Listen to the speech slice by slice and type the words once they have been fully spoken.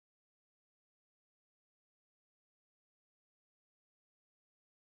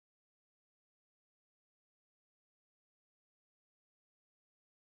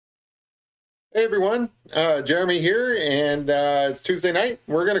Hey everyone, Jeremy here, and it's Tuesday night.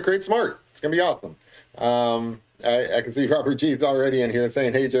 We're going to create some art. It's going to be awesome. I can see Robert G's already in here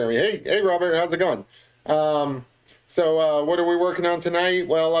saying, "Hey Jeremy, hey Robert, how's it going?" What are we working on tonight?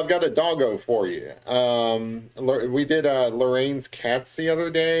 Well, I've got a doggo for you. We did Lorraine's cats the other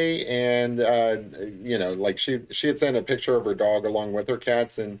day, and like she had sent a picture of her dog along with her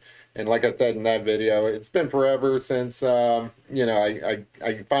cats, and like I said in that video, it's been forever since I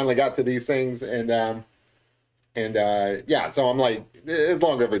finally got to these things, and yeah, so I'm like, it's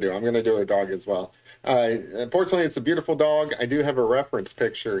long overdue. I'm gonna do a dog as well. Unfortunately, it's a beautiful dog. I do have a reference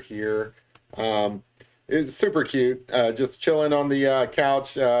picture here. Um, it's super cute, just chilling on the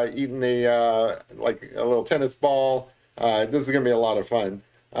couch, eating like a little tennis ball. This is gonna be a lot of fun.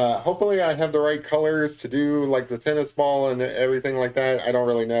 Hopefully I have the right colors to do like the tennis ball and everything like that. I don't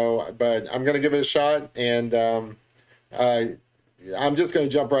really know, but I'm gonna give it a shot, and uh, I'm just gonna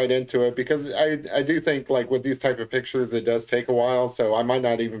jump right into it because I do think like with these type of pictures, it does take a while, so I might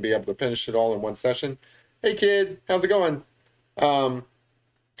not even be able to finish it all in one session. Hey kid, how's it going? Um,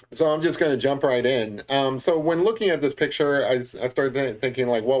 so I'm just going to jump right in. So when looking at this picture, I started thinking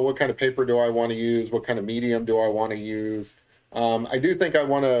like, well, what kind of paper do I want to use? What kind of medium do I want to use? I do think I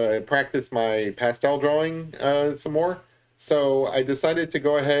want to practice my pastel drawing some more. So I decided to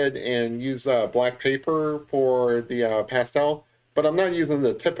go ahead and use black paper for the pastel, but I'm not using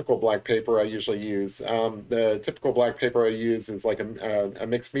the typical black paper I usually use. The typical black paper I use is like a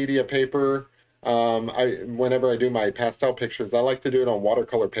mixed media paper. Whenever I do my pastel pictures, I like to do it on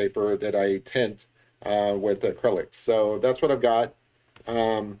watercolor paper that I tint with acrylics. So that's what I've got.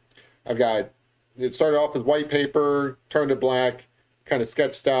 Um, I've got it started off with white paper, turned it black, kind of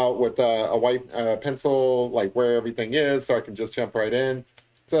sketched out with a white pencil, like where everything is, so I can just jump right in.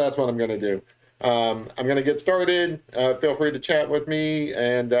 So that's what I'm going to do. I'm going to get started. Feel free to chat with me,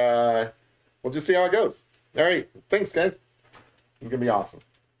 and we'll just see how it goes. All right. Thanks, guys. It's going to be awesome.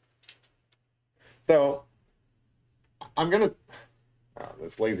 So I'm gonna. Oh,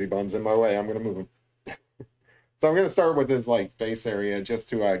 this lazy bum's in my way. I'm gonna move him. So I'm gonna start with his like face area just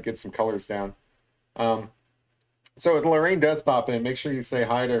to get some colors down. Um, so if Lorraine does pop in, make sure you say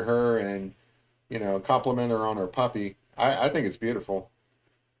hi to her and compliment her on her puppy. I think it's beautiful.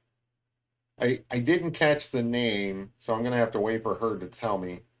 I didn't catch the name, so I'm gonna have to wait for her to tell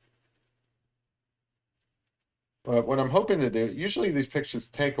me. But what I'm hoping to do, usually these pictures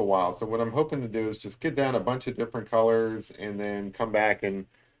take a while, so what I'm hoping to do is just get down a bunch of different colors and then come back and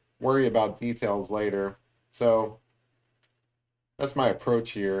worry about details later. So that's my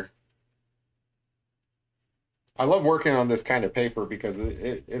approach here. I love working on this kind of paper because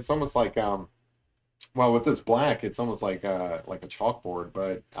it's almost like well, with this black, it's almost like a chalkboard,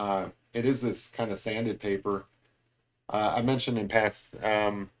 but it is this kind of sanded paper. I mentioned in past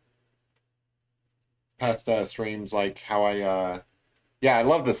streams like how yeah, I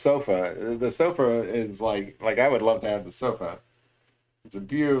love the sofa. The sofa is like I would love to have the sofa. It's a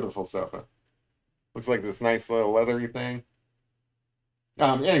beautiful sofa. Looks like this nice little leathery thing.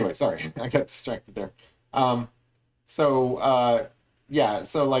 Anyway, sorry, I got distracted there. Um, yeah,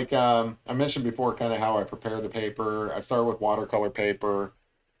 so like I mentioned before, kind of how I prepare the paper. I start with watercolor paper,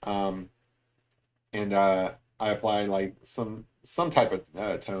 um, and I apply like some type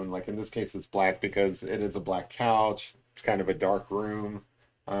of tone. Like in this case, it's black because it is a black couch. It's kind of a dark room.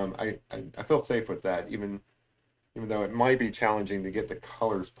 I feel safe with that, even though it might be challenging to get the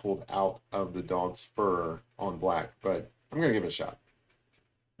colors pulled out of the dog's fur on black. But I'm gonna give it a shot.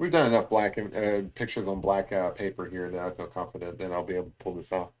 We've done enough black pictures on black paper here that I feel confident that I'll be able to pull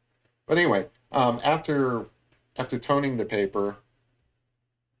this off. But anyway, after toning the paper,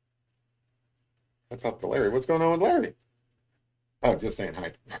 that's up to Larry. What's going on with Larry? Oh, just saying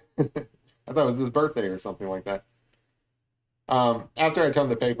hi. I thought it was his birthday or something like that. After I tone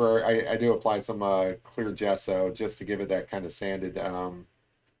the paper, I do apply some clear gesso just to give it that kind of sanded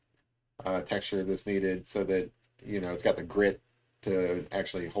texture that's needed so that it's got the grit to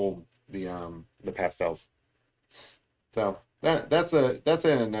actually hold the pastels. So that's it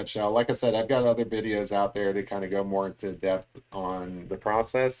in a nutshell. Like I said, I've got other videos out there that kind of go more into depth on the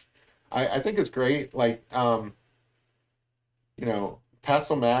process. I think it's great. Like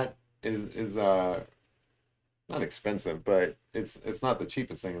pastel mat is not expensive, but it's not the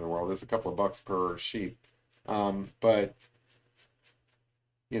cheapest thing in the world. It's a couple of bucks per sheet. But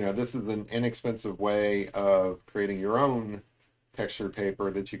this is an inexpensive way of creating your own texture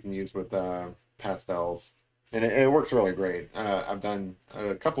paper that you can use with pastels. And it works really great. I've done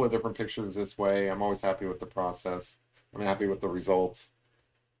a couple of different pictures this way. I'm always happy with the process. I'm happy with the results.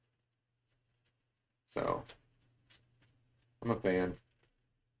 So I'm a fan.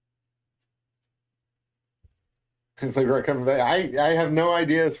 It's like we're coming back. I have no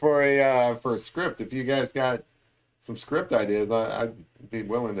ideas for a script. If you guys got some script ideas, I'd be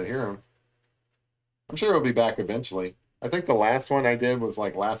willing to hear them. I'm sure he'll be back eventually. I think the last one I did was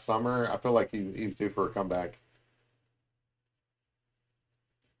like last summer. I feel like he's due for a comeback.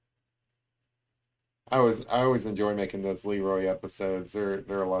 I always enjoy making those Leroy episodes. They're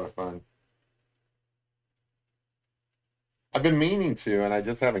a lot of fun. I've been meaning to, and I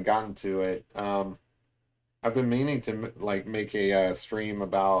just haven't gotten to it. I've been meaning to like make a stream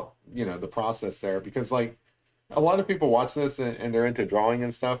about the process there because like a lot of people watch this and they're into drawing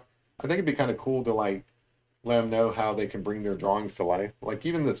and stuff. I think it'd be kind of cool to like let them know how they can bring their drawings to life. Like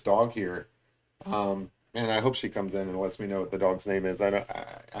even this dog here, and I hope she comes in and lets me know what the dog's name is. I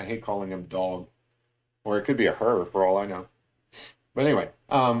hate calling him dog, or it could be a her for all I know. But anyway,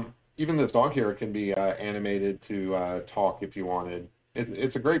 even this dog here can be animated to talk if you wanted.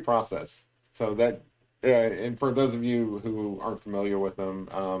 It's a great process. So that, and for those of you who aren't familiar with them,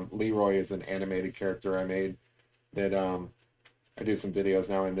 Leroy is an animated character I made that I do some videos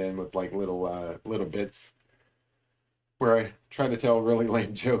now and then with like little bits where I try to tell really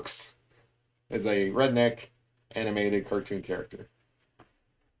lame jokes as a redneck animated cartoon character.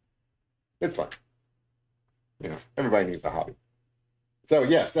 It's fun. Everybody needs a hobby. So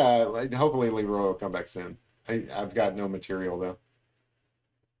yes, hopefully Leroy will come back soon. I've got no material though.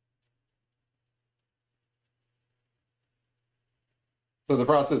 So the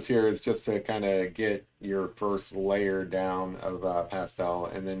process here is just to kind of get your first layer down of pastel,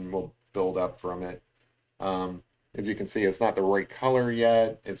 and then we'll build up from it. As you can see, it's not the right color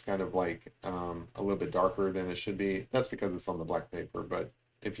yet. It's kind of like a little bit darker than it should be. That's because it's on the black paper. But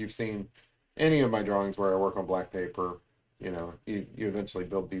if you've seen any of my drawings where I work on black paper, you eventually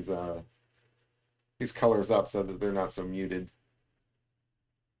build these colors up so that they're not so muted.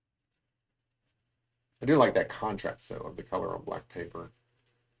 I do like that contrast though of the color on black paper,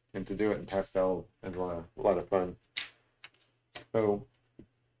 and to do it in pastel is a lot of fun. So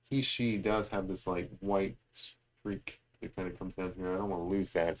she does have this like white streak that kind of comes down here. I don't want to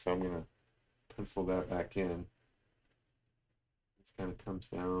lose that, so I'm gonna pencil that back in. This kind of comes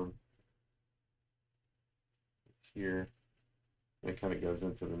down here. It kind of goes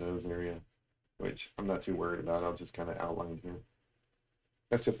into the nose area, which I'm not too worried about. I'll just kind of outline here.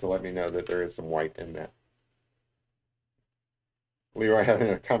 That's just to let me know that there is some white in that. Leroy having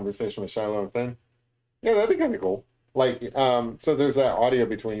a conversation with Shiloh and Finn. Yeah, that'd be kind of cool. Like, so there's that audio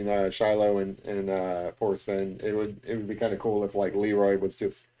between Shiloh and Forrest Finn. It would be kind of cool if like Leroy was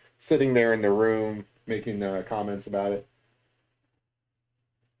just sitting there in the room making comments about it.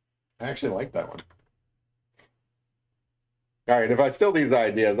 I actually like that one. All right, if I steal these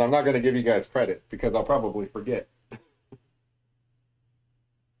ideas, I'm not going to give you guys credit because I'll probably forget.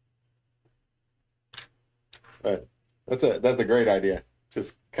 But that's a great idea.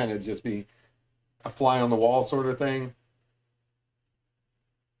 Just kind of just be a fly on the wall sort of thing.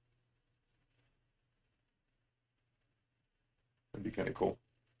 That'd be kind of cool.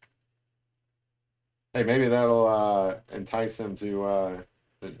 Hey, maybe that'll entice him to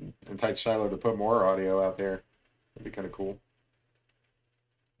entice Shiloh to put more audio out there. That'd be kind of cool.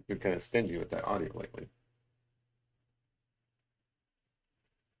 You've been kind of stingy with that audio lately.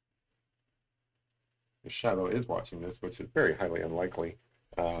 If Shiloh is watching this, which is very highly unlikely,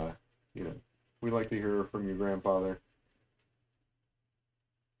 we like to hear from your grandfather.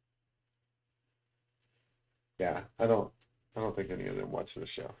 Yeah, I don't think any of them watch this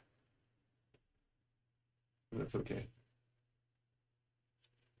show. That's okay.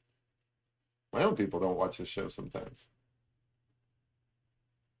 My own people don't watch this show sometimes.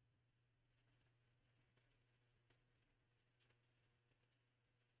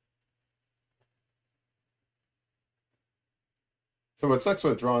 So what sucks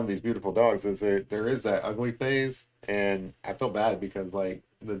with drawing these beautiful dogs is there is that ugly phase, and I feel bad because like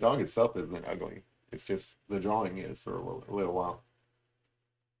the dog itself isn't ugly. It's just the drawing is for a little while.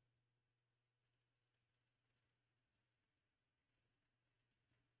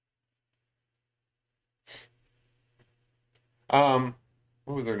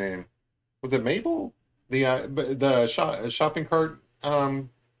 What was her name? Was it Mabel? The shopping cart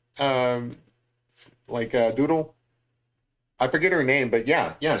um doodle. I forget her name, but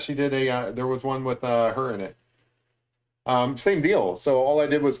yeah, she did there was one with her in it. Same deal. So all I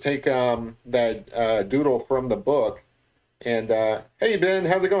did was take that doodle from the book and hey Ben,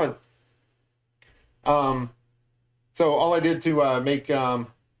 how's it going? Um, so all I did to make no,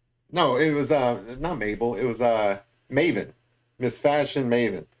 it was not Mabel, it was Maven, Miss Fashion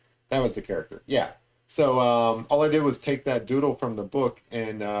Maven. That was the character. Yeah. So all I did was take that doodle from the book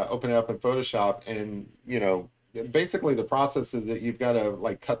and open it up in Photoshop and basically the process is that you've got to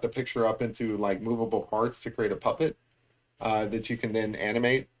like cut the picture up into like movable parts to create a puppet that you can then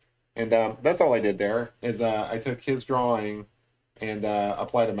animate. And that's all I did there is I took his drawing and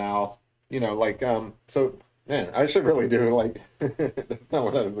applied a mouth. Like so. Man, I should really do like that's not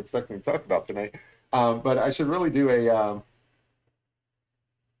what I was expecting to talk about tonight. But I should really do a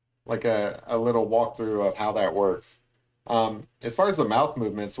like a little walkthrough of how that works. As far as the mouth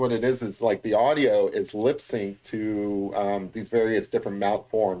movements, what it is like the audio is lip synced to these various different mouth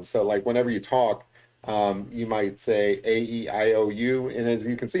forms. So like whenever you talk, you might say A, E, I, O, U, and as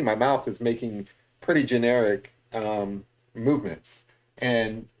you can see, my mouth is making pretty generic movements,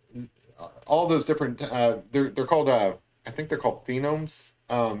 and all those different they're called I think they're called phonemes,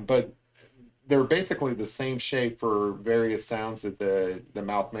 but they're basically the same shape for various sounds that the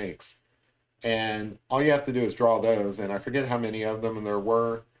mouth makes. And all you have to do is draw those, and I forget how many of them there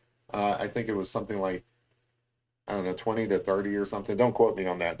were. I think it was something like, I don't know, 20 to 30 or something. Don't quote me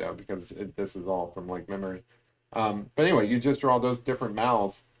on that though, because this is all from like memory. But anyway, you just draw those different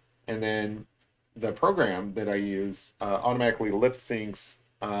mouths, and then the program that I use automatically lip syncs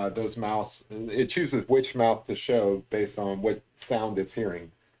those mouths. It chooses which mouth to show based on what sound it's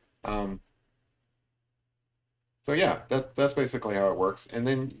hearing. So yeah, that's basically how it works. And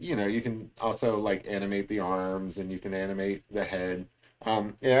then, you can also like animate the arms, and you can animate the head.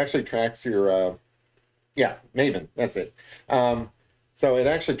 It actually tracks your, yeah, Maven, that's it. So it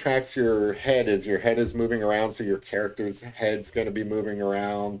actually tracks your head as your head is moving around. So your character's head's going to be moving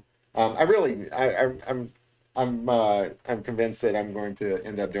around. I'm convinced that I'm going to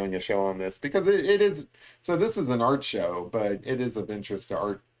end up doing a show on this because it is, so this is an art show, but it is of interest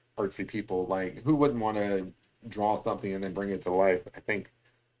to artsy people. Like, who wouldn't want to draw something and then bring it to life? I think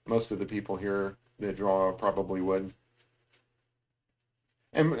most of the people here that draw probably would.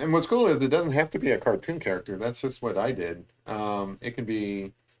 And what's cool is it doesn't have to be a cartoon character. That's just what I did. It can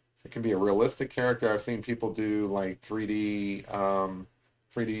be a realistic character. I've seen people do like 3D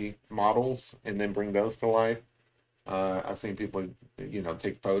models and then bring those to life. I've seen people,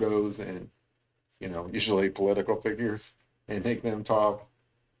 take photos and, usually political figures, and make them talk.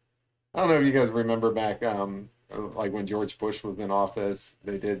 I don't know if you guys remember back, like when George Bush was in office,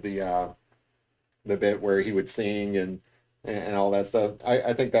 they did the bit where he would sing and all that stuff.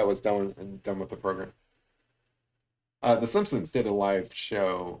 I think that was done with the program. The Simpsons did a live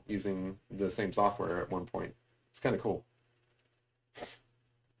show using the same software at one point. It's kind of cool.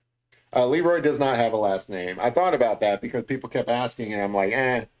 Leroy does not have a last name. I thought about that because people kept asking, and I'm like,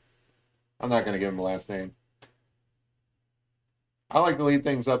 I'm not going to give him a last name. I like to leave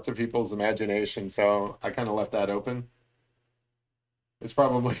things up to people's imagination, so I kind of left that open. It's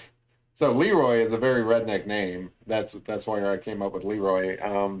probably so. Leroy is a very redneck name. That's why I came up with Leroy.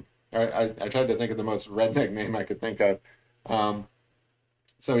 I tried to think of the most redneck name I could think of.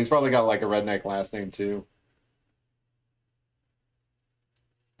 So he's probably got like a redneck last name too.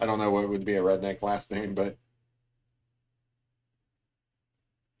 I don't know what would be a redneck last name, but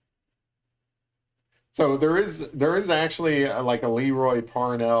so there is actually like a Leroy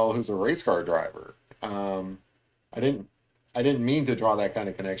Parnell who's a race car driver. I didn't mean to draw that kind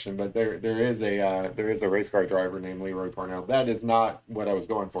of connection, but there is a race car driver named Leroy Parnell. That is not what I was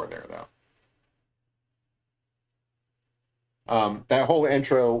going for there though. That whole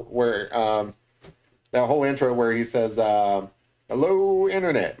intro where he says, "Hello,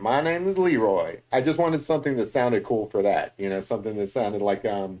 internet. My name is Leroy." I just wanted something that sounded cool for that. Something that sounded like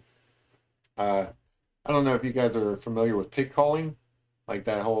I don't know if you guys are familiar with pig calling, like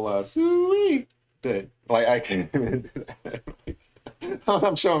that whole "sweet" bit. Like I can,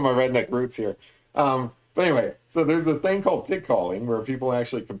 I'm showing my redneck roots here. But anyway, so there's a thing called pig calling where people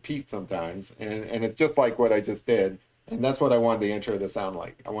actually compete sometimes, and it's just like what I just did, and that's what I wanted the intro to sound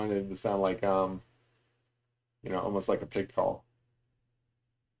like. I wanted it to sound like almost like a pig call.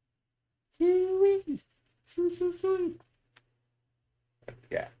 Sweet, sweet, sweet, sweet.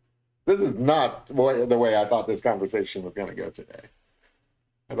 Yeah. This is not the way I thought this conversation was going to go today.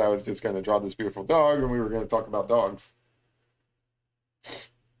 And I was just going to draw this beautiful dog, and we were going to talk about dogs.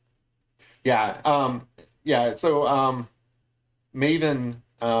 Yeah, yeah. So Maven,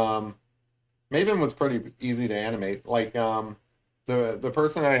 Maven was pretty easy to animate. Like the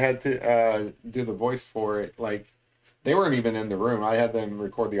person I had to do the voice for it, like they weren't even in the room. I had them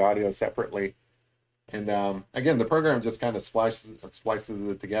record the audio separately. And again, the program just kind of splices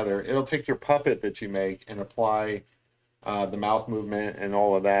it together. It'll take your puppet that you make and apply the mouth movement and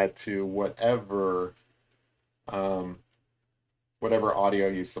all of that to whatever audio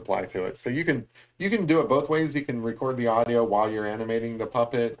you supply to it. So you can do it both ways. You can record the audio while you're animating the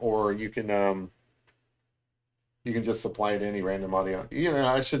puppet, or you can You can just supply it any random audio. You know,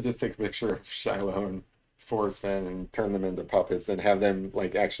 I should just take a picture of Shiloh and Forrest Fenn and turn them into puppets and have them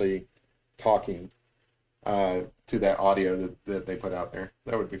like actually talking to that audio that they put out there.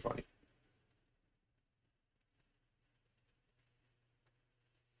 That would be funny.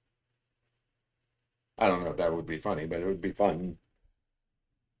 I don't know if that would be funny, but it would be fun.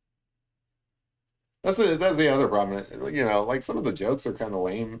 That's the other problem. You know, like some of the jokes are kind of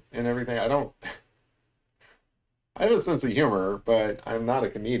lame and everything. I have a sense of humor, but I'm not a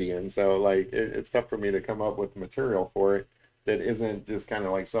comedian, so like it's tough for me to come up with material for it that isn't just kind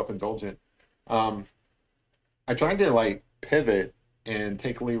of like self-indulgent. Um, I tried to like pivot and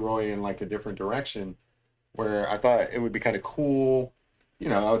take Leroy in like a different direction where I thought it would be kind of cool. You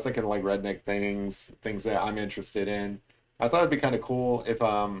know, I was thinking like redneck things, things that I'm interested in. I thought it'd be kind of cool if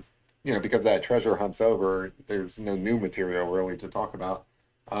you know, because that treasure hunt's over, there's no new material really to talk about.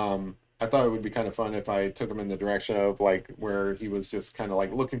 I thought it would be kind of fun if I took him in the direction of like where he was just kind of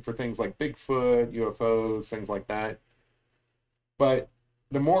like looking for things like Bigfoot, UFOs, things like that. But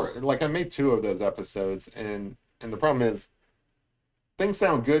the more like I made two of those episodes, and the problem is things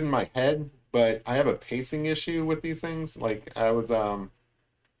sound good in my head, but I have a pacing issue with these things. Like I was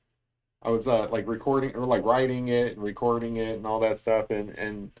like recording or like writing it and recording it and all that stuff,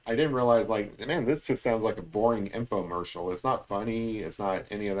 and I didn't realize like man, this just sounds like a boring infomercial. It's not funny. It's not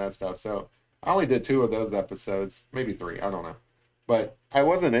any of that stuff. So I only did two of those episodes, maybe three. I don't know, but I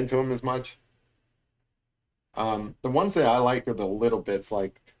wasn't into them as much. The ones that I like are the little bits.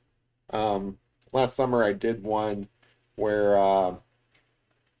 Like last summer, I did one where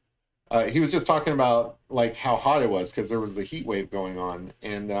he was just talking about like how hot it was because there was the heat wave going on,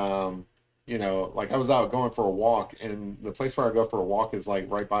 and you know, like I was out going for a walk, and the place where I go for a walk is like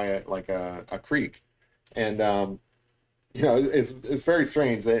right by a creek, and you know, it's very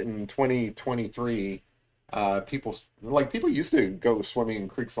strange that in 2023, people used to go swimming in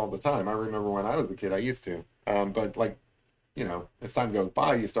creeks all the time. I remember when I was a kid, I used to, but like you know, as time goes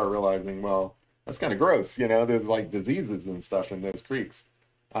by, you start realizing, well, that's kind of gross. You know, there's like diseases and stuff in those creeks.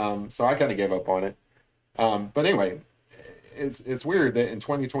 So I kind of gave up on it. But anyway, it's weird that in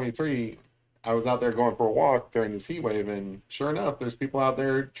 2023, I was out there going for a walk during this heat wave, and sure enough, there's people out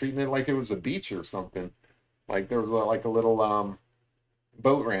there treating it like it was a beach or something. Like there was like a little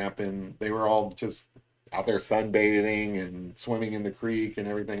boat ramp, and they were all just out there sunbathing and swimming in the creek and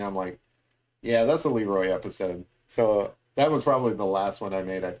everything. I'm like, yeah, that's a Leroy episode. So that was probably the last one I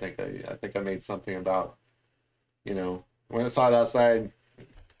made. I think I made something about, you know, when it's hot outside,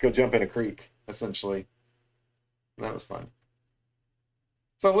 go jump in a creek, essentially. And that was fun.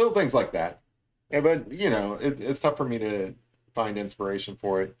 So little things like that. Yeah, but you know, it's tough for me to find inspiration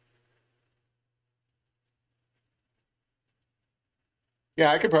for it.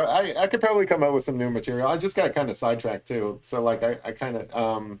 Yeah, I could probably come up with some new material. I just got kind of sidetracked too. So like I kind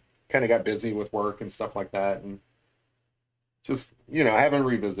of got busy with work and stuff like that, and just you know I haven't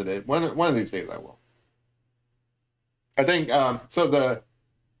revisited it. One of these days I will. I think so.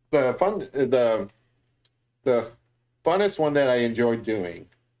 The fun the funnest one that I enjoyed doing,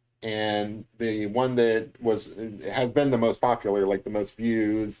 and the one that was has been the most popular, like the most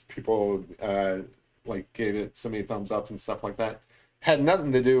views, people like gave it so many thumbs up and stuff like that, had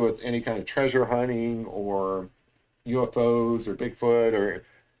nothing to do with any kind of treasure hunting or UFOs or Bigfoot or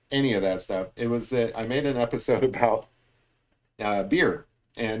any of that stuff. It was that I made an episode about beer,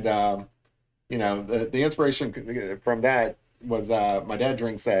 and you know the inspiration from that was my dad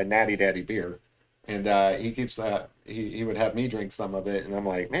drinks Natty Daddy beer, and he keeps he would have me drink some of it, and I'm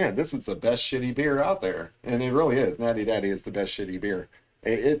like, man, this is the best shitty beer out there, and it really is. Natty Daddy is the best shitty beer.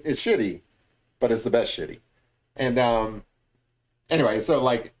 It's shitty, but it's the best shitty. And anyway, so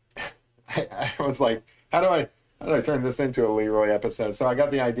like I was like, how do I turn this into a Leroy episode? So I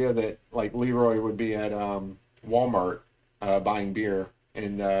got the idea that like Leroy would be at Walmart buying beer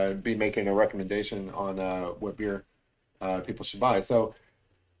and be making a recommendation on what beer people should buy. So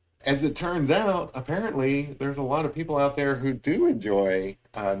as it turns out, apparently there's a lot of people out there who do enjoy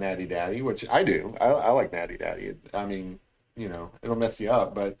Natty Daddy, which I do. I like Natty Daddy. I mean, you know, it'll mess you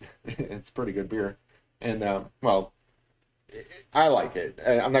up, but it's pretty good beer. And well, I like it.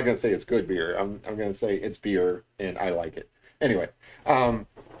 I'm not going to say it's good beer. I'm going to say it's beer and I like it. Anyway, um,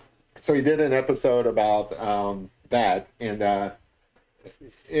 so he did an episode about that, and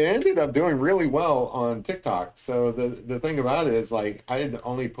it ended up doing really well on TikTok. So the thing about it is like I had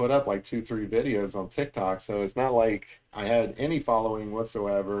only put up like two, three videos on TikTok. So it's not like I had any following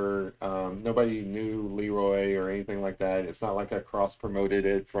whatsoever. Nobody knew Leroy or anything like that. It's not like I cross promoted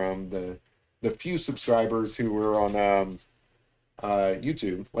it from the few subscribers who were on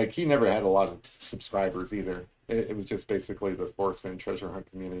YouTube. Like he never had a lot of subscribers either. It was just basically the Forrest Fenn treasure hunt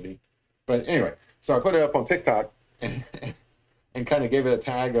community. But anyway, so I put it up on TikTok and, and kind of gave it a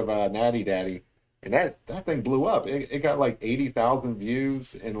tag of Natty Daddy. And that thing blew up. It got like 80,000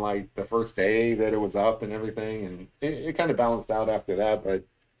 views in like the first day that it was up and everything. And it kind of balanced out after that. But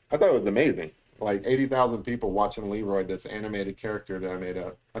I thought it was amazing. Like 80,000 people watching Leroy, this animated character that I made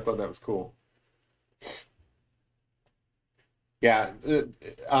up. I thought that was cool. Yeah.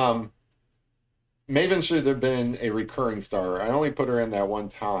 Maven should have been a recurring star. I only put her in that one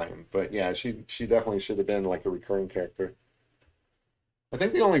time. But yeah, she definitely should have been like a recurring character. I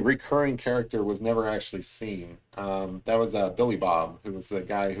think the only recurring character was never actually seen. That was Billy Bob, who was the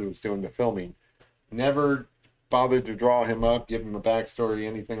guy who was doing the filming. Never bothered to draw him up, give him a backstory,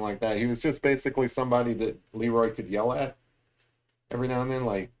 anything like that. He was just basically somebody that Leroy could yell at every now and then,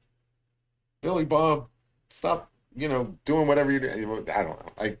 like, Billy Bob, stop, doing whatever you're doing. I don't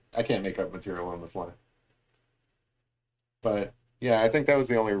know. I can't make up material on the fly. But yeah, I think that was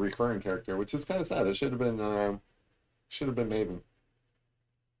the only recurring character, which is kind of sad. It should have been Maven.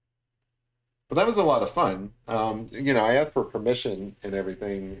 But that was a lot of fun. I asked for permission and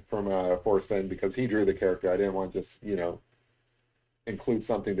everything from Forrest Fenn because he drew the character. I didn't want to just, include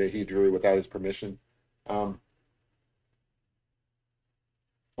something that he drew without his permission. Um,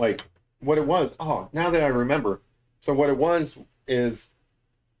 like what it was. Oh, now that I remember. So what it was is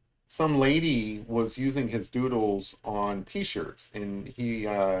some lady was using his doodles on T-shirts, and he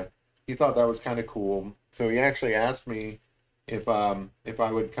thought that was kind of cool. So he actually asked me if I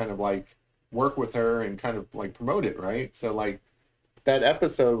would kind of like work with her and kind of like promote it, right? So like that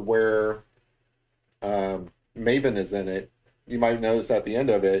episode where Maven is in it, you might notice at the end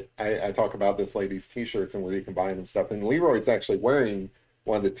of it, I talk about this lady's t-shirts and where you can buy them and stuff. And Leroy's actually wearing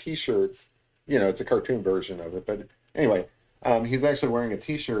one of the t-shirts. It's a cartoon version of it. But anyway, he's actually wearing a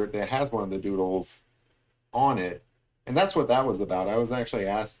t-shirt that has one of the doodles on it. And that's what that was about. I was actually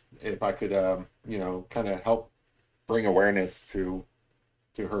asked if I could, kind of help bring awareness to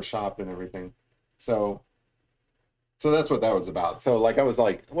her shop and everything. So that's what that was about. So like I was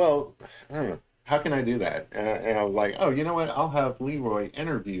like, well, I don't know, how can I do that? And I was like, oh, you know what? I'll have Leroy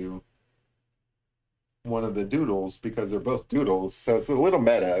interview one of the doodles because they're both doodles. So it's a little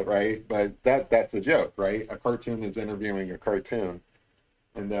meta, right? But that's the joke, right? A cartoon is interviewing a cartoon.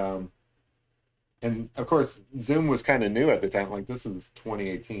 And of course Zoom was kind of new at the time. Like this is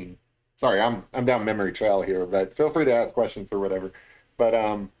 2018. Sorry, I'm down memory trail here, but feel free to ask questions or whatever. But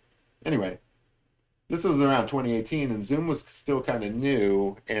anyway, this was around 2018 and Zoom was still kind of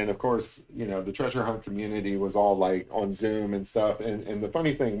new. And of course, the treasure hunt community was all like on Zoom and stuff. And the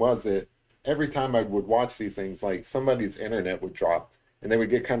funny thing was that every time I would watch these things, like somebody's internet would drop and they would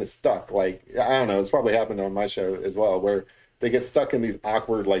get kind of stuck. Like, I don't know, it's probably happened on my show as well, where they get stuck in these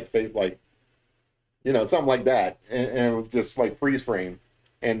awkward, like, like, something like that. And it was just like freeze frame.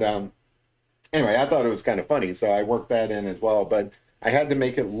 And anyway, I thought it was kind of funny. So I worked that in as well. But I had to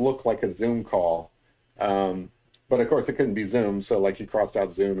make it look like a Zoom call. But of course it couldn't be Zoom. So like he crossed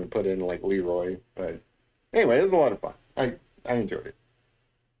out Zoom and put in like Leroy. But anyway, it was a lot of fun. I enjoyed it.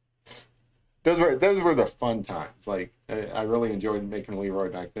 Those were the fun times. Like I really enjoyed making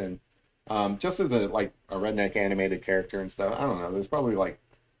Leroy back then. Just as a redneck animated character and stuff. I don't know. There's probably like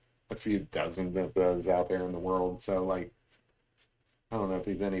a few dozen of those out there in the world. So like I don't know if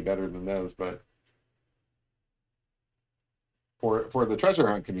he's any better than those, but for the treasure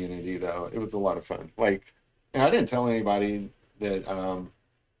hunt community though, it was a lot of fun. Like, and I didn't tell anybody that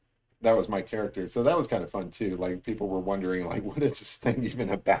that was my character, so that was kind of fun too. Like people were wondering, like, what is this thing even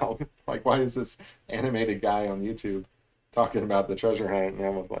about? Like, why is this animated guy on YouTube talking about the treasure hunt? And I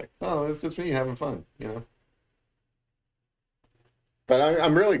was like, oh, it's just me having fun. But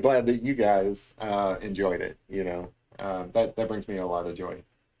I'm really glad that you guys enjoyed it. That brings me a lot of joy.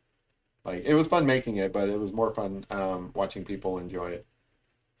 Like it was fun making it, but it was more fun watching people enjoy it.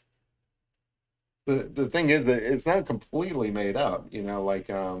 The thing is that it's not completely made up, like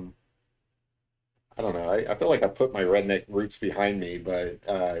I don't know. I feel like I put my redneck roots behind me, but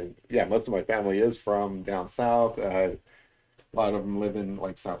yeah, most of my family is from down south. A lot of them live in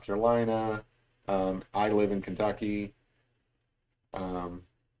like South Carolina. I live in Kentucky. I've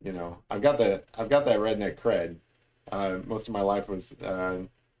got that redneck cred. Most of my life was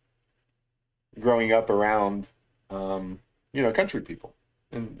growing up around country people,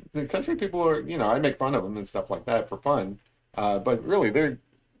 and the country people are, I make fun of them and stuff like that for fun, but really they're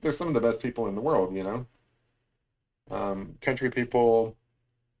some of the best people in the world. Country people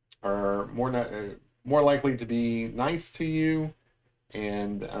are more likely to be nice to you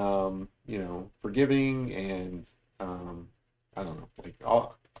and forgiving and I don't know, like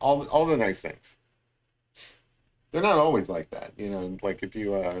all the nice things. they're not always like that, you know. Like if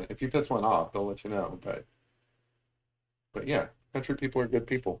you piss one off, they'll let you know. But yeah, country people are good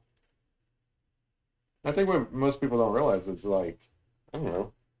people. I think what most people don't realize is like, I don't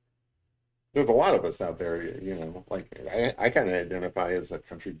know, there's a lot of us out there, you know, like I kind of identify as a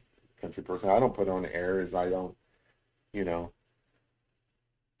country person. I don't put on airs. I don't, you know,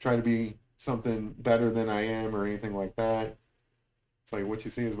 try to be something better than I am or anything like that. It's like what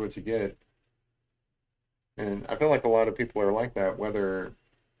you see is what you get. And I feel like a lot of people are like that, whether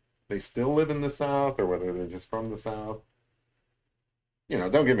they still live in the South or whether they're just from the South. You know,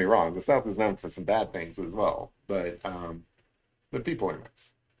 don't get me wrong, the South is known for some bad things as well, but the people are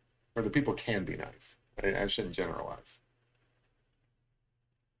nice, or the people can be nice. I shouldn't generalize.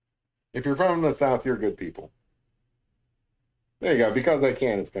 If you're from the South, you're good people. There you go. Because I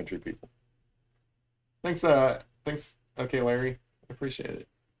can, it's country people. Thanks. Okay, Larry. I appreciate it.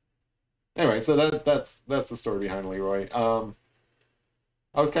 Anyway, so that's the story behind Leroy.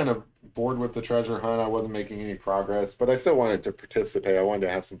 I was kind of bored with the treasure hunt. I wasn't making any progress, but I still wanted to participate. I wanted to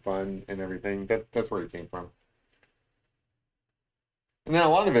have some fun and everything. That's where it came from. And then a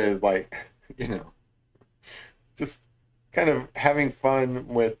lot of it is like, you know, just kind of having fun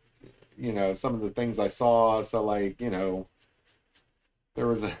with, you know, some of the things I saw. So like, you know, there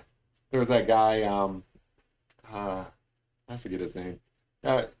was a there was that guy, uh, I forget his name.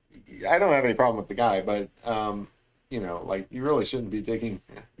 Uh, I don't have any problem with the guy, but you know, like you really shouldn't be digging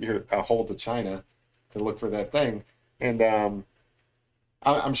your a hole to China to look for that thing. And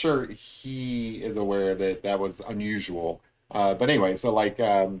I'm sure he is aware that that was unusual. But anyway, so like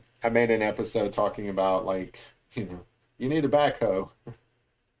I made an episode talking about like, you know, you need a backhoe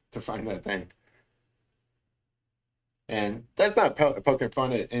to find that thing. And that's not poking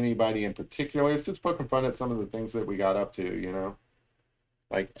fun at anybody in particular. It's just poking fun at some of the things that we got up to, you know?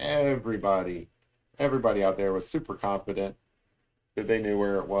 Like everybody out there was super confident that they knew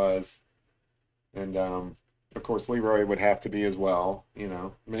where it was. And of course, Leroy would have to be as well, you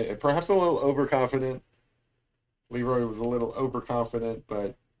know? Perhaps a little overconfident. Leroy was a little overconfident,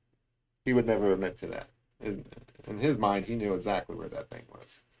 but he would never admit to that. In his mind, he knew exactly where that thing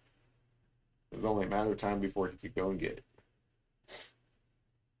was. It was only a matter of time before he could go and get it.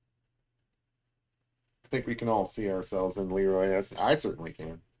 I think we can all see ourselves in Leroy. I certainly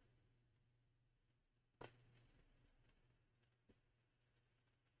can.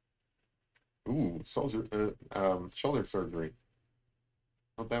 Ooh, shoulder surgery.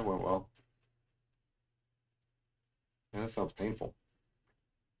 Hope that went well. Yeah, that sounds painful.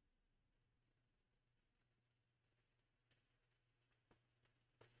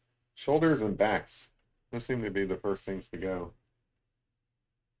 Shoulders and backs. Those seem to be the first things to go,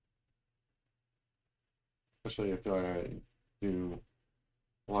 especially if I do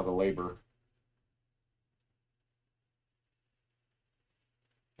a lot of labor.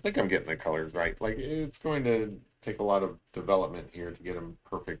 I think I'm getting the colors right. Like it's going to take a lot of development here to get them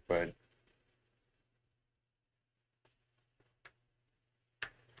perfect, but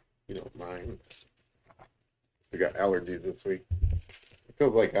you don't mind. We got allergies this week. It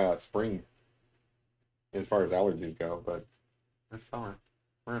feels like spring as far as allergies go, but it's summer.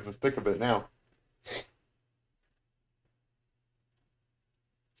 We're in the thick of it now. It's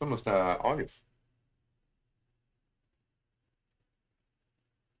almost August.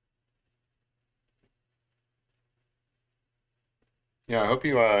 Yeah, I hope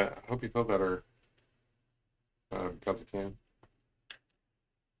you feel better because you can.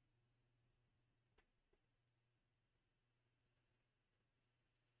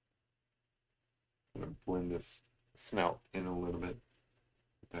 I'm gonna blend this snout in a little bit,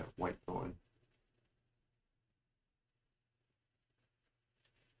 get that white going.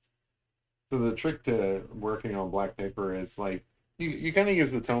 So the trick to working on black paper is like you kind of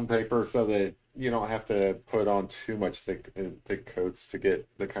use the tone paper so that you don't have to put on too much thick coats to get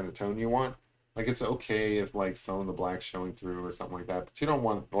the kind of tone you want. Like it's okay if like some of the black showing through or something like that, but you don't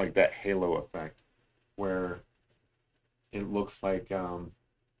want like that halo effect where it looks like um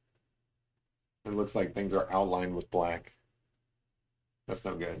it looks like things are outlined with black. That's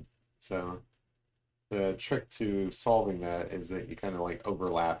no good. So the trick to solving that is that you kind of like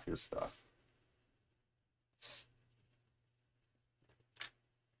overlap your stuff.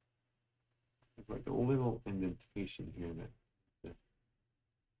 There's like a little indentation here that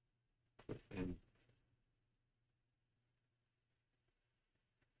put in.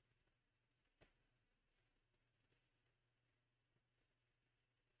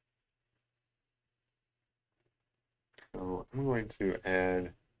 So I'm going to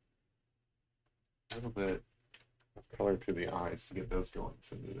add a little bit of color to the eyes to get those going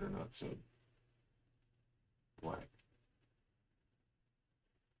so that they're not so black.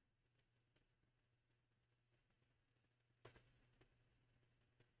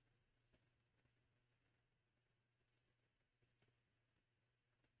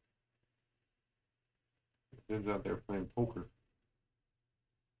 Kids out there playing poker.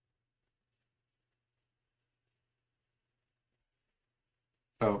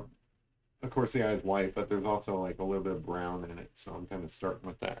 So, of course, the eye is white, but there's also like a little bit of brown in it. So I'm kind of starting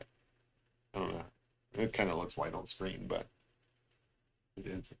with that. I don't know. It kind of looks white on screen, but it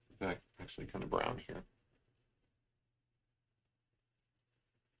is actually kind of brown here.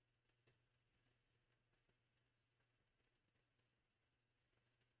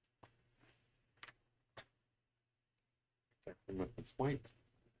 With this white,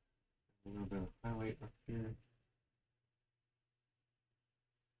 a little bit of highlight up here.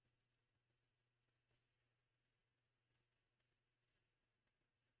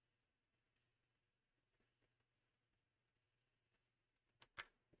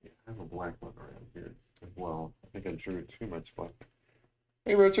 Yeah, I have a black one around here as well. I think I drew too much black.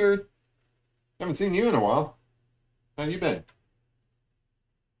 Hey, Richard. Haven't seen you in a while. How you been?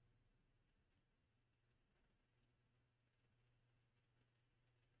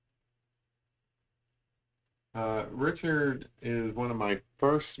 Richard is one of my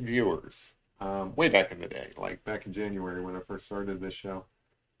first viewers, way back in the day, like back in January when I first started this show.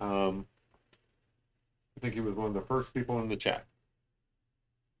 Um, I think he was one of the first people in the chat,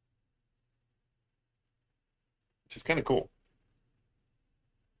 which is kind of cool.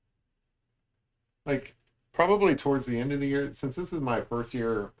 Like, probably towards the end of the year, since this is my first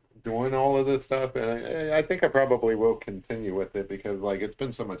year doing all of this stuff, and I think I probably will continue with it because, like, it's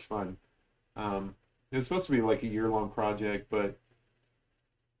been so much fun. It's supposed to be like a year-long project, but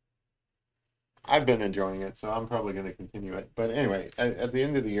I've been enjoying it, so I'm probably going to continue it. But anyway, at the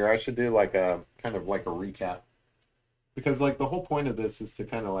end of the year, I should do like a kind of like a recap because like the whole point of this is to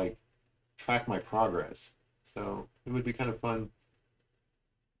kind of like track my progress. So it would be kind of fun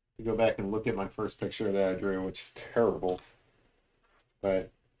to go back and look at my first picture that I drew, which is terrible.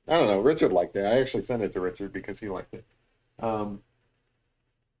 But I don't know. Richard liked it. I actually sent it to Richard because he liked it. Um,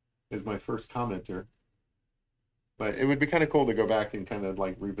 is my first commenter. But it would be kind of cool to go back and kind of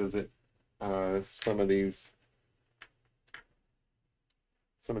like revisit some of these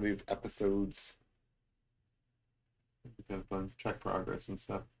episodes. It'd be kind of fun, track progress and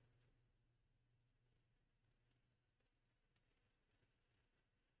stuff.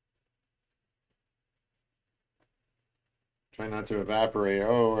 Try not to evaporate.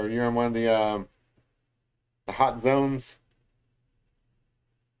 Oh, are you on one of the hot zones?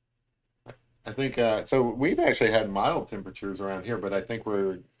 I think so. We've actually had mild temperatures around here, but I think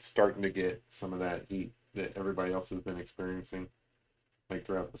we're starting to get some of that heat that everybody else has been experiencing like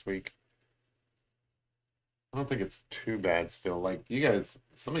throughout this week. I don't think it's too bad still. Like you guys,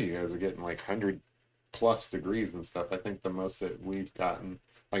 some of you guys are getting like 100+ degrees and stuff. I think the most that we've gotten,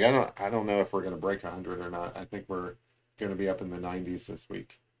 like I don't know if we're gonna break 100 or not. I think we're gonna be up in the 90s this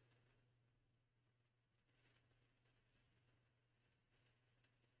week.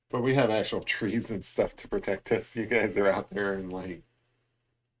 But we have actual trees and stuff to protect us. You guys are out there and like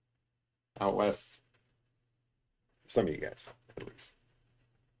out west. Some of you guys, at least.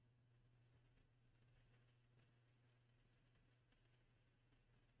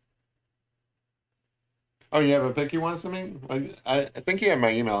 Oh, you have a pic you want to send me? I think you have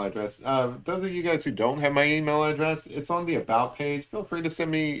my email address. Those of you guys who don't have my email address, it's on the about page. Feel free to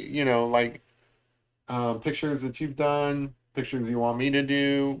send me, like pictures that you've done, pictures you want me to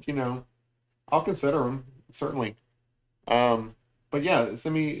do. I'll consider them certainly. But yeah,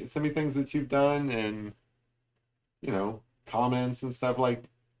 send me things that you've done and comments and stuff like.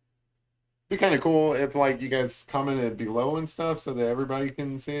 Be kind of cool if like you guys commented below and stuff so that everybody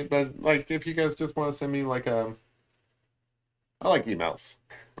can see it. But like if you guys just want to send me like I like emails.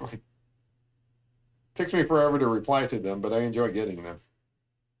 Like takes me forever to reply to them, but I enjoy getting them.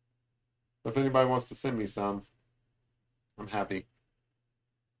 If anybody wants to send me some, I'm happy.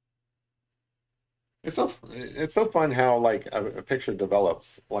 It's so fun how like a picture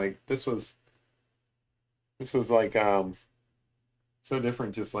develops. Like this was like so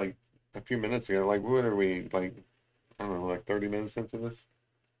different just like a few minutes ago. Like what are we like I don't know, like 30 minutes into this?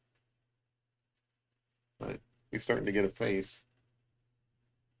 But he's starting to get a face.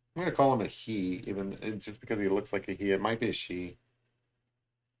 I'm gonna call him a he, even just because he looks like a he. It might be a she.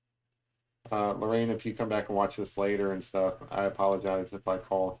 Lorraine, if you come back and watch this later and stuff, I apologize if I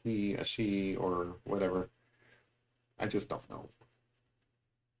call he a she or whatever. I just don't know.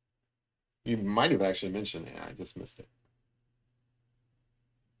 You might have actually mentioned it. I just missed it.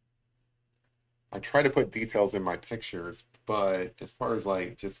 I try to put details in my pictures, but as far as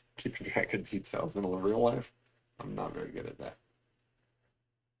like just keeping track of details in real life, I'm not very good at that.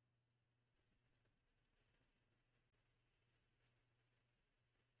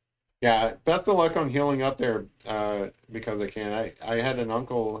 Yeah, best of luck on healing up there, because I can. I had an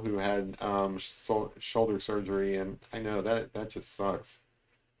uncle who had shoulder surgery, and I know that that just sucks.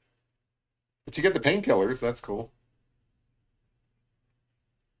 But you get the painkillers, that's cool.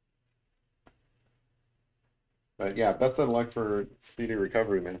 But yeah, best of luck for speedy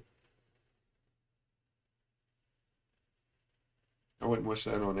recovery, man. I wouldn't wish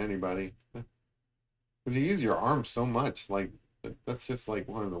that on anybody. Because you use your arm so much, like that's just like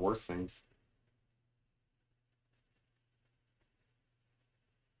one of the worst things.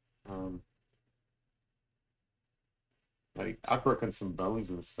 Um, like I've broken some bones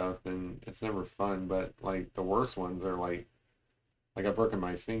and stuff, and it's never fun. But like the worst ones are like I've broken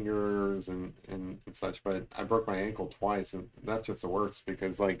my fingers and such. But I broke my ankle twice, and that's just the worst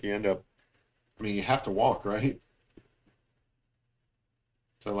because like you end up. I mean, you have to walk, right?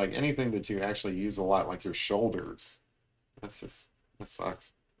 So like anything that you actually use a lot, like your shoulders, that's just that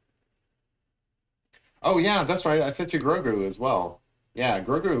sucks. Oh yeah, that's right. I sent you Grogu as well. Yeah,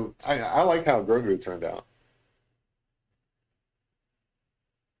 Grogu. I like how Grogu turned out.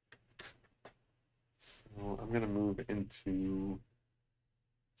 So I'm gonna move into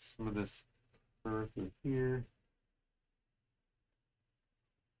some of this fur through here.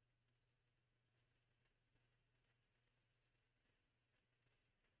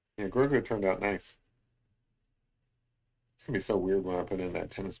 Yeah, Grogu turned out nice. It's gonna be so weird when I put in that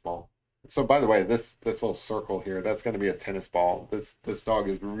tennis ball. So by the way, this little circle here, that's gonna be a tennis ball. This dog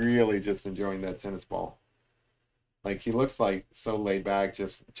is really just enjoying that tennis ball. Like he looks like so laid back,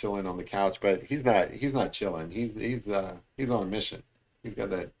 just chilling on the couch, but he's not chilling. He's on a mission. He's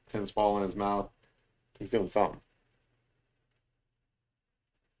got that tennis ball in his mouth. He's doing something.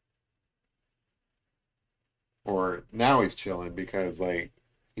 Or now he's chilling because like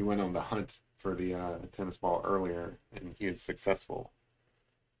he went on the hunt for the tennis ball earlier and he is successful.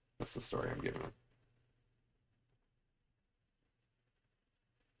 That's the story I'm giving him.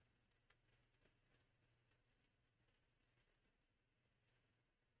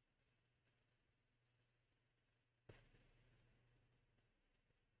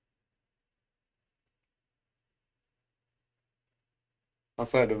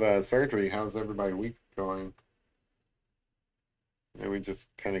 Outside of surgery, how's everybody week going? We just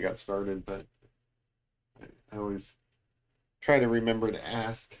kind of got started, but I always try to remember to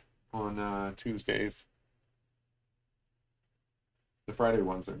ask on Tuesdays. The Friday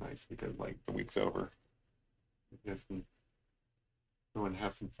ones are nice because like the week's over. You guys can go and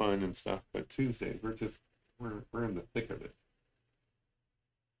have some fun and stuff. But Tuesdays, we're in the thick of it.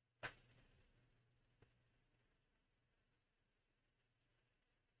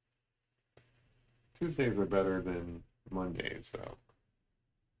 Tuesdays are better than Mondays, so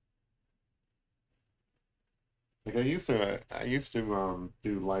like I used to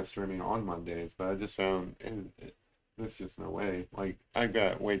do live streaming on Mondays, but I just found there's just no way. Like I've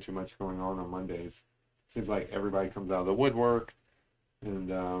got way too much going on Mondays. Seems like everybody comes out of the woodwork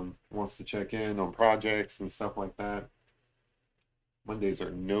and wants to check in on projects and stuff like that. Mondays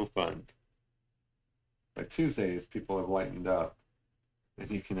are no fun. But Tuesdays, people have lightened up and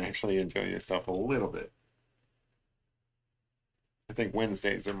you can actually enjoy yourself a little bit. I think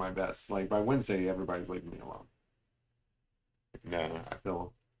Wednesdays are my best. Like by Wednesday, everybody's leaving me alone. No, I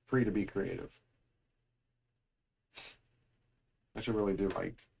feel free to be creative. I should really do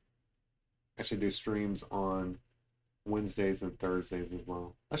like I should do streams on Wednesdays and Thursdays as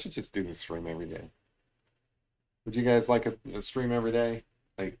well. I should just do a stream every day. Would you guys like a stream every day?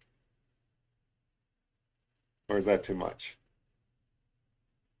 Like, or is that too much?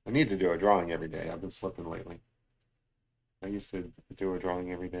 I need to do a drawing every day. I've been slipping lately. I used to do a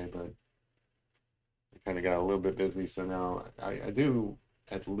drawing every day, but I kind of got a little bit busy. So now I do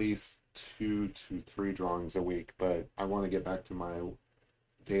at least 2 to 3 drawings a week, but I want to get back to my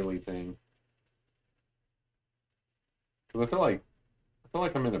daily thing because I feel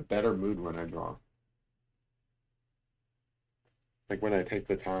like I'm in a better mood when I draw. Like when I take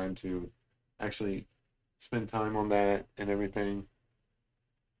the time to actually spend time on that and everything.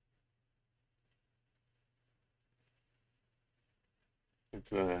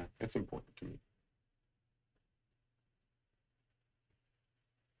 It's important to me.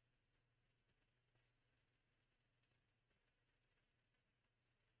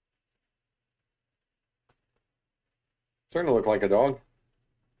 Starting to look like a dog.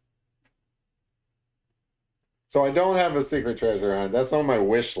 So I don't have a secret treasure hunt. That's on my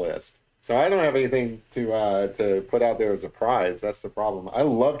wish list. So I don't have anything to put out there as a prize. That's the problem. I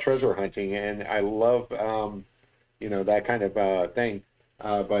love treasure hunting and I love that kind of thing.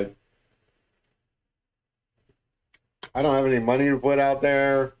 But I don't have any money to put out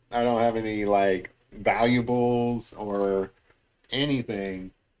there. I don't have any like valuables or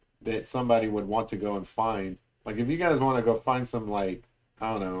anything that somebody would want to go and find. Like if you guys want to go find some like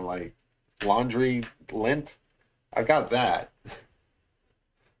I don't know like laundry lint, I got that.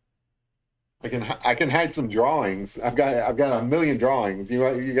 I can hide some drawings. I've got a million drawings.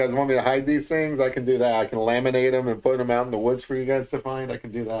 You guys want me to hide these things? I can do that. I can laminate them and put them out in the woods for you guys to find. I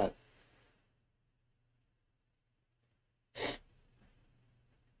can do that.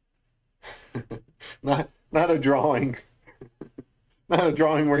 Not a drawing. Not a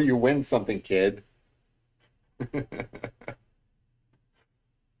drawing where you win something, kid.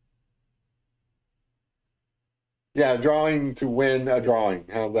 Yeah, drawing to win a drawing.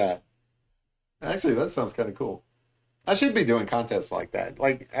 How's that? Actually, that sounds kind of cool. I should be doing contests like that.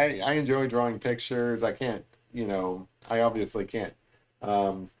 Like I enjoy drawing pictures. I can't, I obviously can't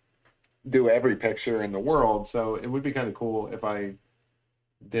um, do every picture in the world. So it would be kind of cool if I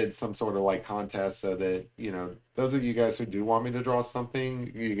did some sort of like contest so that, those of you guys who do want me to draw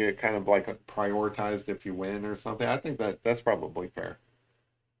something, you get kind of like prioritized if you win or something. I think that's probably fair.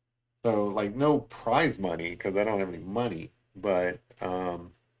 So like no prize money because I don't have any money, but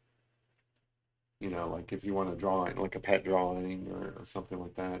like if you want to draw it, like a pet drawing or something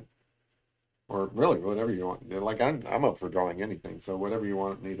like that, or really whatever you want. Like I'm up for drawing anything. So whatever you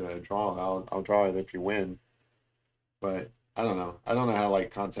want me to draw, I'll draw it if you win. But I don't know. I don't know how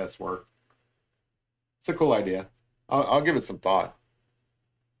like contests work. It's a cool idea. I'll give it some thought.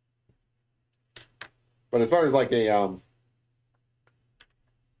 But as far as like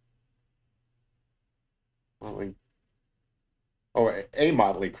well, oh, a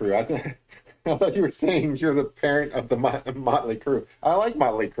Motley Crew. I thought you were saying you're the parent of the Motley Crew. I like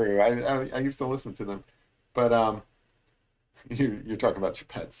Motley Crew. I used to listen to them, but you're talking about your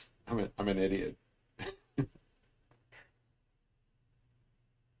pets. I'm an idiot.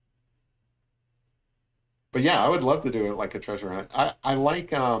 But yeah, I would love to do it like a treasure hunt. I like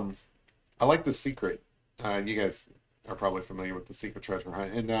The Secret. You guys are probably familiar with The Secret Treasure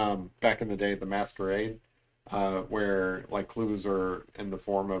Hunt. And back in the day, The Masquerade, where like clues are in the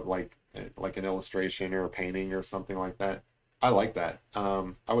form of like an illustration or a painting or something like that. I like that.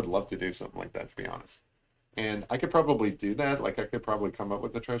 I would love to do something like that, to be honest. And I could probably do that. Like I could probably come up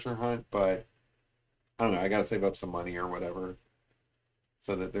with a treasure hunt, but I don't know. I gotta save up some money or whatever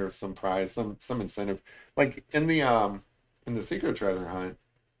so that there's some prize, some incentive. Like in the secret treasure hunt,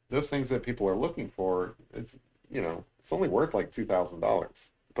 those things that people are looking for, it's only worth like $2,000.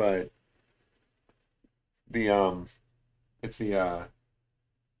 But the it's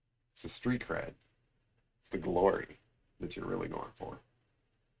the street cred, it's the glory that you're really going for.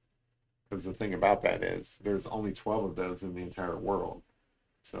 Because the thing about that is there's only 12 of those in the entire world.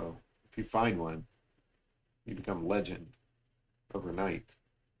 So if you find one, you become legend overnight.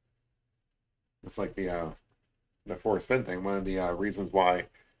 It's like the Forrest Fenn thing. One of the reasons why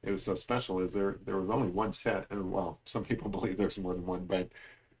it was so special is there was only one chest, and well, some people believe there's more than one, but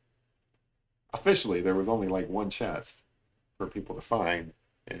officially there was only like one chest for people to find,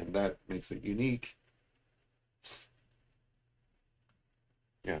 and that makes it unique.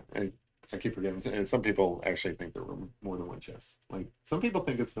 Yeah, I keep forgetting, and some people actually think there were more than one chest. Like some people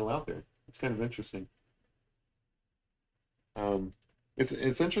think it's still out there. It's kind of interesting. Um,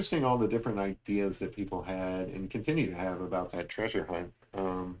 it's interesting all the different ideas that people had and continue to have about that treasure hunt.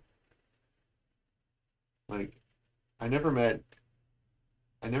 Like I never met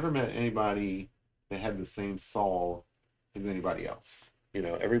I never met anybody that had the same solve as anybody else.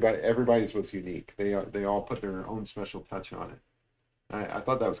 Everybody's was unique. They all put their own special touch on it. I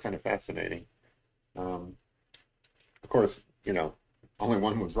thought that was kind of fascinating. Um, of course, only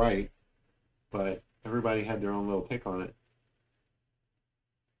one was right, but everybody had their own little pick on it.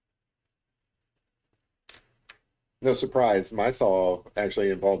 No surprise, my solve actually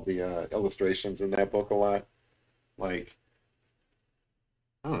involved the illustrations in that book a lot. Like,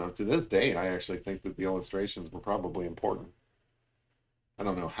 I don't know, to this day, I actually think that the illustrations were probably important. I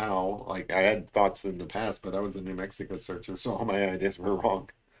don't know how. Like, I had thoughts in the past, but I was a New Mexico searcher, so all my ideas were wrong.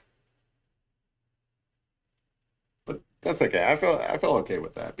 But that's okay. I felt okay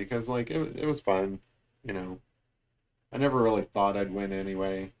with that because like it was fun. You know, I never really thought I'd win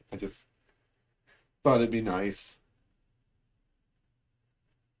anyway. I just thought it'd be nice.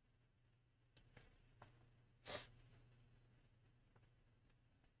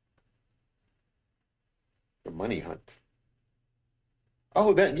 The money hunt.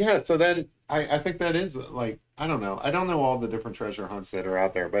 Oh, that, yeah. So that, I think that is like, I don't know. I don't know all the different treasure hunts that are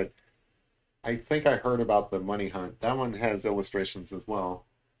out there, but I think I heard about the money hunt. That one has illustrations as well,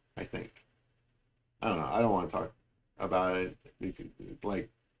 I think. I don't know. I don't want to talk about it like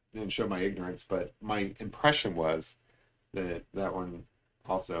and show my ignorance, but my impression was that that one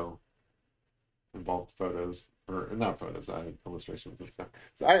also involved photos or not photos, illustrations and stuff.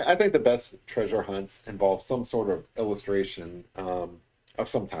 So I think the best treasure hunts involve some sort of illustration of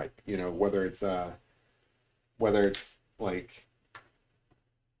some type. You know, whether it's like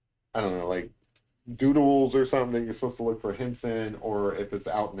I don't know, like doodles or something that you're supposed to look for hints in, or if it's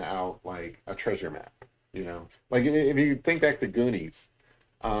out and out like a treasure map. You know, like if you think back to Goonies,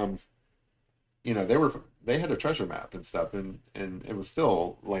 um, you know they had a treasure map and stuff, and it was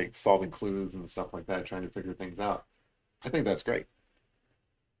still like solving clues and stuff like that, trying to figure things out. I think that's great.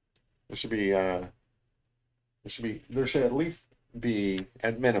 There should be there should at least be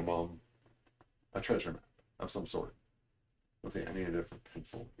at minimum a treasure map of some sort. Let's see, I need a different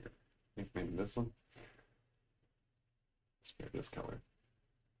pencil here. I think maybe this one. Let's try this color.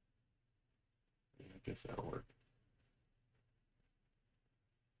 Yeah, I guess that'll work.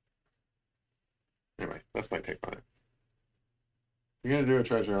 Anyway, that's my take on it. If you're gonna do a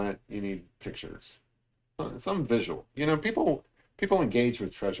treasure hunt, you need pictures, some visual. You know, people engage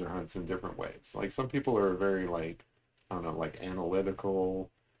with treasure hunts in different ways. Like some people are very like I don't know, like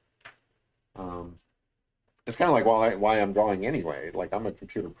analytical. Um, it's kind of like why I'm drawing anyway. Like I'm a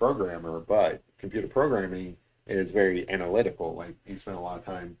computer programmer, but computer programming is very analytical. Like you spend a lot of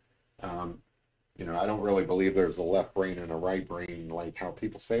time. Um, you know, I don't really believe there's a left brain and a right brain like how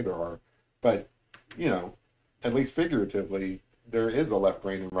people say there are, but you know, at least figuratively, there is a left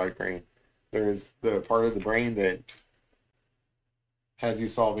brain and right brain. There is the part of the brain that has you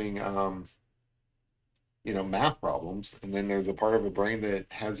solving, you know, math problems, and then there's a part of a brain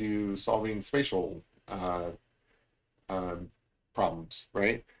that has you solving spatial um, problems,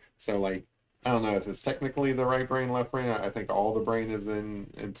 right? So like I don't know if it's technically the right brain, left brain. I think all the brain is in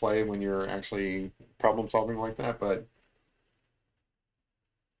play when you're actually problem solving like that, but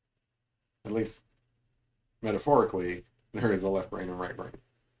at least metaphorically, there is a left brain and right brain.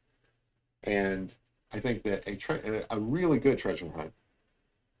 And I think that a really good treasure hunt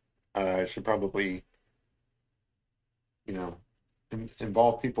should probably, you know,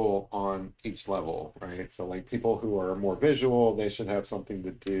 involve people on each level, right? So like people who are more visual, they should have something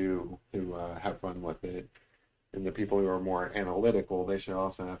to do to have fun with it. And the people who are more analytical, they should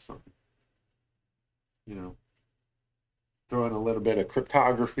also have some, you know, throw in a little bit of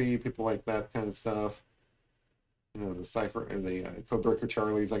cryptography, people like that kind of stuff. You know, the cipher and the codebreaker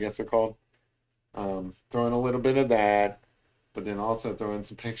Charlies, I guess they're called. Throw in a little bit of that, but then also throw in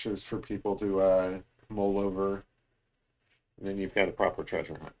some pictures for people to mull over. And then you've got a proper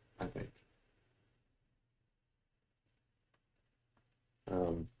treasure hunt, I think.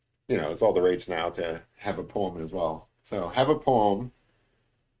 Um, you know, it's all the rage now to have a poem as well. So have a poem,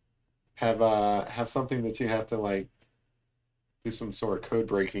 have something that you have to like do some sort of code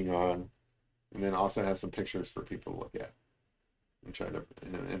breaking on, and then also have some pictures for people to look at and try to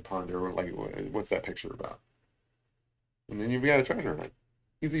and ponder like what's that picture about, and then you've got a treasure hunt,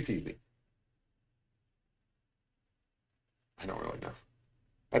 easy peasy. I don't really know.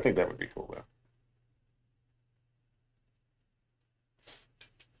 I think that would be cool though.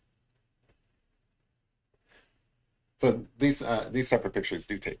 So these type of pictures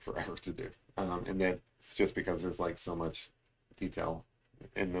do take forever to do, and that's just because there's like so much detail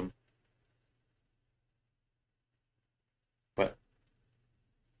in them. But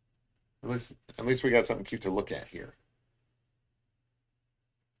at least we got something cute to look at here.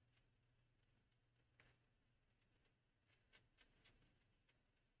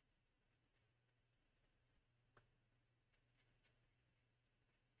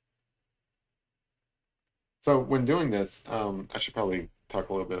 So when doing this, I should probably talk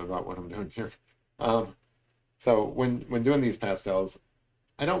a little bit about what I'm doing here. Um, so when doing these pastels,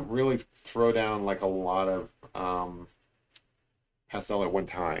 I don't really throw down like a lot of pastel at one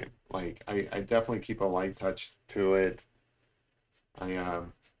time. Like I definitely keep a light touch to it. I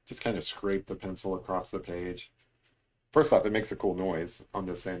just kind of scrape the pencil across the page. First off, it makes a cool noise on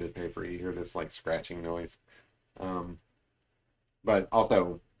this sanded paper. You hear this like scratching noise. Um, but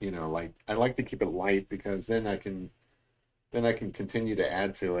also, you know, like I like to keep it light because then I can continue to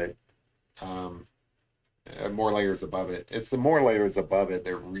add to it. Um, more layers above it. It's the more layers above it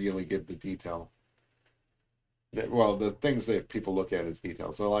that really give the detail. Well, the things that people look at as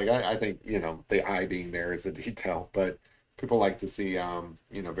detail. So like I think, you know, the eye being there is a detail, but people like to see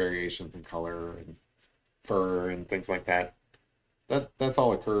you know, variations in color and fur and things like that. That's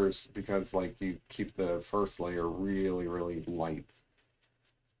all occurs because like you keep the first layer really, really light.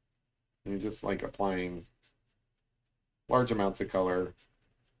 And you're just like applying large amounts of color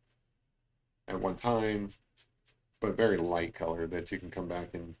at one time, but very light color that you can come back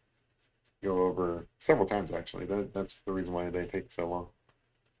and go over several times actually. That's the reason why they take so long.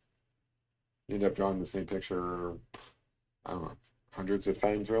 You end up drawing the same picture, I don't know, hundreds of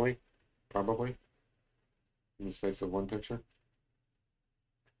times really, probably, in the space of one picture.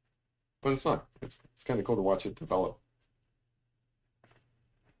 But it's fun. It's kind of cool to watch it develop.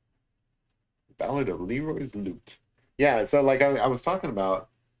 Ballad of Leroy's Loot. Yeah, so like I was talking about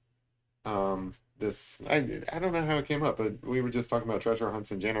this I don't know how it came up, but we were just talking about treasure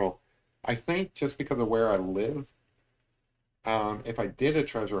hunts in general. I think just because of where I live, if I did a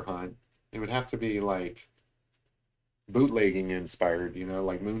treasure hunt, it would have to be like bootlegging inspired, you know,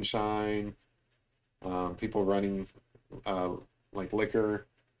 like moonshine, people running like liquor,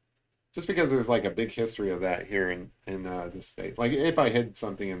 just because there's like a big history of that here in this state. Like if I hid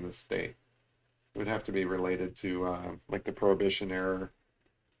something in this state, it would have to be related to like the Prohibition era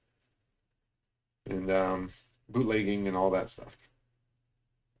and bootlegging and all that stuff,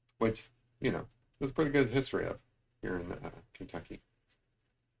 which, you know, there's a pretty good history of here in Kentucky.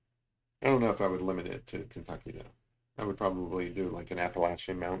 I don't know if I would limit it to Kentucky though. I would probably do like an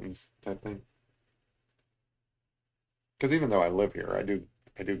Appalachian Mountains type thing. Because even though I live here, I do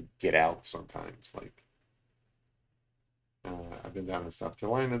get out sometimes. Like I've been down to South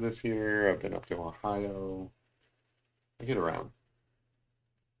Carolina this year. I've been up to Ohio. I get around.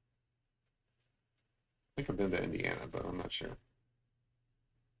 I think I've been to Indiana, but I'm not sure.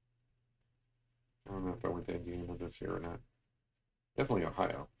 I don't know if I went to Indiana this year or not. Definitely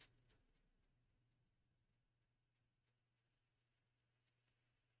Ohio.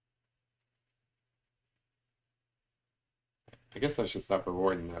 I guess I should stop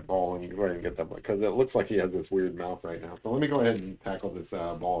avoiding that ball and go ahead and get that because it looks like he has this weird mouth right now. So let me go ahead and tackle this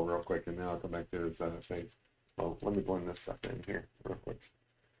ball real quick, and then I'll come back to his face. Well, let me blend this stuff in here real quick.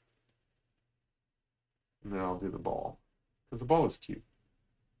 And then I'll do the ball. Because the ball is cute.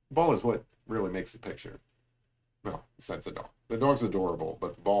 The ball is what really makes the picture. Well, besides the dog. The dog's adorable,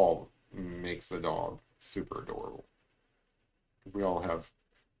 but the ball makes the dog super adorable. We all have,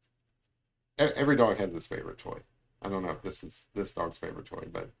 every dog has his favorite toy. I don't know if this is this dog's favorite toy,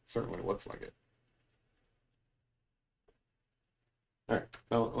 but certainly looks like it. All right,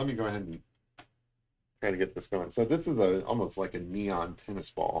 so let me go ahead and try to get this going. So this is almost like a neon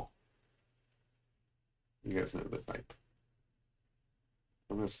tennis ball. You guys know the type.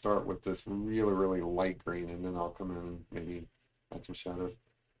 I'm going to start with this really, really light green, and then I'll come in and maybe add some shadows.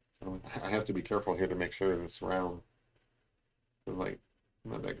 So I have to be careful here to make sure this round. Like,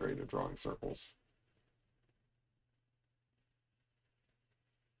 I'm not that great at drawing circles.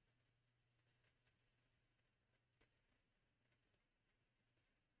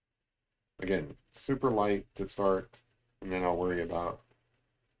 Again, super light to start, and then I'll worry about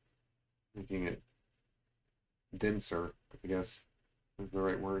making it denser, I guess is the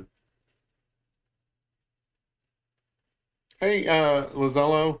right word. Hey,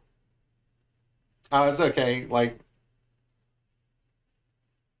 Lazello. It's okay. Like,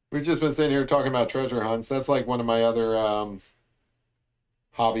 we've just been sitting here talking about treasure hunts. That's like one of my other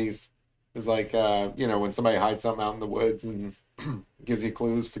hobbies. Is like, you know, when somebody hides something out in the woods and gives you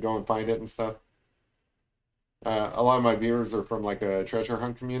clues to go and find it and stuff. A lot of my viewers are from like a treasure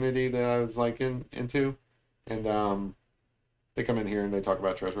hunt community that I was like into, and they come in here and they talk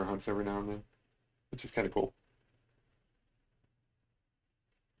about treasure hunts every now and then, which is kind of cool.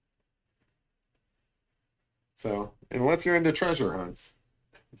 So unless you're into treasure hunts,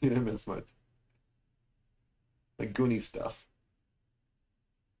 you didn't miss much. Like Goonie stuff.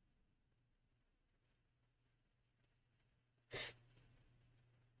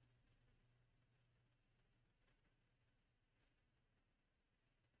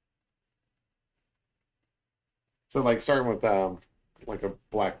 So like starting with like a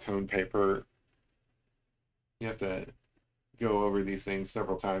black tone paper, you have to go over these things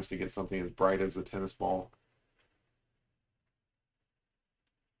several times to get something as bright as a tennis ball.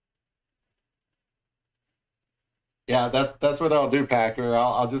 Yeah, that's what I'll do, Packer.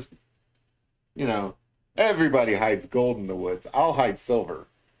 I'll just, you know, everybody hides gold in the woods. I'll hide silver.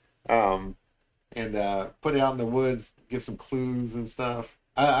 Um, and put it out in the woods, give some clues and stuff.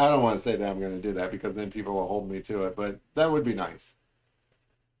 I don't want to say that I'm going to do that because then people will hold me to it, but that would be nice.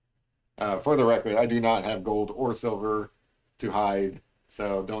 For the record, I do not have gold or silver to hide,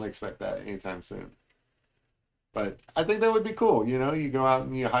 so don't expect that anytime soon. But I think that would be cool. You know, you go out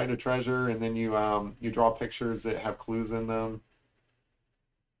and you hide a treasure, and then you draw pictures that have clues in them.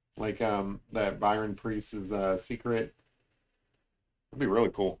 like that Byron Priest's secret. That'd be really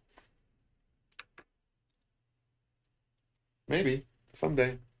cool. Maybe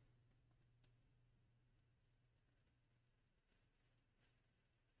someday.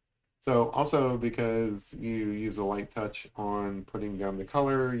 So also because you use a light touch on putting down the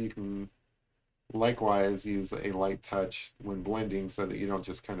color, you can likewise use a light touch when blending so that you don't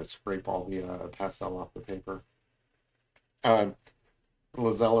just kind of scrape all the pastel off the paper. Uh,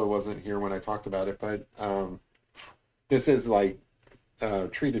 Lazella wasn't here when I talked about it, but this is like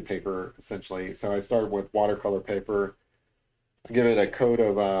treated paper essentially. So I started with watercolor paper. I give it a coat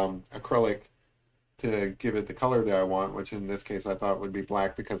of acrylic to give it the color that I want, which in this case I thought would be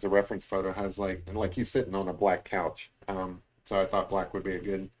black because the reference photo has like he's sitting on a black couch. So I thought black would be a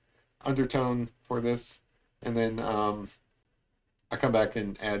good undertone for this. And then I come back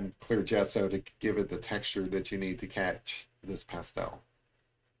and add clear gesso to give it the texture that you need to catch this pastel.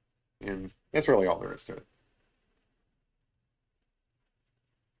 And that's really all there is to it.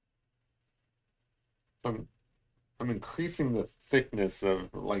 So I'm increasing the thickness of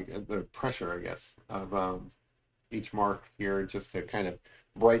like the pressure, I guess, of each mark here just to kind of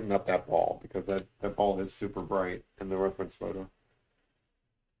brighten up that ball because that ball is super bright in the reference photo,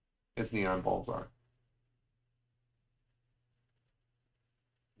 as neon balls are.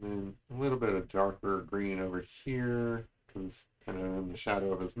 And then a little bit of darker green over here because kind of in the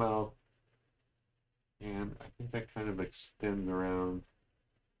shadow of his mouth. And I think that kind of extends around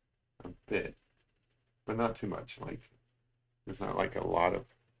a bit, but not too much. Like there's not like a lot of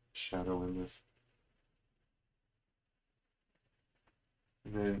shadow in this.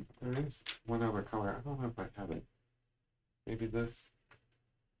 And then there is one other color. I don't know if I have it. Maybe this.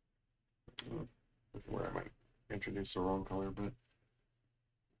 This is where I might introduce the wrong color, but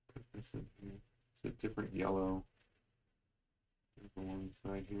put this in here. It's a different yellow. There's the one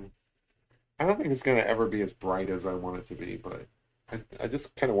side here. I don't think it's going to ever be as bright as I want it to be, but I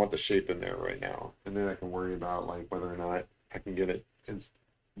just kind of want the shape in there right now. And then I can worry about like whether or not I can get it as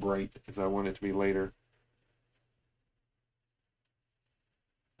bright as I want it to be later.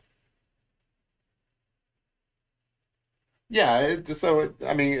 Yeah,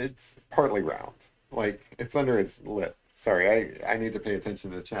 I mean, it's partly round. Like it's under its lip. Sorry, I need to pay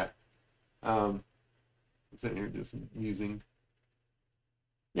attention to the chat. Um, I'm sitting here just musing.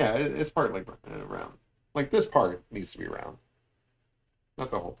 Yeah, it's partly round. Like this part needs to be round,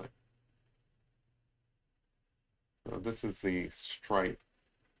 not the whole thing. So this is the stripe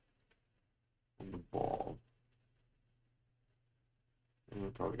on the ball. And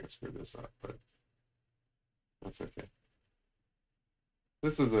I'm probably gonna screw this up, but that's okay.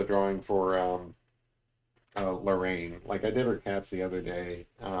 This is a drawing for Lorraine. Like I did her cats the other day.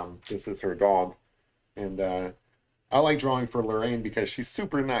 This is her dog, and I like drawing for Lorraine because she's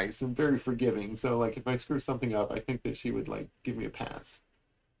super nice and very forgiving. So like if I screw something up, I think that she would like give me a pass.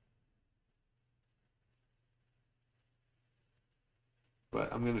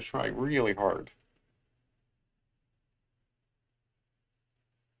 But I'm gonna try really hard.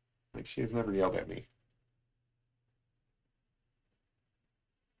 Like she has never yelled at me.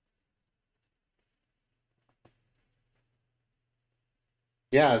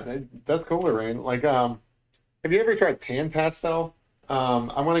 Yeah, that's cool, Lorraine. Like have you ever tried pan pastel?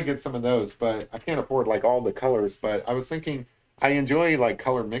 I want to get some of those, but I can't afford like all the colors. But I was thinking I enjoy like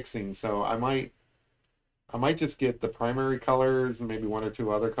color mixing, so I might just get the primary colors and maybe one or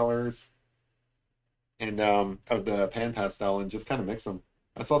two other colors and of the pan pastel and just kind of mix them.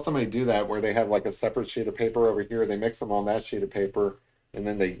 I saw somebody do that where they have like a separate sheet of paper over here. They mix them on that sheet of paper, and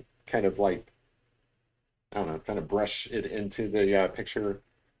then they kind of like I don't know, kind of brush it into the picture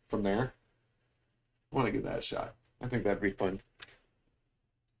from there. I want to give that a shot. I think that'd be fun.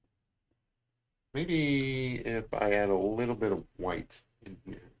 Maybe if I add a little bit of white in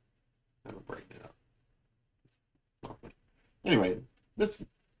here, that'll brighten it up. Lovely. Anyway, this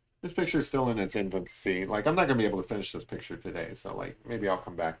picture is still in its infancy. Like I'm not gonna be able to finish this picture today, so like maybe I'll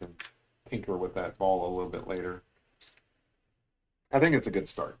come back and tinker with that ball a little bit later. I think it's a good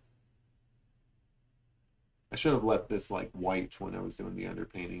start. I should have left this like white when I was doing the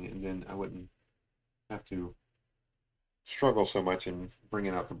underpainting, and then I wouldn't have to struggle so much in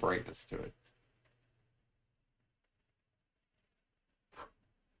bringing out the brightness to it.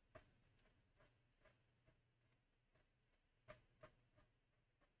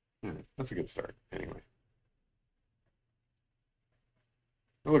 Yeah, that's a good start. Anyway,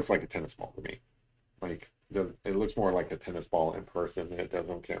 it looks like a tennis ball to me. Like it looks more like a tennis ball in person than it does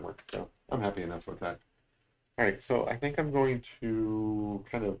on camera. So I'm happy enough with that. All right, so I think I'm going to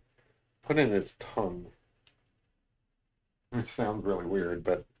kind of put in his tongue, which sounds really weird,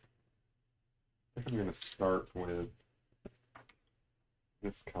 but I think I'm gonna start with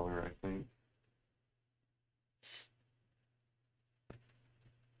this color, I think.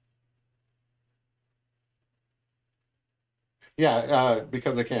 Yeah,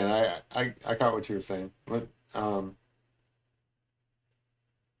 because I can. I got what you were saying. But,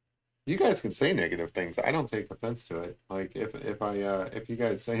 you guys can say negative things. I don't take offense to it. Like if you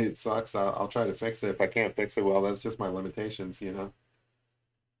guys say it sucks, I'll try to fix it. If I can't fix it, well, that's just my limitations, you know.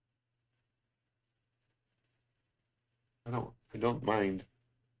 I don't mind.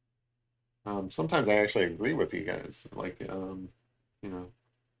 Sometimes I actually agree with you guys. Like you know,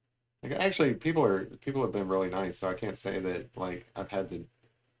 like actually people have been really nice, so I can't say that like I've had to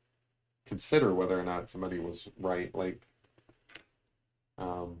consider whether or not somebody was right, like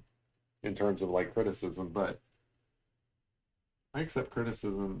um in terms of like criticism, but I accept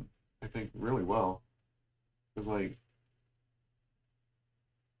criticism, I think, really well. Because like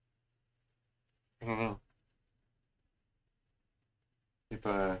I don't know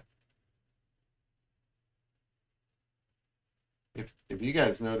if if you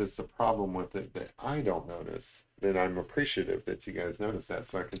guys notice a problem with it that I don't notice, then I'm appreciative that you guys notice that,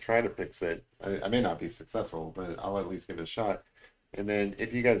 so I can try to fix it. I may not be successful, but I'll at least give it a shot. And then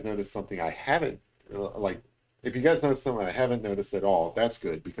if you guys notice something I haven't, like, if you guys notice something I haven't noticed at all, that's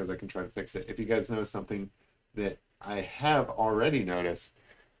good because I can try to fix it. If you guys notice something that I have already noticed,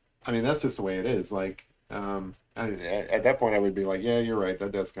 I mean, that's just the way it is. Like, at that point, I would be like, yeah, you're right.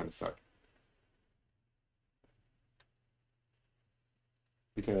 That does kind of suck.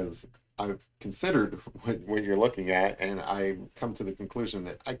 Because I've considered what you're looking at, and I come to the conclusion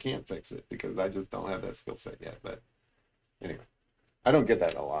that I can't fix it because I just don't have that skill set yet. But anyway, I don't get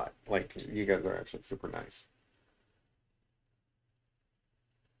that a lot. Like you guys are actually super nice,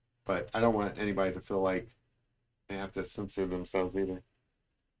 but I don't want anybody to feel like they have to censor themselves either.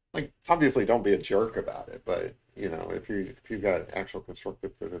 Like obviously, don't be a jerk about it, but you know, if you got actual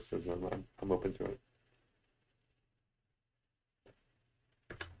constructive criticism, I'm open to it.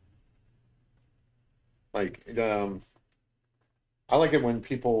 Like I like it when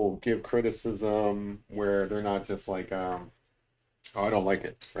people give criticism where they're not just like, oh, I don't like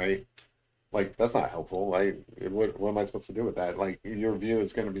it, right? Like that's not helpful. Like, what am I supposed to do with that? Like, your view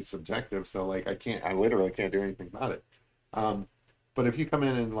is going to be subjective, so like, I literally can't do anything about it. Um, but if you come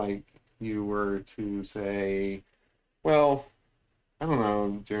in and like you were to say, well, I don't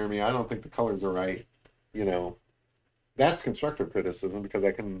know, Jeremy, I don't think the colors are right, you know, that's constructive criticism because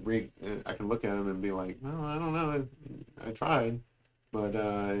I can look at them and be like, no, I don't know, I tried, but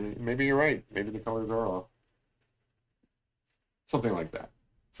maybe you're right. Maybe the colors are off. Something like that.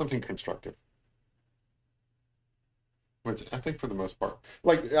 Something constructive, which I think for the most part,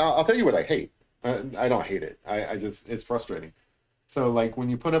 like I'll tell you what I hate. I don't hate it. I just it's frustrating. So like when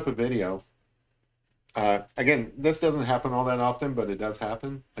you put up a video, again, this doesn't happen all that often, but it does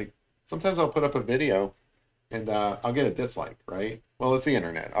happen. Like sometimes I'll put up a video and I'll get a dislike, right? Well, it's the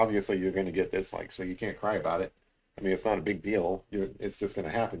internet. Obviously, you're going to get dislikes, so you can't cry about it. I mean, it's not a big deal. It's just going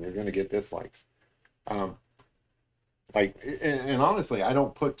to happen. You're going to get dislikes. Um, like, and honestly, I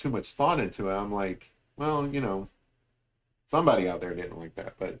don't put too much thought into it. I'm like, well, you know, somebody out there didn't like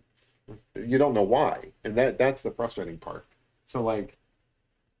that, but you don't know why, and that's the frustrating part. So, like,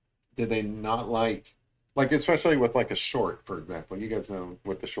 did they not like especially with like a short, for example? You guys know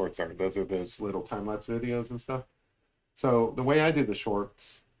what the shorts are. Those are those little time lapse videos and stuff. So the way I do the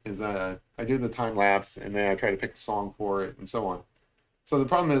shorts is I do the time lapse and then I try to pick a song for it and so on. So the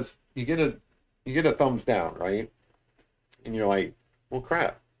problem is you get a thumbs down, right? And you're like, well,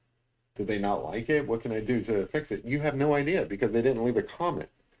 crap. Did they not like it? What can I do to fix it? You have no idea because they didn't leave a comment.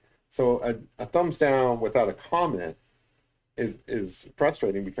 So a thumbs down without a comment is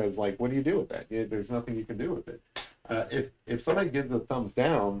frustrating because like, what do you do with that? There's nothing you can do with it. If somebody gives a thumbs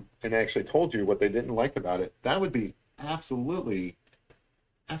down and actually told you what they didn't like about it, that would be absolutely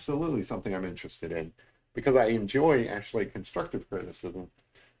something I'm interested in because I enjoy actually constructive criticism.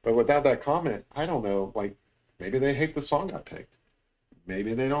 But without that comment, I don't know. Like maybe they hate the song I picked.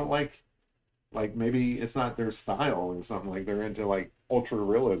 Maybe they don't like maybe it's not their style or something. Like they're into like ultra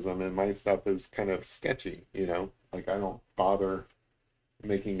realism and my stuff is kind of sketchy, you know? Like I don't bother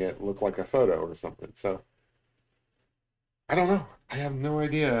making it look like a photo or something. So I don't know. I have no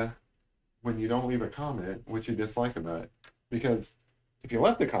idea when you don't leave a comment what you dislike about it. Because if you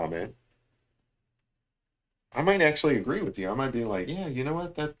left a comment, I might actually agree with you. I might be like, yeah, you know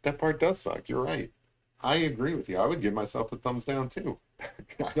what? That part does suck. You're right. I agree with you. I would give myself a thumbs down too.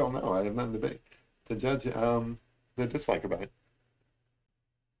 I don't know. I have nothing to judge the dislike about it.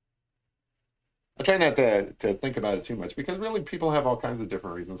 I try not to think about it too much because really people have all kinds of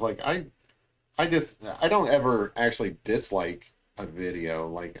different reasons. Like I don't ever actually dislike a video.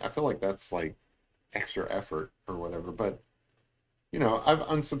 Like I feel like that's like extra effort or whatever. But I've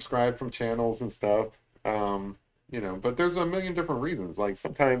unsubscribed from channels and stuff. But there's a million different reasons. Like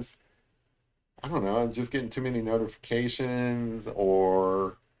sometimes I don't know, I'm just getting too many notifications,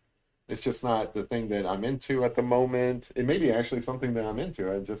 or it's just not the thing that I'm into at the moment. It may be actually something that I'm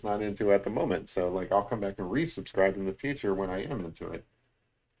into, I'm just not into at the moment. So like I'll come back and resubscribe in the future when I am into it.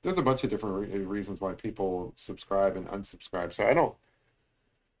 There's a bunch of different reasons why people subscribe and unsubscribe. So I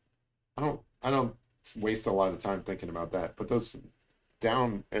don't waste a lot of time thinking about that. But those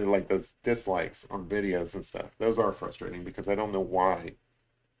like those dislikes on videos and stuff, those are frustrating because I don't know why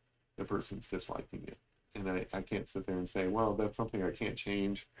the person's disliking it. And I can't sit there and say, well, that's something I can't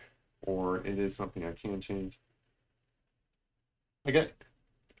change, or it is something I can change. I get,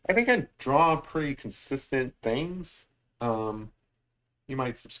 I think I draw pretty consistent things. Um, you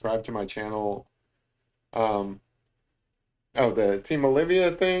might subscribe to my channel. Um, oh, the Team Olivia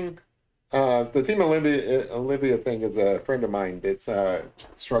thing. The Team Olivia thing is a friend of mine that's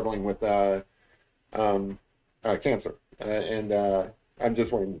struggling with um, cancer, and I'm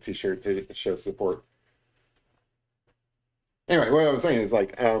just wearing the T-shirt to show support. Anyway, what I was saying is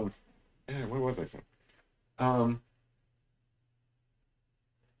like, what was I saying? Um,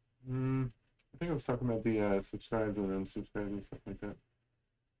 I think I was talking about the subscribes and unsubscribes and stuff like that.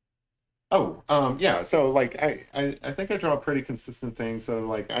 Oh, yeah. So like, I think I draw pretty consistent things. So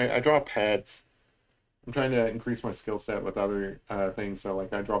like, I draw pets. I'm trying to increase my skill set with other things. So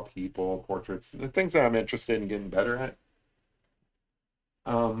like, I draw people, portraits, the things that I'm interested in getting better at.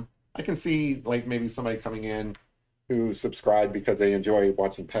 I can see like maybe somebody coming in who subscribed because they enjoy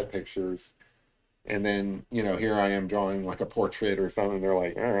watching pet pictures. And then, here I am drawing like a portrait or something. They're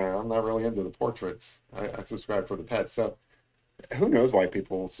like, I'm not really into the portraits. I subscribe for the pets. So who knows why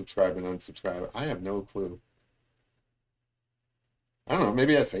people subscribe and unsubscribe? I have no clue. I don't know.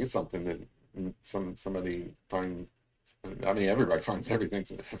 Maybe I say something that somebody finds. I mean, everybody finds everything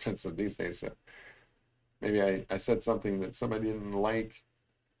offensive these days. So maybe I said something that somebody didn't like.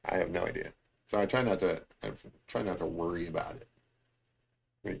 I have no idea. So I try not to worry about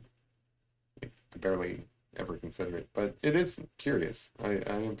it. I barely ever consider it, but it is curious. I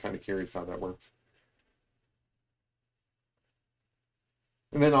am kind of curious how that works.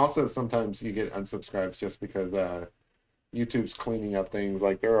 And then also sometimes you get unsubscribes just because YouTube's cleaning up things.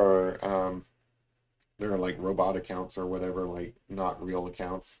 Like there are like robot accounts or whatever, like not real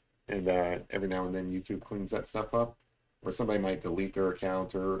accounts, and every now and then YouTube cleans that stuff up, or somebody might delete their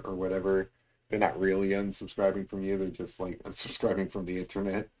account or whatever. They're not really unsubscribing from you; they're just like unsubscribing from the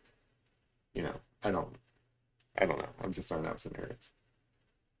internet. You know, I don't, I don't know. I'm just throwing out scenarios.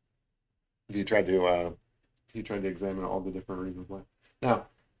 If you tried to, if you tried to examine all the different reasons why. Now,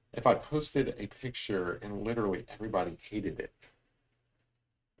 if I posted a picture and literally everybody hated it,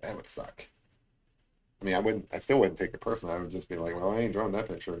 that would suck. I mean, I still wouldn't take it personally. I would just be like, well, I ain't drawing that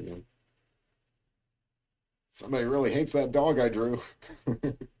picture again. Somebody really hates that dog I drew.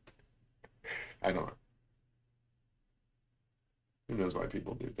 I don't know. Who knows why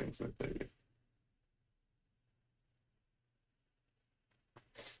people do things that they do?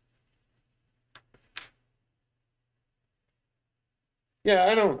 Yeah,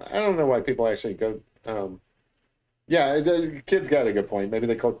 I don't know why people actually go. Yeah, the kid's got a good point. Maybe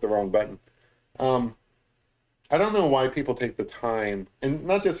they clicked the wrong button. Um, I don't know why people take the time, and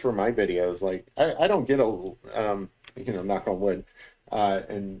not just for my videos. Like I don't get knock on wood,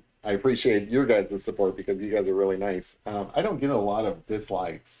 and I appreciate your guys' support because you guys are really nice. I don't get a lot of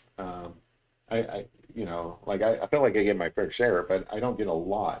dislikes. I feel like I get my fair share, but I don't get a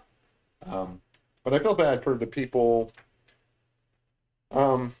lot. Um, but I feel bad for the people,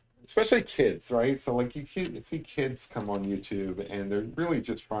 especially kids, right? So like see kids come on YouTube and they're really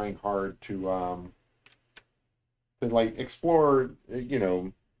just trying hard to like explore,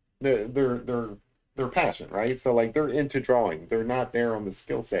 their passion, right? So like they're into drawing. They're not there on the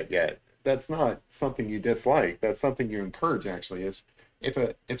skill set yet. That's not something you dislike. That's something you encourage actually.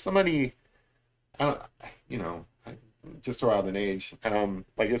 If somebody, I don't, just throw out an age,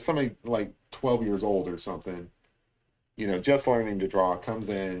 like if somebody like 12 years old or something, just learning to draw comes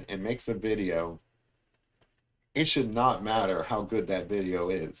in and makes a video, it should not matter how good that video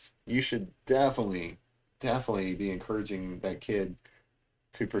is. You should definitely be encouraging that kid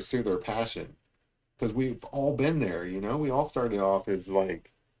to pursue their passion because we've all been there, we all started off as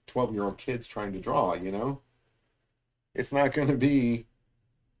like 12-year-old kids trying to draw. It's not going to be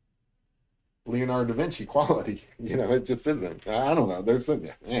Leonardo da Vinci quality, it just isn't. I don't know. There's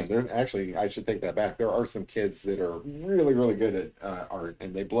I should take that back. There are some kids that are really, really good at art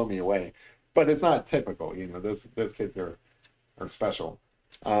and they blow me away. but it's not typical. You know, those kids are special.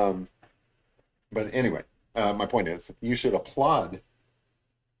 Um, but anyway, my point is, you should applaud.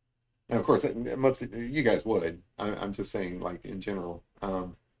 And of course, most you guys would. I'm just saying, like in general,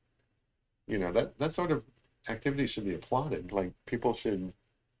 you know, that sort of activity should be applauded. Like people should,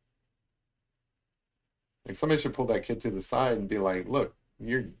 like somebody should pull that kid to the side and be like, "Look,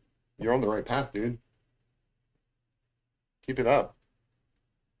 you're on the right path, dude. Keep it up."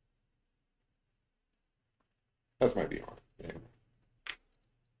 That's my view on it. Yeah.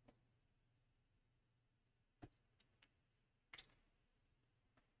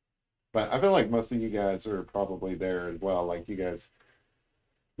 But I feel like most of you guys are probably there as well. Like you guys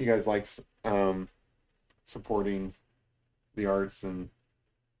like supporting the arts, and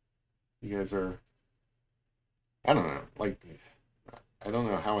you guys are, I don't know, like I don't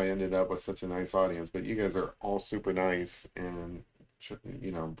know how I ended up with such a nice audience, but you guys are all super nice, and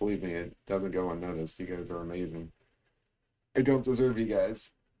you know, believe me, it doesn't go unnoticed. You guys are amazing. I don't deserve you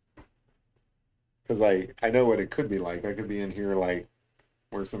guys because I know what it could be like. I could be in here like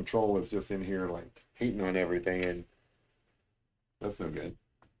where some troll is just in here like hating on everything, and that's no good.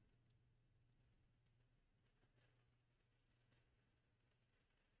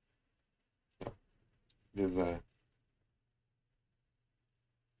 It is a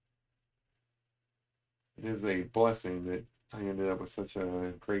it is a blessing that I ended up with such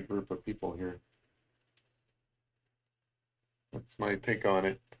a great group of people here. That's my take on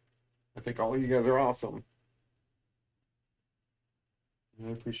it. I think all of you guys are awesome. I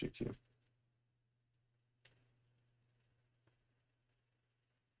appreciate you.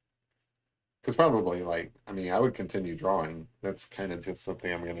 Because probably, like, I mean, I would continue drawing. That's kind of just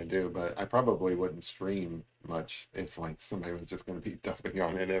something I'm going to do, but I probably wouldn't stream much if, like, somebody was just going to be dumping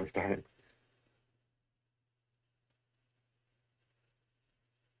on it every time.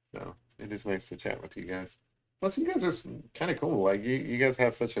 So it is nice to chat with you guys. Plus, you guys are kind of cool. Like, you guys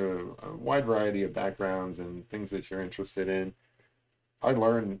have such a wide variety of backgrounds and things that you're interested in. I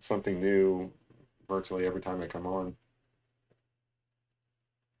learn something new virtually every time I come on.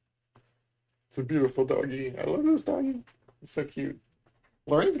 It's a beautiful doggy. I love this doggy. It's so cute.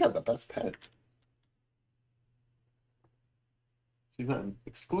 Lorraine's got the best pet. She's not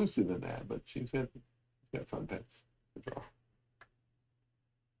exclusive in that, but she's got fun pets to draw.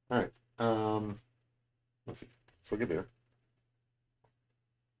 All right. Let's see. Let's look at beer.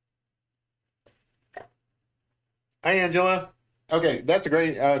 Hi, Angela. Okay, that's a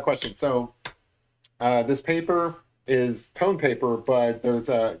great question. So this paper is tone paper, but there's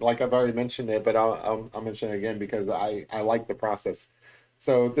a, like I've already mentioned it, but I'll mention it again because I like the process.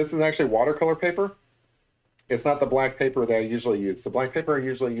 So this is actually watercolor paper. It's not the black paper that I usually use. The black paper I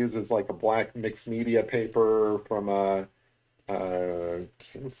usually use is like a black mixed media paper from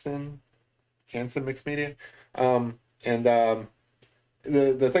Canson mixed media. And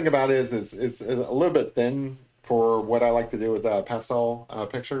the thing about it is it's a little bit thin for what I like to do with pastel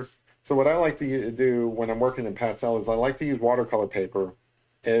pictures. So what I like to do when I'm working in pastel is I like to use watercolor paper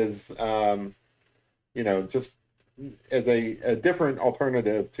as you know, just as a different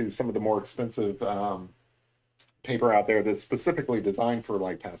alternative to some of the more expensive paper out there that's specifically designed for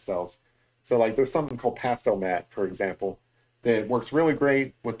like pastels. So like there's something called Pastel Matte, for example, that works really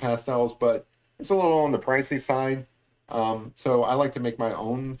great with pastels, but it's a little on the pricey side. So I like to make my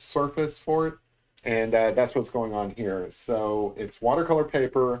own surface for it, and that's what's going on here. So it's watercolor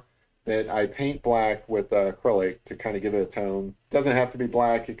paper that I paint black with acrylic to kind of give it a tone. Doesn't have to be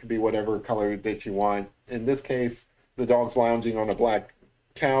black, it could be whatever color that you want. In this case, the dog's lounging on a black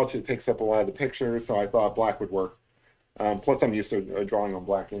couch. It takes up a lot of the picture, so I thought black would work. Plus, I'm used to drawing on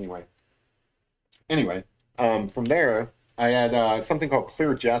black anyway. Anyway, from there, I add something called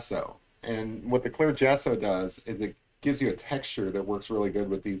clear gesso. And what the clear gesso does is it gives you a texture that works really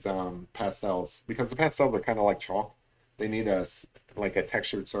good with these pastels, because the pastels are kind of like chalk. They need like a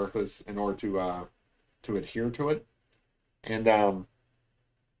textured surface in order to adhere to it. And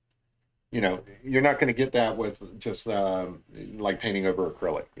you know, you're not going to get that with just like painting over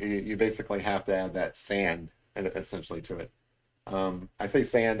acrylic. You basically have to add that sand essentially to it. I say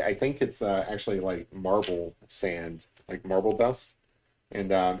sand, I think it's actually like marble sand, like marble dust.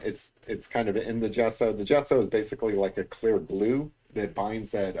 And it's kind of in the gesso. The gesso is basically like a clear glue that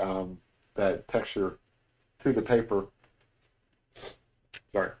binds that texture to the paper.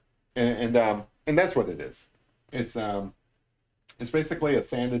 Sorry, and that's what it is. It's basically a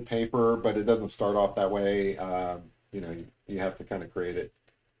sanded paper, but it doesn't start off that way. You know, you have to kind of create it.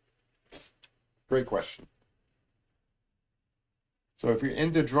 Great question. So if you're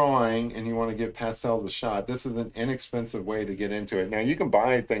into drawing and you want to give pastels a shot, this is an inexpensive way to get into it. Now you can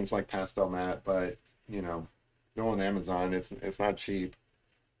buy things like Pastel Mat, but you know, go on Amazon, it's not cheap.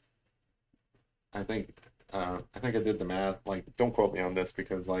 I think I think I did the math. Like, don't quote me on this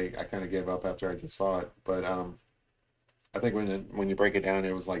because like I kind of gave up after I just saw it. But I think when you break it down,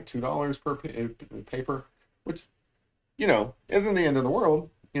 it was like $2 per paper, which you know isn't the end of the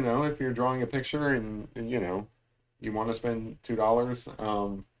world. You know, if you're drawing a picture and you know you want to spend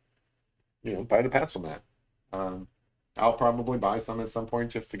 $2, you know, buy the Pastel Mat. I'll probably buy some at some point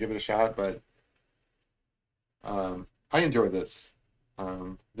just to give it a shot, but I enjoy this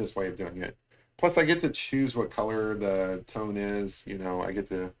way of doing it. Plus, I get to choose what color the tone is. You know, I get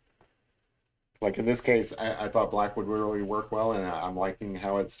to, like in this case, I thought black would really work well, and I'm liking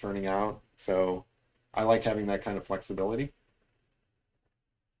how it's turning out. So I like having that kind of flexibility.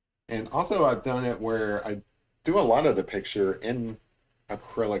 And also, I've done it where I do a lot of the picture in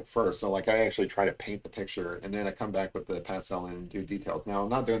acrylic first. So like I actually try to paint the picture, and then I come back with the pastel and do details. Now, I'm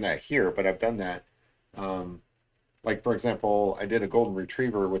not doing that here, but I've done that. Um, like for example, I did a golden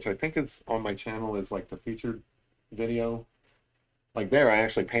retriever, which I think is on my channel is like the featured video. Like there, I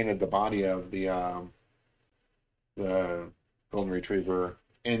actually painted the body of the golden retriever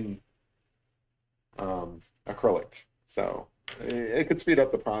in acrylic. So it could speed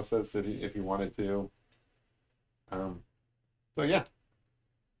up the process if you wanted to. So yeah,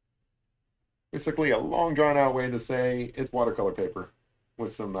 basically a long drawn out way to say it's watercolor paper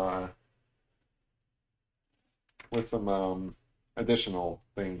with some additional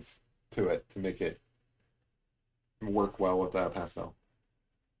things to it to make it work well with that pastel.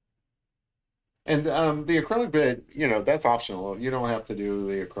 And the acrylic bit, you know, that's optional. You don't have to do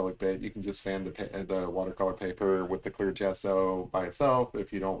the acrylic bit. You can just sand the watercolor paper with the clear gesso by itself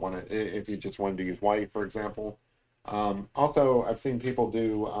if you don't want to, if you just wanted to use white, for example. Also, I've seen people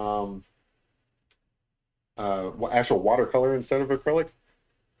do actual watercolor instead of acrylic.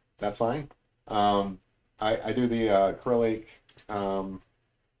 That's fine. I do the acrylic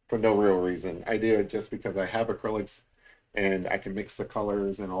for no real reason. I do it just because I have acrylics and I can mix the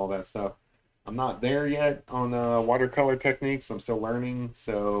colors and all that stuff. I'm not there yet on watercolor techniques. I'm still learning,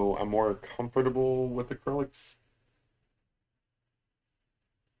 so I'm more comfortable with acrylics.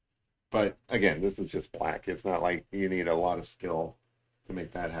 But again, this is just black. It's not like you need a lot of skill to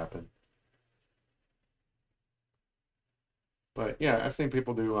make that happen. But yeah, I've seen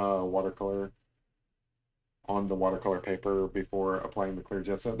people do watercolor on the watercolor paper before applying the clear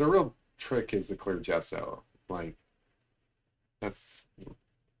gesso. The real trick is the clear gesso. Like that's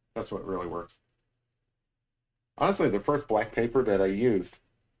that's what really works. Honestly, the first black paper that I used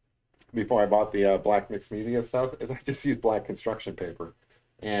before I bought the black mixed media stuff is I just used black construction paper.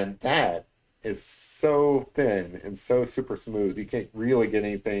 And that is so thin and so super smooth, you can't really get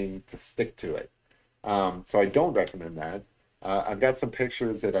anything to stick to it. So I don't recommend that. I've got some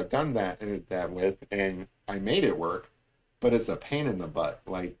pictures that I've done that with, and I made it work, but it's a pain in the butt.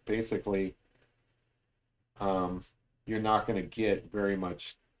 Like basically, you're not going to get very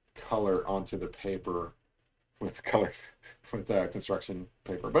much color onto the paper with color with construction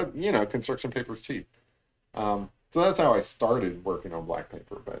paper. But you know, construction paper is cheap. So that's how I started working on black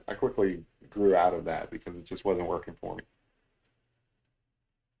paper, but I quickly grew out of that because it just wasn't working for me.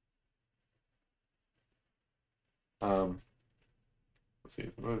 Um, let's see,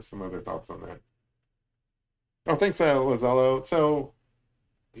 what are some other thoughts on that? Oh, thanks, Lozello. So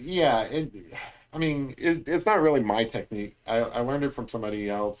yeah, I mean, it's not really my technique. I learned it from somebody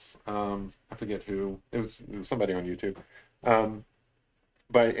else. I forget who. It was somebody on YouTube. Um,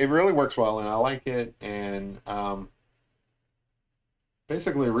 but it really works well, and I like it. And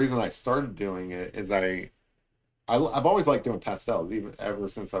basically, the reason I started doing it is I've always liked doing pastels, even ever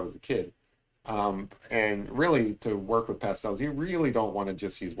since I was a kid. And really, to work with pastels, you really don't want to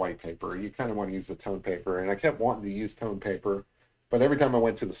just use white paper. You kind of want to use the tone paper. And I kept wanting to use tone paper, but every time I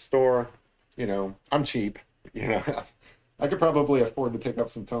went to the store, you know, I'm cheap. You know, I could probably afford to pick up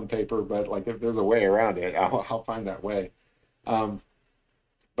some tone paper, but like if there's a way around it, I'll find that way. Um,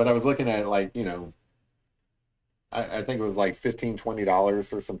 but I was looking at like, you know, I think it was like $15, $20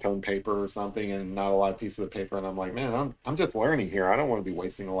 for some tone paper or something, and not a lot of pieces of paper. And I'm like, man, I'm just learning here. I don't want to be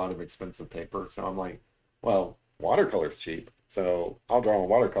wasting a lot of expensive paper. So I'm like, well, watercolor's cheap, so I'll draw on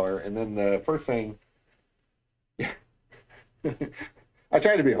watercolor. And then the first thing, I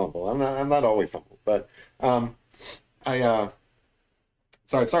try to be humble. I'm not always humble, but I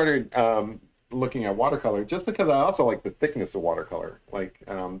so I started looking at watercolor just because I also like the thickness of watercolor. Like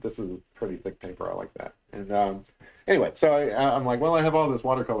this is a pretty thick paper. I like that. And anyway, so I'm like, well, I have all this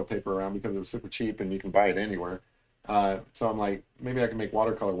watercolor paper around because it was super cheap and you can buy it anywhere. So I'm like, maybe I can make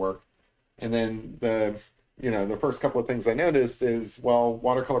watercolor work. And then the first couple of things I noticed is, well,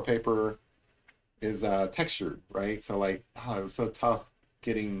 watercolor paper is textured, right? So like, oh, it was so tough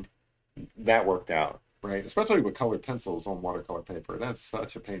getting that worked out, right? Especially with colored pencils on watercolor paper. That's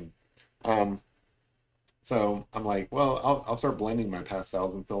such a pain. Um, so I'm like, well, I'll start blending my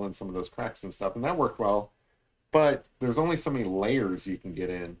pastels and fill in some of those cracks and stuff, and that worked well. But there's only so many layers you can get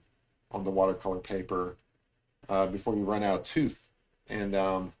in on the watercolor paper before you run out of tooth, and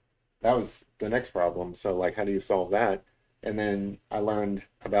that was the next problem. So like, how do you solve that? And then I learned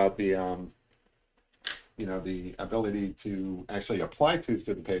about the ability to actually apply tooth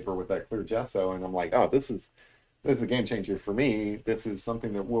to the paper with that clear gesso, and I'm like, oh, this is a game changer for me. This is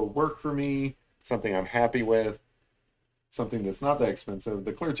something that will work for me, something I'm happy with, something that's not that expensive.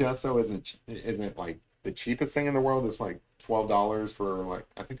 The clear gesso isn't like the cheapest thing in the world. It's like $12 for, like,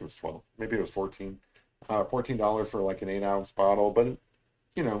 I think it was 12, maybe it was 14. $14 for like an 8-ounce bottle, but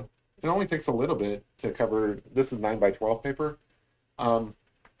it only takes a little bit to cover. This is 9 by 12 paper.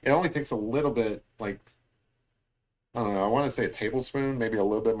 It only takes a little bit, like, I don't know, I want to say a tablespoon, maybe a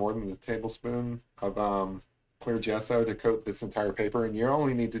little bit more than the tablespoon of clear gesso to coat this entire paper, and you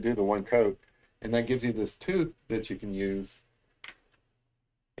only need to do the one coat, and that gives you this tooth that you can use,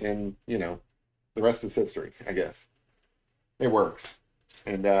 and the rest is history, I guess. It works,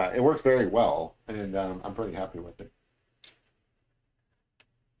 and it works very well, and I'm pretty happy with it.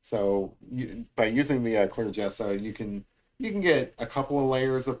 So by using the clear gesso, you can get a couple of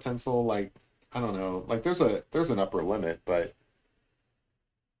layers of pencil. Like, I don't know, like there's an upper limit, but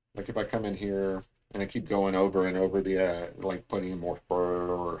like if I come in here and I keep going over and over the like putting in more fur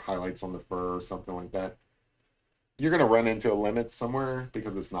or highlights on the fur or something like that, you're gonna run into a limit somewhere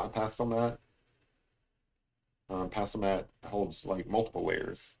because it's not pastel matte. Pastel matte holds like multiple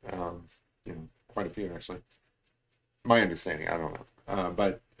layers, quite a few actually. My understanding, I don't know,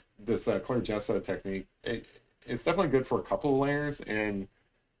 but this clear gesso technique, it's definitely good for a couple of layers. And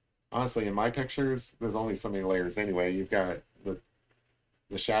honestly, in my pictures, there's only so many layers anyway. You've got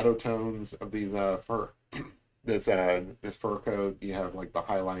the shadow tones of these fur, this fur coat. You have like the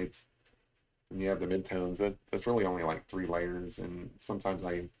highlights, and you have the midtones. That's really only like 3 layers, and sometimes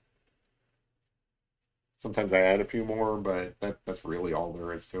I add a few more, but that's really all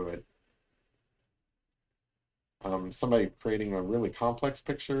there is to it. Somebody creating a really complex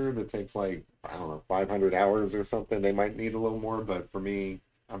picture that takes like, I don't know, 500 hours or something, they might need a little more, but for me,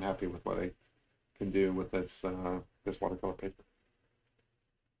 I'm happy with what I can do with this watercolor paper.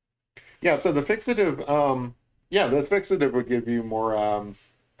 Yeah, so the fixative, this fixative would give you more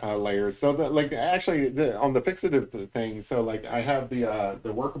layers. So like actually on the fixative thing, so like I have the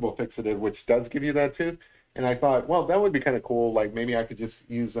workable fixative, which does give you that tooth, and I thought, well, that would be kind of cool. Like maybe I could just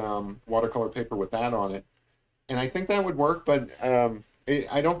use watercolor paper with that on it, and I think that would work, but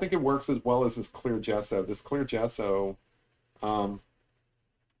I don't think it works as well as this clear gesso. This clear gesso, um,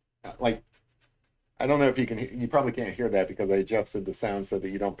 like, I don't know if you probably can't hear that because I adjusted the sound so that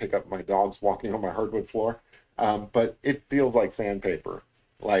you don't pick up my dogs walking on my hardwood floor. But it feels like sandpaper.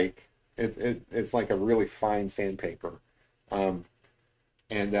 Like it's like a really fine sandpaper. Um,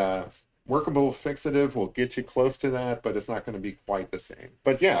 and workable fixative will get you close to that, but it's not going to be quite the same.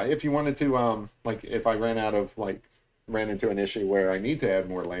 But yeah, if you wanted to, like if I ran into an issue where I need to add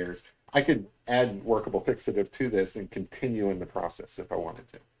more layers, I could add workable fixative to this and continue in the process if I wanted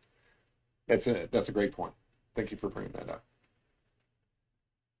to. That's a great point. Thank you for bringing that up.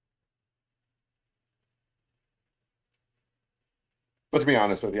 But to be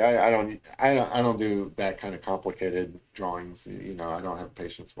honest with you, I don't do that kind of complicated drawings. I don't have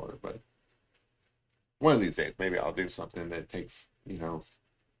patience for it. But one of these days, maybe I'll do something that takes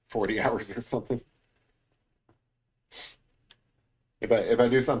 40 hours or something. If I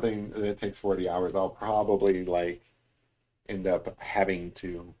do something that takes 40 hours, I'll probably like end up having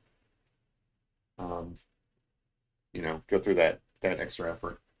to um, go through that extra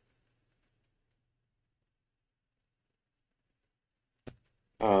effort.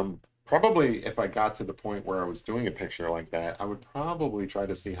 Probably if I got to the point where I was doing a picture like that, I would probably try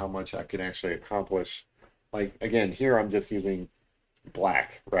to see how much I could actually accomplish. Like again, here I'm just using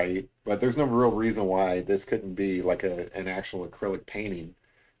black, right? But there's no real reason why this couldn't be like an actual acrylic painting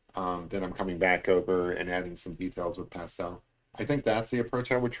that I'm coming back over and adding some details with pastel. I think that's the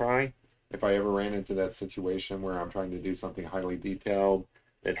approach I would try if I ever ran into that situation where I'm trying to do something highly detailed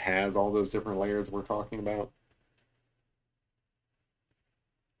that has all those different layers we're talking about.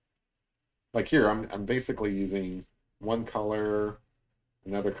 Like here, I'm basically using one color,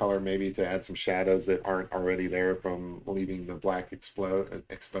 another color maybe to add some shadows that aren't already there from leaving the black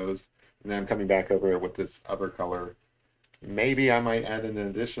exposed. And then I'm coming back over it with this other color. Maybe I might add an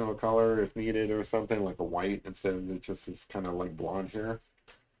additional color if needed or something, like a white instead of just this kind of like blonde here.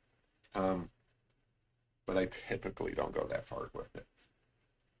 But I typically don't go that far with it.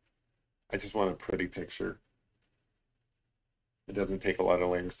 I just want a pretty picture. It doesn't take a lot of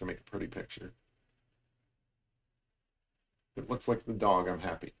layers to make a pretty picture. It looks like the dog, I'm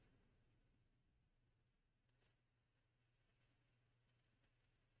happy.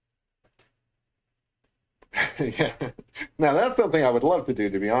 Yeah. Now that's something I would love to do,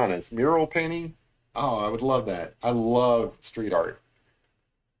 to be honest. Mural painting. Oh, I would love that. I love street art.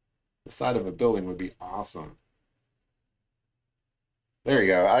 The side of a building would be awesome. There you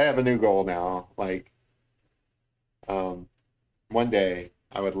go. I have a new goal now. Like, um, one day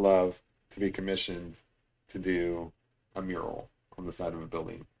I would love to be commissioned to do a mural on the side of a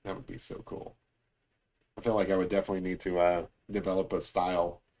building. That would be so cool. I feel like I would definitely need to develop a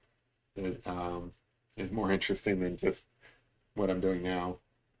style that is more interesting than just what I'm doing now.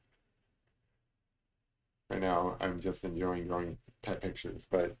 Right now, I'm just enjoying drawing pet pictures,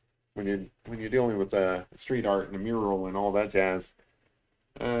 but when you're dealing with street art and a mural and all that jazz,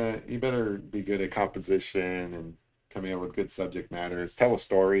 you better be good at composition and coming up with good subject matters. Tell a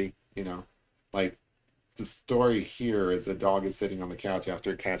story, like the story here is a dog is sitting on the couch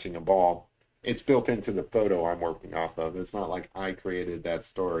after catching a ball. It's built into the photo I'm working off of. It's not like I created that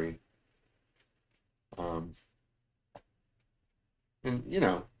story. Um, and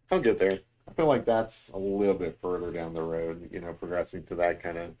I'll get there. I feel like that's a little bit further down the road, progressing to that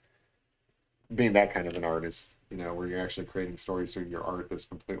kind of being that kind of an artist, where you're actually creating stories through your art that's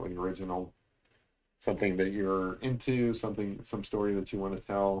completely original, something that you're into, some story that you want to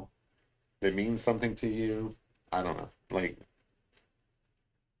tell that means something to you. I don't know. Like, I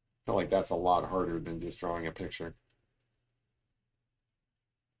feel like that's a lot harder than just drawing a picture.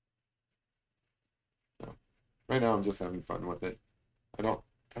 So right now I'm just having fun with it. I don't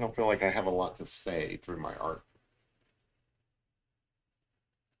I don't feel like I have a lot to say through my art.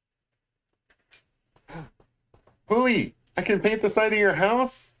 Hooey, I can paint the side of your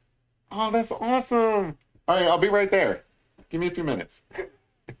house? Oh, that's awesome. All right, I'll be right there. Give me a few minutes.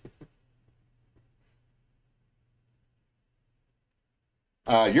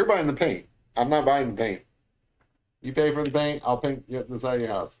 You're buying the paint. I'm not buying the paint. You pay for the paint, I'll paint the side of your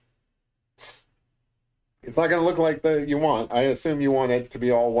house. It's not going to look like the you want. I assume you want it to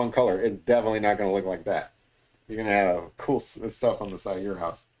be all one color. It's definitely not going to look like that. You're going to have cool stuff on the side of your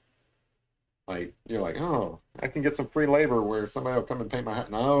house. Like, you're like, oh, I can get some free labor where somebody will come and paint my house.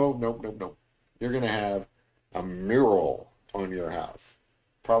 No, nope, nope, nope. You're going to have a mural on your house.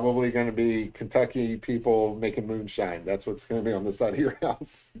 Probably going to be Kentucky people making moonshine. That's what's going to be on the side of your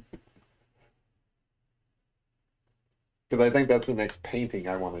house. Because I think that's the next painting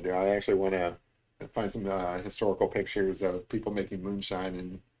I want to do. I actually want to find some historical pictures of people making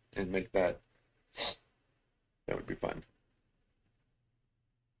moonshine and make that. That would be fun.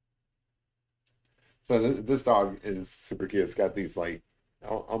 So this dog is super cute. It's got these like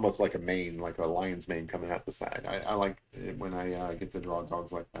almost like a mane, like a lion's mane coming out the side. I like it when I get to draw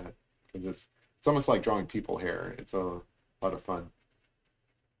dogs like that because it's almost like drawing people hair. It's a lot of fun.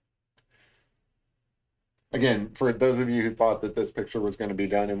 Again, for those of you who thought that this picture was going to be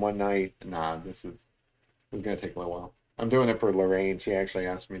done in one night, nah, this is going to take a little while. I'm doing it for Lorraine. She actually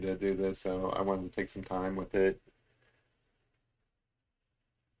asked me to do this, so I wanted to take some time with it.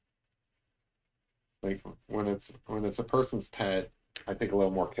 Like when it's a person's pet, I take a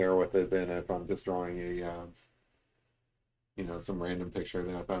little more care with it than if I'm just drawing a some random picture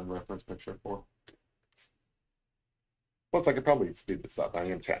that I found a reference picture for. Plus, I could probably speed this up. I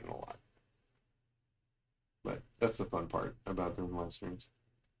am chatting a lot, but that's the fun part about doing live streams.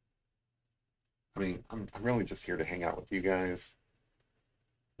 I mean, I'm really just here to hang out with you guys.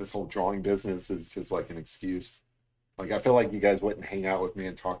 This whole drawing business is just like an excuse. Like I feel like you guys wouldn't hang out with me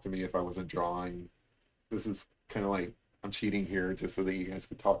and talk to me if I wasn't drawing. This is kind of like I'm cheating here just so that you guys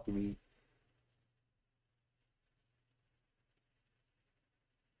could talk to me.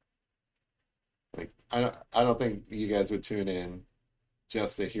 Like I don't think you guys would tune in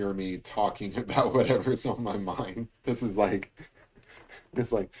just to hear me talking about whatever's on my mind. It's like,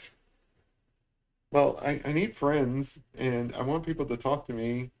 well, I need friends and I want people to talk to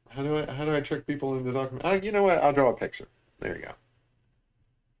me. How do I trick people into talking? You know what? I'll draw a picture. There you go.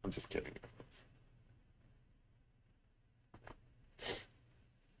 I'm just kidding.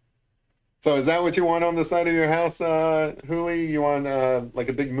 So is that what you want on the side of your house, Huli? You want like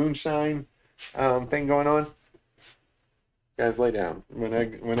a big moonshine thing going on? Guys, lay down.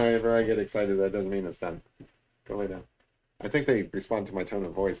 Whenever I get excited, that doesn't mean it's done. Go lay down. I think they respond to my tone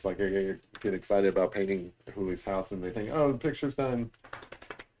of voice. Like I get excited about painting Huli's house, and they think, "Oh, the picture's done.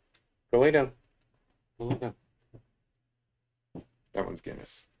 Go lay down. Go lay down." That one's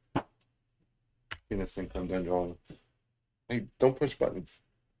Guinness. Guinness thinks I'm done drawing. Hey, don't push buttons.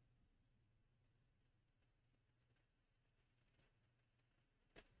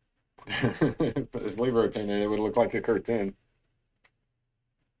 If Leroy painted it, would look like a cartoon.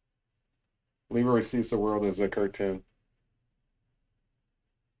 Leroy sees the world as a cartoon.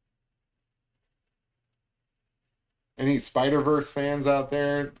 Any Spider-Verse fans out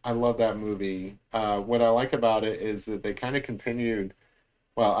there? I love that movie. What I like about it is that they kind of continued.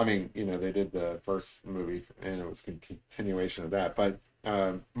 Well, I mean, they did the first movie and it was a continuation of that. But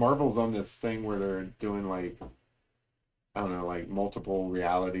Marvel's on this thing where they're doing like, I don't know, like multiple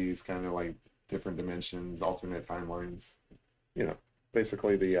realities, kind of like different dimensions, alternate timelines. You know,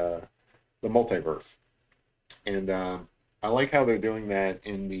 basically the multiverse. And I like how they're doing that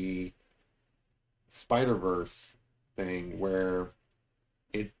in the Spider-Verse thing where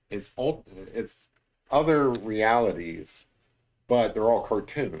it's other realities, but they're all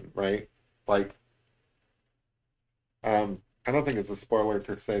cartoon, right? Like, I don't think it's a spoiler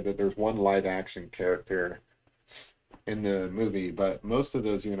to say that there's one live action character in the movie, but most of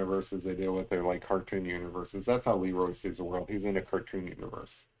those universes they deal with are like cartoon universes. That's how Leroy sees the world. He's in a cartoon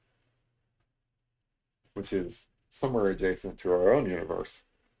universe, which is somewhere adjacent to our own universe.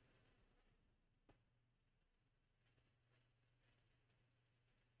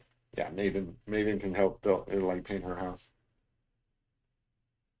 Yeah, Maven can help build like paint her house.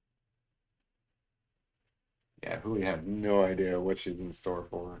 Yeah, Huli has no idea what she's in store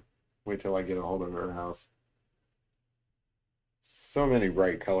for. Wait till I get a hold of her house. So many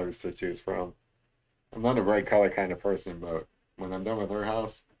bright colors to choose from. I'm not a bright color kind of person, but when I'm done with her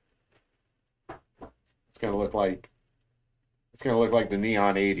house, it's gonna look like the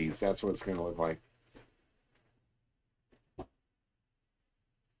neon 80s. That's what it's gonna look like.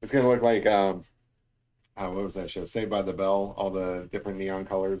 It's gonna look like what was that show? Saved by the Bell, all the different neon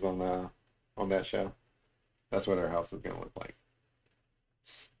colors on that show. That's what our house is gonna look like.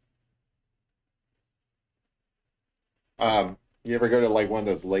 You ever go to like one of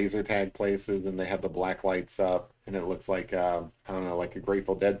those laser tag places and they have the black lights up and it looks like I don't know, like a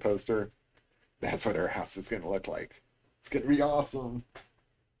Grateful Dead poster? That's what our house is gonna look like. It's gonna be awesome.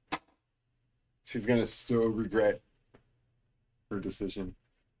 She's gonna so regret her decision.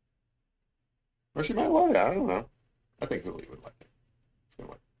 Or she might love it. I don't know. I think Lily would like it. It's gonna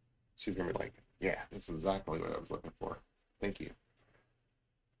like she's gonna be like, yeah, this is exactly what I was looking for. Thank you.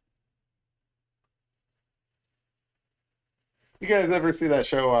 You guys ever see that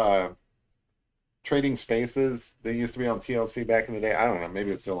show Trading Spaces? They used to be on TLC back in the day. I don't know,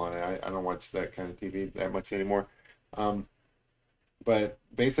 maybe it's still on it. I don't watch that kind of TV that much anymore. Um, but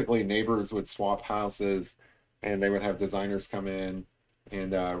basically neighbors would swap houses and they would have designers come in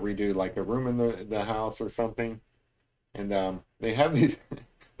and redo like a room in the house or something. And they have these.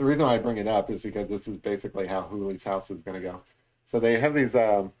 The reason why I bring it up is because this is basically how Huli's house is going to go. So they have these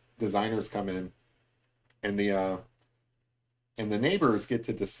designers come in, and the neighbors get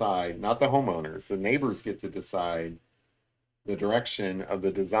to decide, not the homeowners. The neighbors get to decide the direction of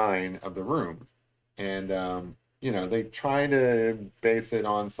the design of the room, and they try to base it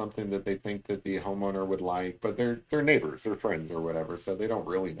on something that they think that the homeowner would like, but they're neighbors, they're friends or whatever, so they don't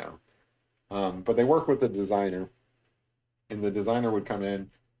really know. But they work with the designer, and the designer would come in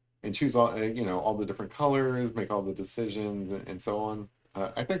and choose all the different colors, make all the decisions, and so on.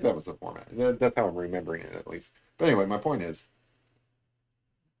 I think that was the format. That's how I'm remembering it, at least. But anyway, my point is,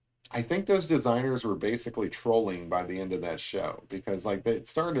 I think those designers were basically trolling by the end of that show because, like, they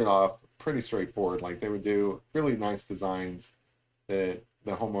started off pretty straightforward. Like, they would do really nice designs that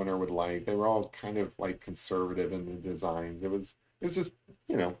the homeowner would like. They were all kind of like conservative in the designs. It was just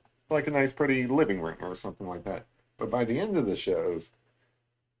like a nice, pretty living room or something like that. But by the end of the shows,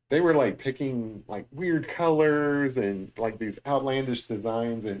 they were like picking like weird colors and like these outlandish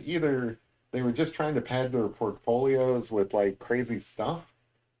designs, and either they were just trying to pad their portfolios with like crazy stuff,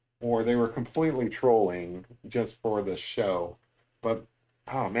 or they were completely trolling just for the show. But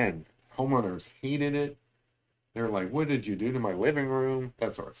oh man, homeowners hated it. They were like, "What did you do to my living room?"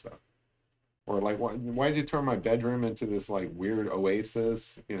 That sort of stuff. Or like, why did you turn my bedroom into this like weird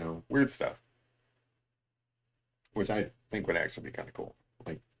oasis? Weird stuff, which I think would actually be kind of cool.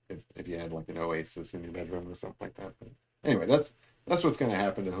 Like if you had like an oasis in your bedroom or something like that. But anyway, that's what's going to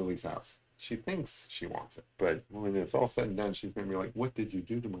happen to Huli's house. She thinks she wants it, but when it's all said and done, she's going to be like, "What did you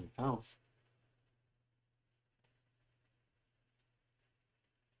do to my house?"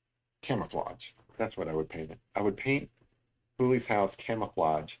 Camouflage. That's what I would paint it. I would paint Julie's house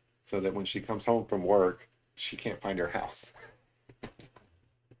camouflage so that when she comes home from work, she can't find her house.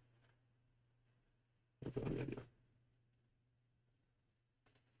 That's what I'm gonna do.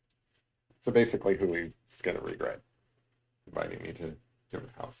 So basically, Julie's gonna regret inviting me to her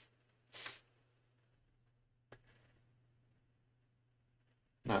house.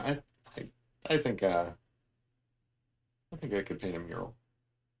 No, I, I think, I think I could paint a mural.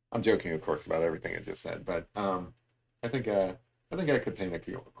 I'm joking, of course, about everything I just said, but I think, I think I could paint a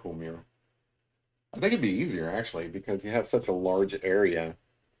cool mural. I think it'd be easier actually because you have such a large area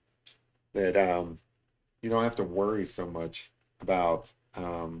that you don't have to worry so much about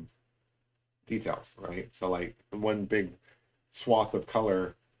details, right? So like one big swath of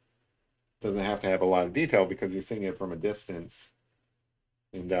color doesn't have to have a lot of detail because you're seeing it from a distance.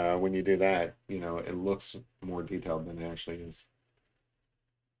 And when you do that, you know, it looks more detailed than it actually is.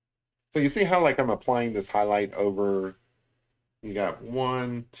 So you see how like I'm applying this highlight over, you got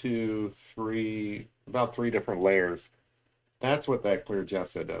one, two, three, about three different layers. That's what that clear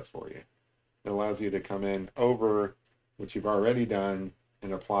gesso does for you. It allows you to come in over what you've already done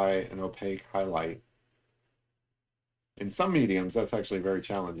and apply an opaque highlight. In some mediums, that's actually very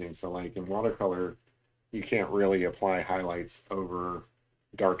challenging. So like in watercolor, you can't really apply highlights over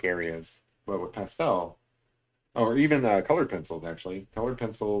dark areas. But with pastel, or even colored pencils, actually, colored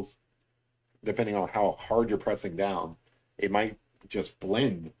pencils, depending on how hard you're pressing down, it might just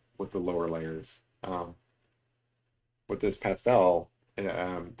blend with the lower layers. With this pastel,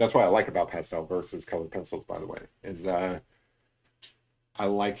 that's what I like about pastel versus colored pencils, by the way, is I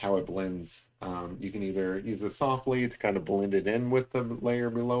like how it blends. You can either use it softly to kind of blend it in with the layer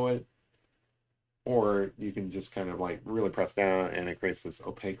below it, or you can just kind of like really press down and it creates this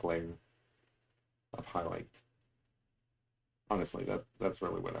opaque layer of highlight. Honestly, that's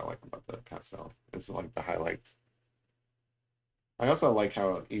really what I like about the pastel. It's like the highlights. I also like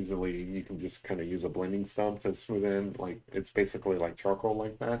how easily you can just kind of use a blending stump to smooth in. Like it's basically like charcoal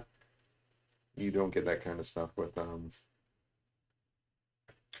like that. You don't get that kind of stuff with um,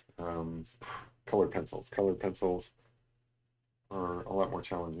 colored pencils. Colored pencils are a lot more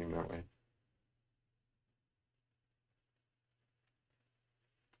challenging that way.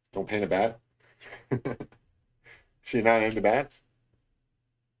 Don't paint a bat. She not into bats?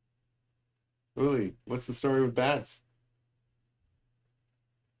 Really? What's the story with bats?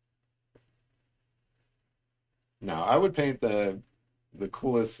 No, I would paint the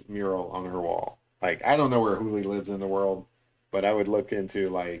coolest mural on her wall. Like I don't know where Huli lives in the world, but I would look into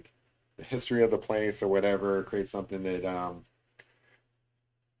like the history of the place or whatever, create something that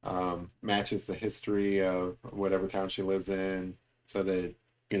matches the history of whatever town she lives in, so that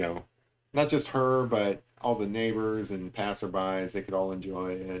you know, not just her, but all the neighbors and passerbys, they could all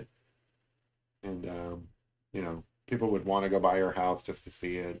enjoy it, and you know, people would want to go by her house just to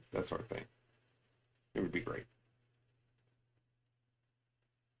see it, that sort of thing. It would be great.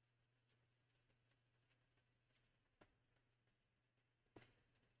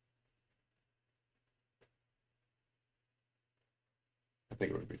 I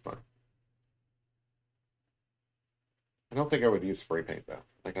think it would be fun. I don't think I would use spray paint though.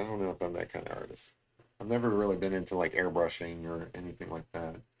 Like I don't know if I'm that kind of artist. I've never really been into like airbrushing or anything like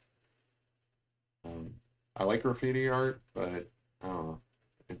that. Um, I like graffiti art, but I don't know.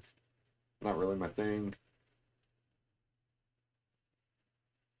 It's not really my thing.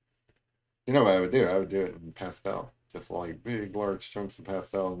 You know what I would do? I would do it in pastel, just like big, large chunks of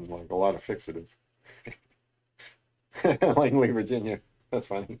pastel and like a lot of fixative. Langley, Virginia. That's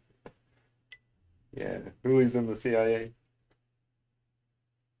funny. Yeah, Hooley's in the CIA.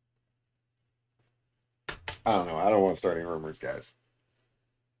 I don't know. I don't want to start any rumors, guys.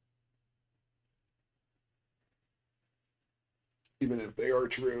 Even if they are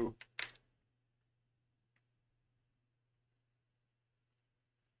true.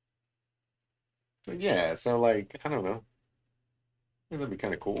 But yeah, so like, I don't know. I think that'd be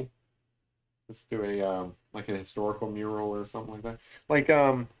kind of cool. Let's do a like a historical mural or something like that. Like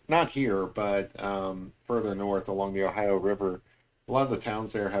not here, but further north along the Ohio River. A lot of the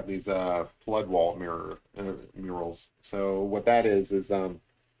towns there have these flood wall murals. So what that is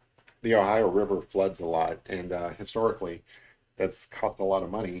the Ohio River floods a lot, and historically, that's cost a lot of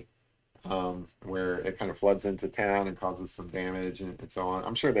money. Where it kind of floods into town and causes some damage and so on.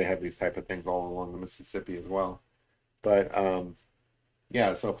 I'm sure they have these type of things all along the Mississippi as well. But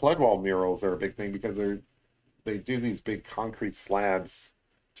yeah, so flood wall murals are a big thing because they do these big concrete slabs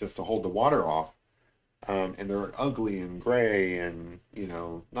just to hold the water off. And they're ugly and gray and, you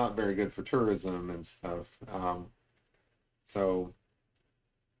know, not very good for tourism and stuff. So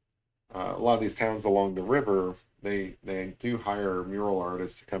a lot of these towns along the river, they do hire mural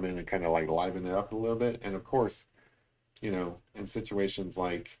artists to come in and kind of like liven it up a little bit. And of course, in situations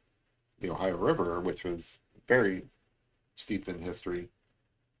like the Ohio River, which was very steeped in history,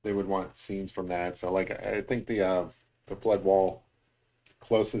 they would want scenes from that. So like I think the flood wall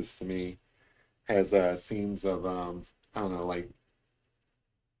closest to me has scenes of I don't know, like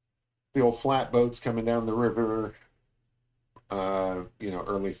the old flatboats coming down the river,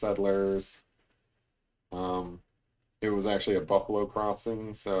 early settlers. Um, it was actually a buffalo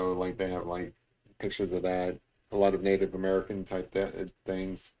crossing, so like they have like pictures of that. A lot of Native American type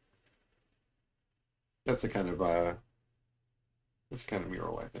things. That's the kind of this kind of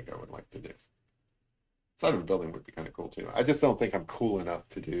mural I think I would like to do. Side of a building would be kind of cool too. I just don't think I'm cool enough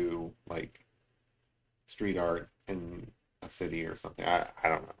to do like street art in a city or something. I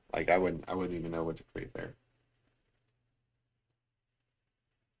don't know. Like I wouldn't even know what to create there.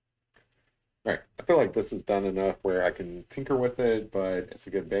 All right. I feel like this is done enough where I can tinker with it, but it's a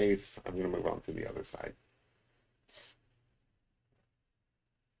good base. I'm gonna move on to the other side.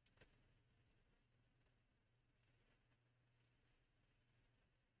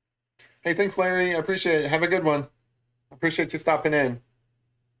 Hey, thanks, Larry. I appreciate it. Have a good one. I appreciate you stopping in.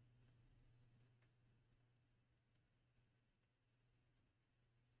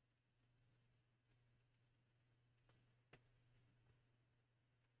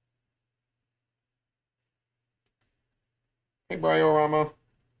 Hey, Rama.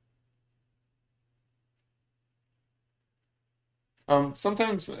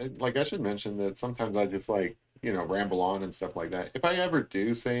 Sometimes, like I should mention that sometimes I just like, ramble on and stuff like that. If I ever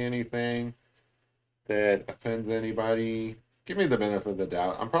do say anything that offends anybody, give me the benefit of the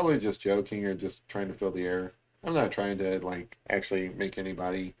doubt. I'm probably just joking or just trying to fill the air. I'm not trying to like actually make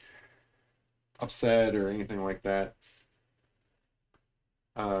anybody upset or anything like that.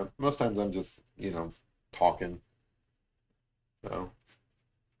 Most times I'm just, talking. So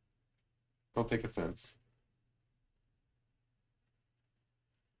don't take offense.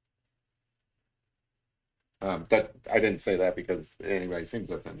 That I didn't say that because anybody seems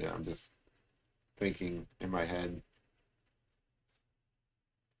offended. I'm just thinking in my head.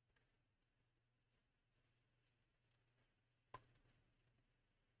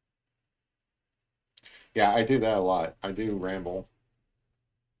 Yeah, I do that a lot. I do ramble.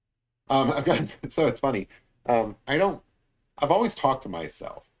 I've got so it's funny. I don't. I've always talked to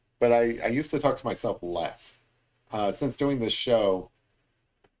myself, but I used to talk to myself less. Since doing this show,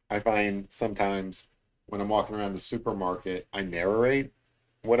 I find sometimes when I'm walking around the supermarket, I narrate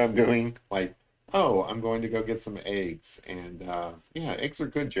what I'm doing. Like, oh, I'm going to go get some eggs, and yeah, eggs are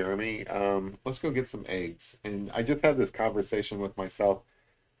good, Jeremy. Let's go get some eggs. And I just have this conversation with myself,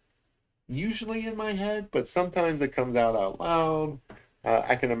 usually in my head, but sometimes it comes out loud.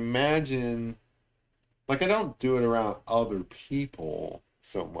 I can imagine, like, I don't do it around other people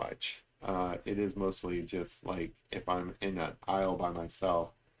so much. It is mostly just like if I'm in an aisle by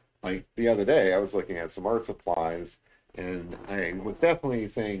myself. Like the other day, I was looking at some art supplies and I was definitely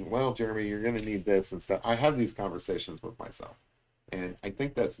saying, well, Jeremy, you're going to need this and stuff. I have these conversations with myself. And I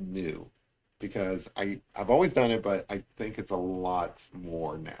think that's new because I've always done it, but I think it's a lot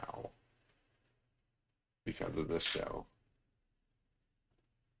more now because of this show.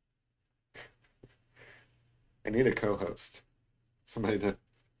 I need a co-host, somebody to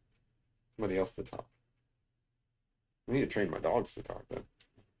somebody else to talk. I need to train my dogs to talk then.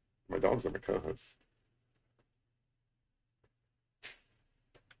 My dogs are my co-hosts.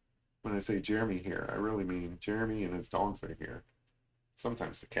 When I say Jeremy here, I really mean Jeremy and his dogs are here.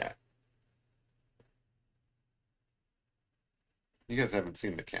 Sometimes the cat. You guys haven't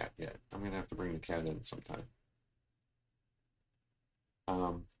seen the cat yet. I'm gonna have to bring the cat in sometime.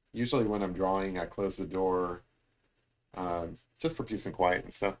 Usually when I'm drawing, I close the door just for peace and quiet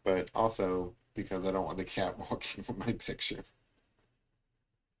and stuff, but also because I don't want the cat walking on my picture.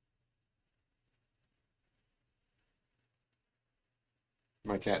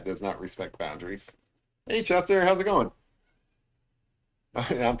 My cat does not respect boundaries. Hey Chester, how's it going?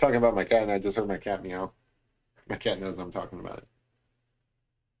 I'm talking about my cat and I just heard my cat meow. My cat knows I'm talking about it.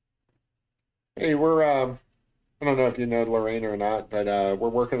 Hey, I don't know if you know Lorraine or not, but we're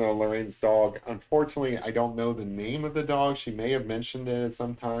working on Lorraine's dog. Unfortunately, I don't know the name of the dog. She may have mentioned it at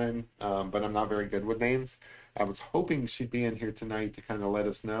some time, but I'm not very good with names. I was hoping she'd be in here tonight to kind of let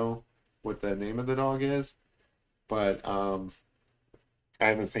us know what the name of the dog is, but I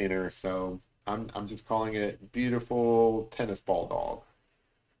haven't seen her, so I'm just calling it beautiful tennis ball dog.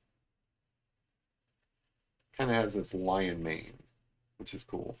 Kind of has this lion mane, which is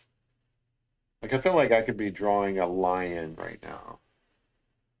cool. Like I feel like I could be drawing a lion right now.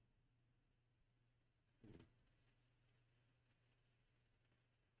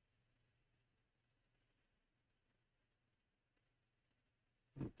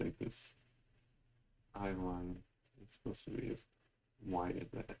 think this eye line is supposed to be as wide as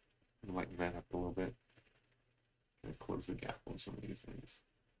that. Lighten that up a little bit. And close the gap on some of these things.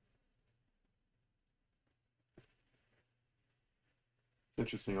 It's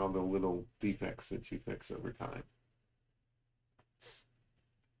interesting all the little defects that you fix over time.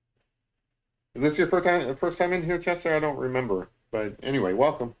 Is this your first time in here, Chester? I don't remember. But anyway,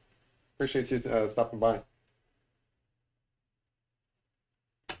 welcome. Appreciate you stopping by.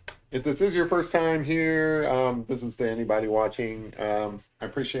 If this is your first time here, this is to anybody watching. I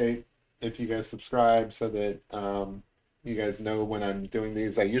appreciate if you guys subscribe so that you guys know when I'm doing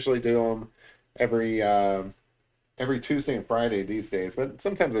these. I usually do them every Tuesday and Friday these days, but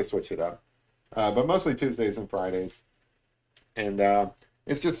sometimes I switch it up. But mostly Tuesdays and Fridays. And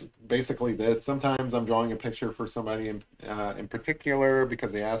it's just basically this. Sometimes I'm drawing a picture for somebody in particular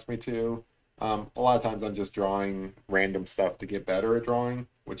because they asked me to. A lot of times I'm just drawing random stuff to get better at drawing,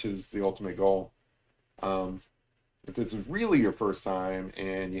 which is the ultimate goal. If this is really your first time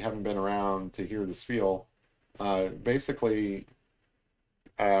and you haven't been around to hear the spiel, basically,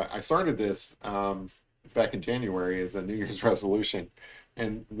 I started this back in January as a New Year's resolution.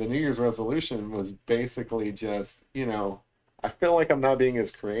 And the New Year's resolution was basically just, I feel like I'm not being as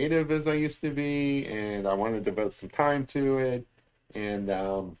creative as I used to be, and I want to devote some time to it. And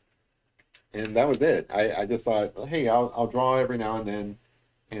that was it. I just thought, hey, I'll draw every now and then,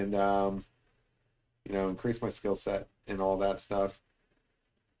 and increase my skill set and all that stuff.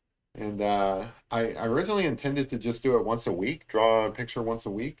 And I originally intended to just do it once a week, draw a picture once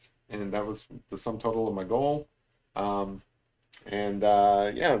a week, and that was the sum total of my goal. Yeah,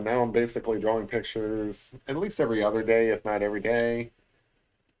 now I'm basically drawing pictures at least every other day, if not every day.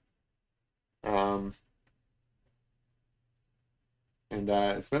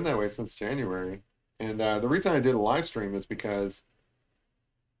 It's been that way since January. And the reason I did a live stream is because,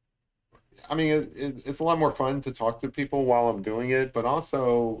 I mean, it's a lot more fun to talk to people while I'm doing it, but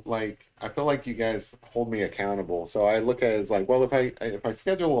also, like, I feel like you guys hold me accountable. So I look at it as like, well, if I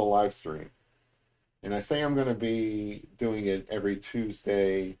schedule a live stream and I say I'm going to be doing it every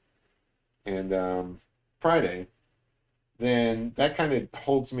Tuesday and Friday, then that kind of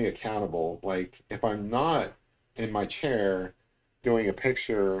holds me accountable. Like, if I'm not in my chair doing a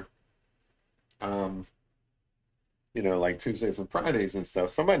picture, like Tuesdays and Fridays and stuff,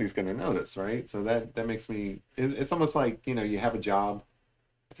 somebody's going to notice, right? So that makes me, it's almost like, you have a job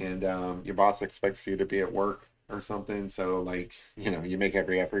and your boss expects you to be at work or something. So, like, you make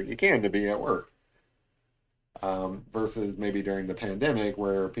every effort you can to be at work. Versus maybe during the pandemic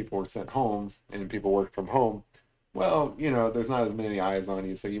where people were sent home and people worked from home. Well, there's not as many eyes on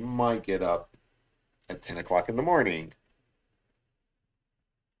you, so you might get up at 10 o'clock in the morning.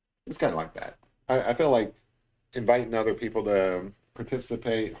 It's kind of like that. I feel like inviting other people to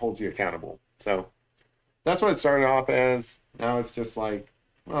participate holds you accountable. So that's what it started off as. Now it's just like,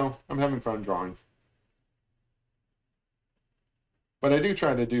 well, I'm having fun drawing. But I do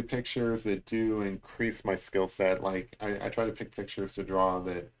try to do pictures that do increase my skill set. Like I try to pick pictures to draw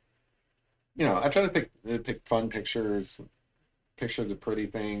that, I try to pick fun pictures of pretty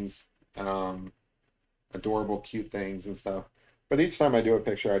things, adorable, cute things and stuff. But each time I do a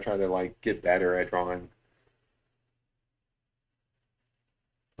picture, I try to like get better at drawing.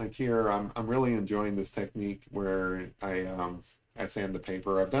 Like here, I'm really enjoying this technique where I sand the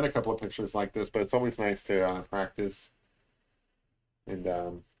paper. I've done a couple of pictures like this, but it's always nice to practice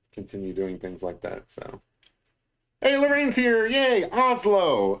and continue doing things like that. So, hey, Lorraine's here! Yay,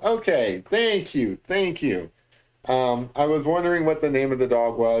 Oslo. Okay, thank you. I was wondering what the name of the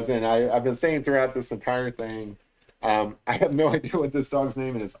dog was, and I've been saying throughout this entire thing, I have no idea what this dog's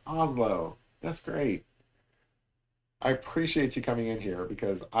name is. Oslo. That's great. I appreciate you coming in here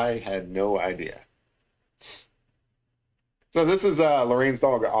because I had no idea. So this is Lorraine's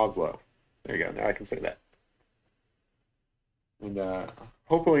dog, Oslo. There you go. Now I can say that. And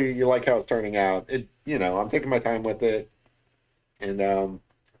hopefully you like how it's turning out. I'm taking my time with it. And,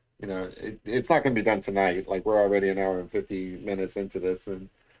 it's not going to be done tonight. Like, we're already an hour and 50 minutes into this. And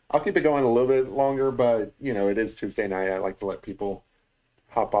I'll keep it going a little bit longer. But, it is Tuesday night. I like to let people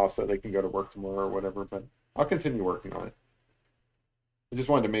hop off so they can go to work tomorrow or whatever. But I'll continue working on it. I just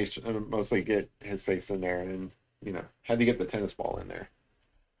wanted to mostly get his face in there and, had to get the tennis ball in there.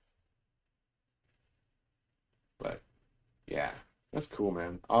 But, yeah, that's cool,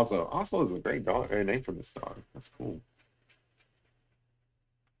 man. Oslo is a great dog, name for this dog. That's cool.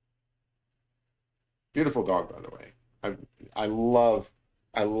 Beautiful dog, by the way. I love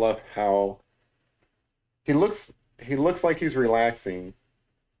how he looks. He looks like he's relaxing.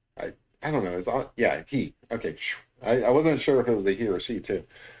 I don't know. Okay. I wasn't sure if it was a he or she too.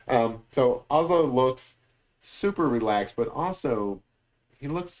 So Oslo looks super relaxed, but also he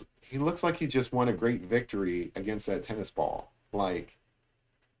looks like he just won a great victory against that tennis ball. Like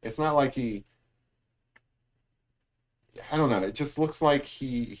it's not like I don't know. It just looks like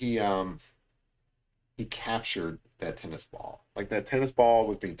he captured that tennis ball. Like that tennis ball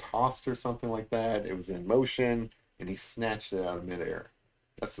was being tossed or something like that. It was in motion and he snatched it out of midair.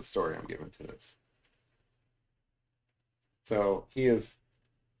 That's the story I'm giving to this. So he's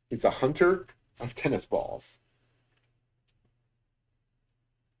a hunter of tennis balls.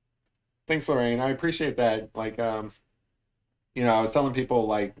 Thanks, Lorraine. I appreciate that. Like, I was telling people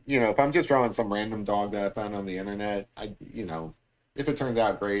like, if I'm just drawing some random dog that I found on the internet, if it turns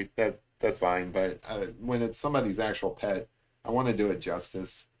out great, that's fine. But when it's somebody's actual pet, I want to do it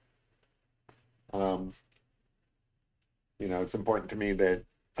justice. Um, it's important to me that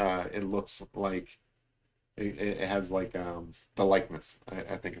it looks like it has like the likeness.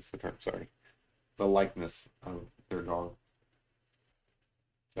 I think it's the term. Sorry, the likeness of their dog.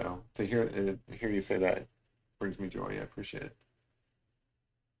 So to hear you say that brings me joy. I appreciate it.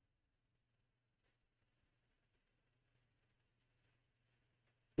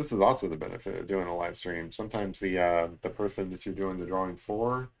 This is also the benefit of doing a live stream. Sometimes the person that you're doing the drawing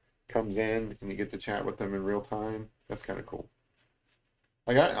for comes in and you get to chat with them in real time. That's kind of cool.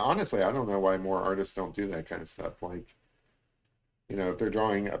 Like honestly, I don't know why more artists don't do that kind of stuff. Like, if they're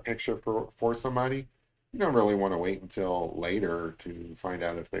drawing a picture for somebody, you don't really want to wait until later to find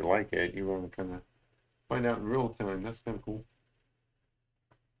out if they like it. You want to kind of find out in real time. That's kind of cool.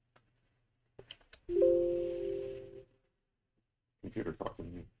 Computer talking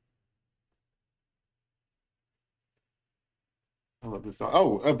to me. I love this dog.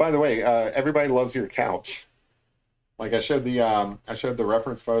 Oh, by the way, everybody loves your couch. Like I showed the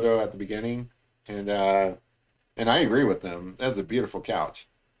reference photo at the beginning, and I agree with them. That's a beautiful couch.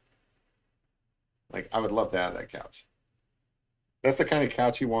 Like I would love to have that couch. That's the kind of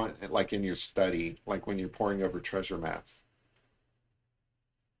couch you want, like in your study, like when you're poring over treasure maps.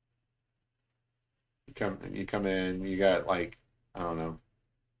 You come in, you got like I don't know,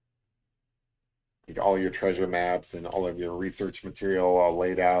 like all your treasure maps and all of your research material all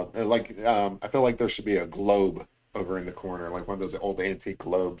laid out. And like I feel like there should be a globe over in the corner, like one of those old antique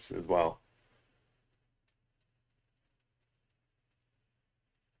globes as well.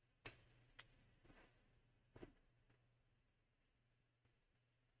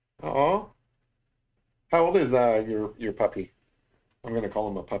 Oh, how old is your puppy? I'm gonna call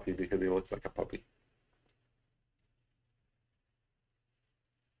him a puppy because he looks like a puppy.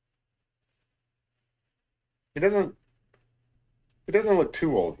 He doesn't he doesn't look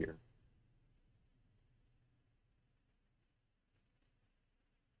too old here.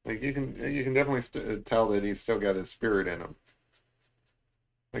 Like you can definitely tell that he's still got his spirit in him.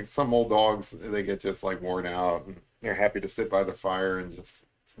 Like some old dogs, they get just like worn out and they're happy to sit by the fire and just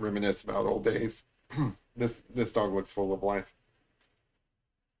reminisce about old days. This dog looks full of life.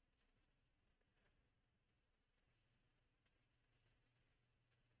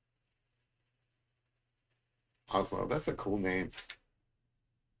 Oslo, that's a cool name.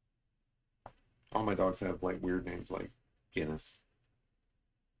 All my dogs have like weird names like Guinness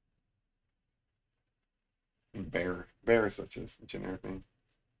and Bear. Bear is such a generic name.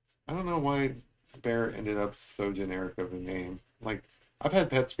 I don't know why Bear ended up so generic of a name. Like I've had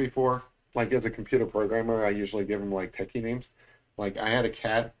pets before. Like as a computer programmer, I usually give them like techie names. Like I had a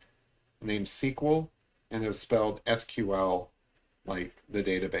cat named Sequel, and it was spelled SQL, like the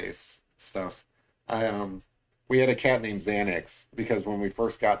database stuff. I We had a cat named Xanax because when we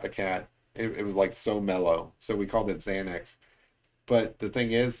first got the cat, it was like so mellow, so we called it Xanax. But the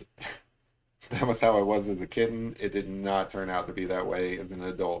thing is, that was how it was as a kitten. It did not turn out to be that way as an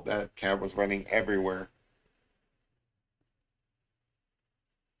adult. That cat was running everywhere.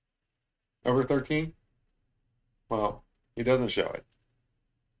 Over 13? Well, he doesn't show it.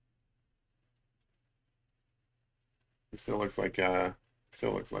 He still looks like a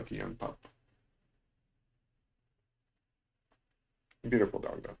young pup. Beautiful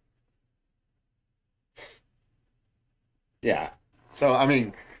dog though. Yeah. So I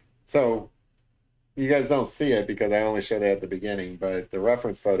mean, so you guys don't see it because I only showed it at the beginning, but the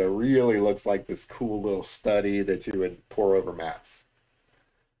reference photo really looks like this cool little study that you would pour over maps.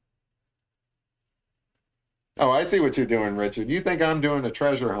 Oh, I see what you're doing, Richard. You think I'm doing a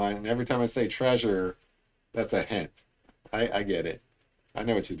treasure hunt, and every time I say treasure, that's a hint. I get it. I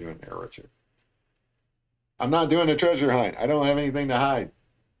know what you're doing there, Richard. I'm not doing a treasure hunt. I don't have anything to hide.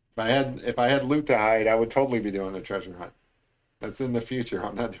 If I had loot to hide, I would totally be doing a treasure hunt. That's in the future.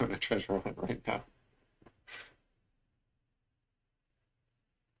 I'm not doing a treasure hunt right now.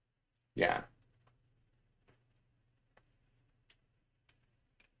 Yeah,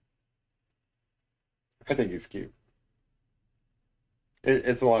 I think he's cute.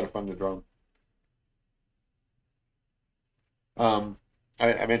 It's a lot of fun to draw. Um,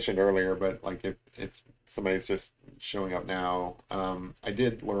 I mentioned earlier, but like if somebody's just showing up now, I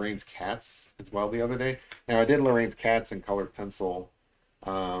did Lorraine's cats as well the other day. Now I did Lorraine's cats in colored pencil.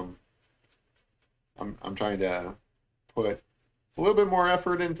 Um, I'm trying to put a little bit more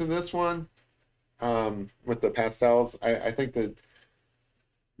effort into this one with the pastels. I think that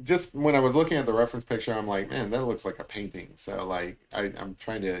just when I was looking at the reference picture, I'm like, man, that looks like a painting. So like I'm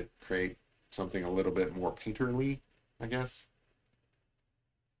trying to create something a little bit more painterly, I guess.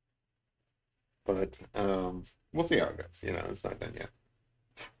 But we'll see how it goes. You know, it's not done yet.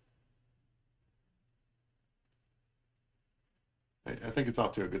 I think it's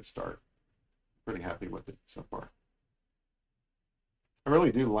off to a good start. Pretty happy with it so far. I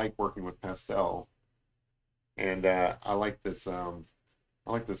really do like working with pastel, and I like this. I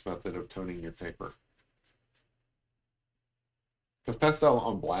like this method of toning your paper because pastel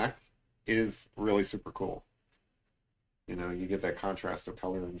on black is really super cool. You know, you get that contrast of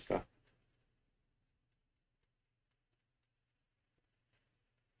color and stuff.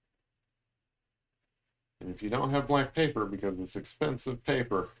 And if you don't have black paper because it's expensive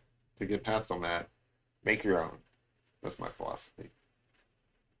paper to get pastel mat, make your own. That's my philosophy.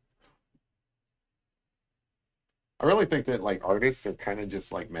 I really think that like artists are kind of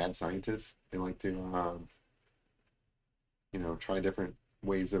just like mad scientists. They like to, try different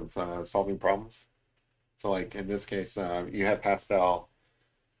ways of solving problems. So like in this case, you have pastel.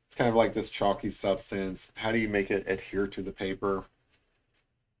 It's kind of like this chalky substance. How do you make it adhere to the paper?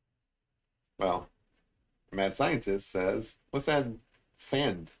 Well, a mad scientist says, let's add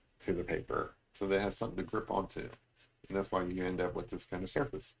sand to the paper so they have something to grip onto. And that's why you end up with this kind of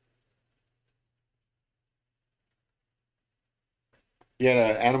surface. You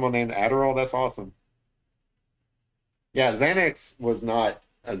had an animal named Adderall. That's awesome. Yeah, Xanax was not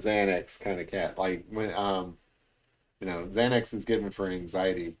a Xanax kind of cat. Like when Xanax is given for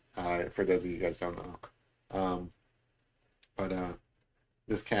anxiety. For those of you guys don't know, um, but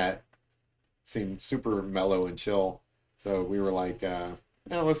this cat seemed super mellow and chill. So we were like,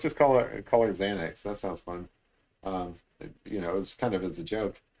 let's just call her Xanax. That sounds fun. Um, it was kind of as a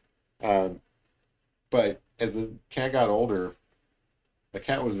joke. Um, but as the cat got older, the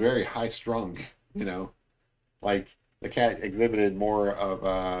cat was very high strung. You know, like the cat exhibited more of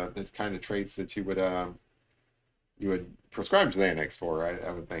the kind of traits that you would prescribe Xanax for.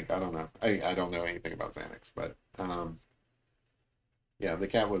 I would think. I don't know. I don't know anything about Xanax, but yeah, the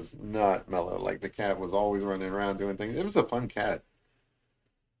cat was not mellow. Like the cat was always running around doing things. It was a fun cat.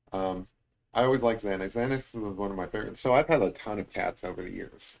 Um, I always liked Xanax. Xanax was one of my favorites. So I've had a ton of cats over the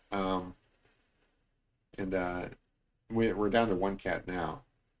years. And we're down to one cat now.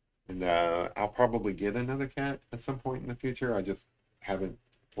 And I'll probably get another cat at some point in the future. I just haven't,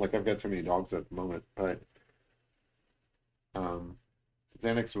 like, I've got too many dogs at the moment. But um,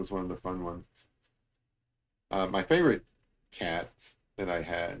 Xanax was one of the fun ones. My favorite cat that I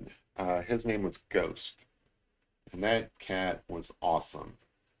had, his name was Ghost. And that cat was awesome.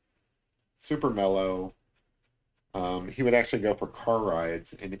 Super mellow. He would actually go for car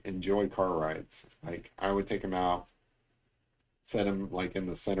rides and enjoy car rides. Like I would take him out, set him like in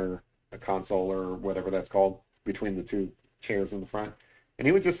the center, a console or whatever that's called, between the two chairs in the front, and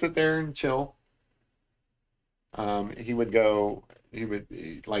he would just sit there and chill. He would go.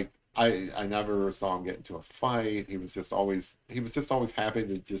 Like I never saw him get into a fight. He was just always happy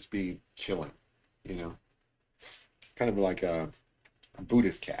to just be chilling. You know, kind of like a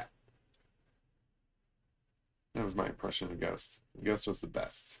Buddhist cat. That was my impression of Ghost. Ghost was the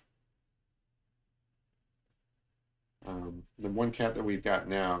best. The one cat that we've got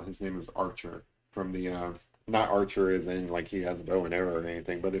now, his name is Archer from the not Archer as in like he has a bow and arrow or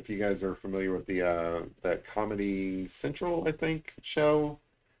anything, but if you guys are familiar with the that Comedy Central, I think, show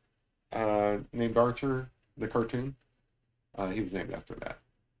named Archer, the cartoon, he was named after that.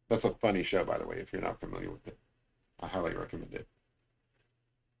 That's a funny show, by the way, if you're not familiar with it. I highly recommend it.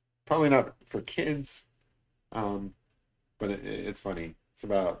 Probably not for kids, um, but it's funny. It's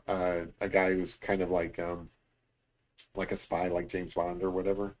about a guy who's kind of like a spy, like James Bond or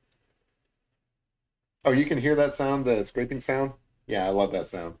whatever. Oh, you can hear that sound, the scraping sound? Yeah, I love that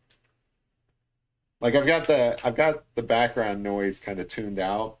sound. Like I've got the background noise kind of tuned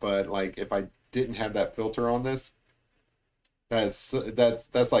out, but like if I didn't have that filter on this, that's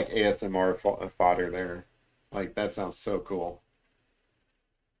like ASMR fodder there. Like that sounds so cool.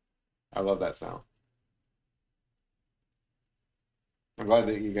 I love that sound. I'm glad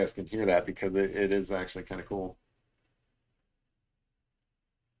that you guys can hear that because it is actually kind of cool.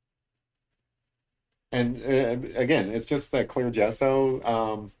 And again, it's just that clear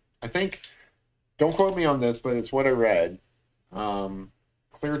gesso. I think, don't quote me on this, but it's what I read. Um,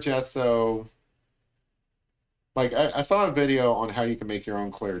 Clear gesso, like I saw a video on how you can make your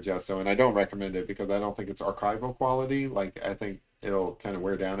own clear gesso, and I don't recommend it because I don't think it's archival quality. Like I think it'll kind of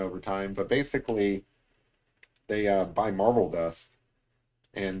wear down over time. But basically, they buy marble dust,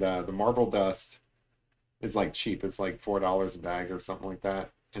 and the marble dust is like cheap. It's like $4 a bag or something like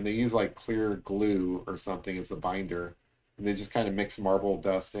that. And they use like clear glue or something as the binder, and they just kind of mix marble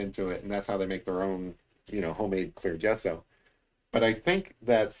dust into it, and that's how they make their own, homemade clear gesso. But I think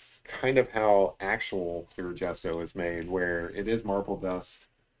that's kind of how actual clear gesso is made, where it is marble dust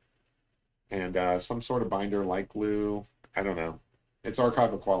and some sort of binder like glue. I don't know. It's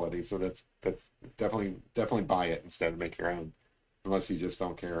archival quality, so that's definitely buy it instead of make your own, unless you just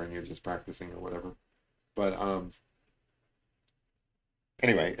don't care and you're just practicing or whatever. But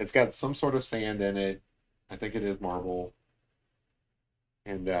anyway, it's got some sort of sand in it. I think it is marble,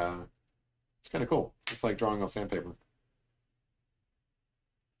 and it's kind of cool. It's like drawing on sandpaper.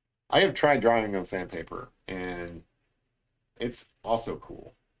 I have tried drawing on sandpaper, and it's also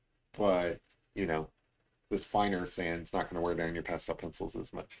cool, but you know, this finer sand's not going to wear down your pastel pencils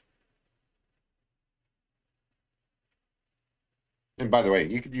as much. And by the way,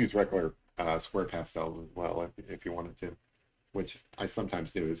 you could use regular square pastels as well if you wanted to, which I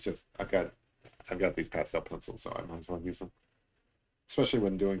sometimes do. It's just I've got these pastel pencils, so I might as well use them. Especially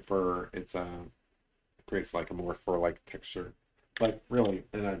when doing fur, it creates like a more fur-like texture. But really,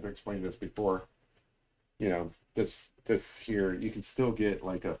 and I've explained this before, this here, you can still get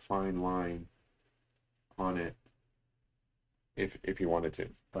like a fine line on it if you wanted to.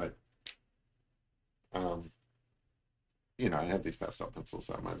 But um, I have these pastel pencils,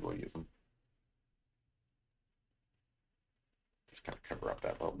 so I might as well use them. Just kind of cover up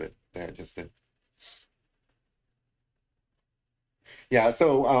that little bit there, just to. Yeah,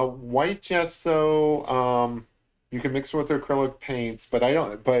 so white gesso, you can mix with acrylic paints, but I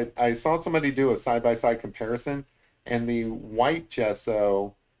don't. But I saw somebody do a side-by-side comparison, and the white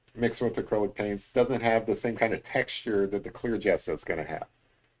gesso mixed with acrylic paints doesn't have the same kind of texture that the clear gesso is going to have.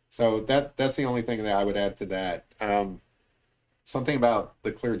 So that's the only thing that I would add to that. Something about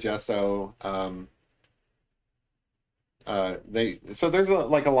the clear gesso. There's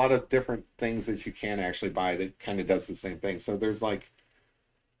like a lot of different things that you can actually buy that kind of does the same thing. So there's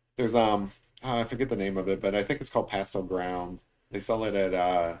I forget the name of it, but I think it's called Pastel Ground. They sell it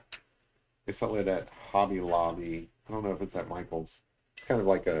at Hobby Lobby. I don't know if it's at Michael's. It's kind of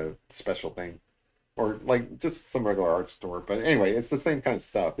like a special thing, or like just some regular art store. But anyway, it's the same kind of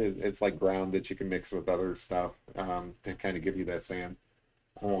stuff. It's like ground that you can mix with other stuff to kind of give you that sand.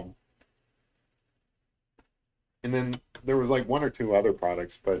 Um, and then there was like one or two other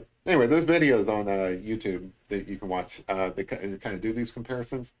products, but anyway, there's videos on YouTube that you can watch that kind of do these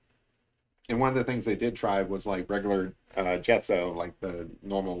comparisons. And one of the things they did try was like regular gesso, like the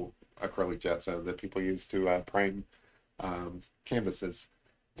normal acrylic gesso that people use to prime canvases,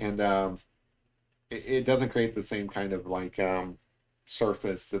 and it doesn't create the same kind of like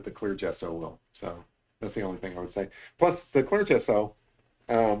surface that the clear gesso will. So that's the only thing I would say. Plus, the clear gesso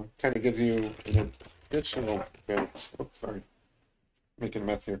kind of gives you an additional. Oops, sorry, making a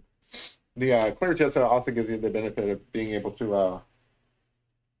mess here. The clear gesso also gives you the benefit of being able to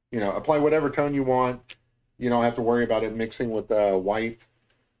apply whatever tone you want. You don't have to worry about it mixing with white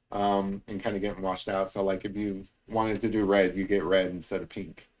and kind of getting washed out. So like if you wanted to do red, you get red instead of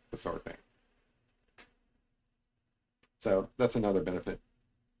pink, the sort of thing. So that's another benefit.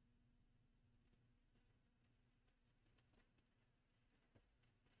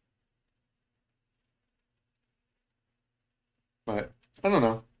 But I don't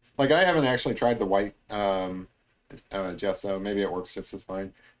know. Like I haven't actually tried the white gesso. Maybe it works just as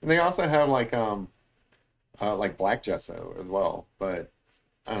fine. And they also have like black gesso as well. But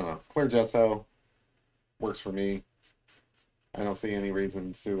I don't know. Clear gesso works for me. I don't see any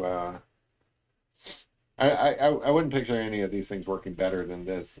reason to. I wouldn't picture any of these things working better than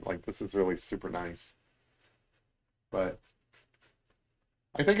this. Like this is really super nice. But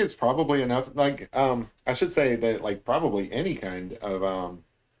I think it's probably enough. Like I should say that like probably any kind of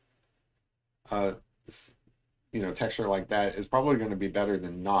uh texture like that is probably going to be better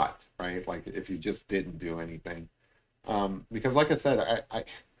than not, right? Like if you just didn't do anything. Because like I said, I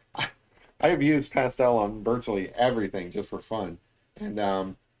have used pastel on virtually everything just for fun, and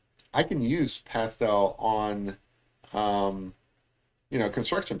I can use pastel on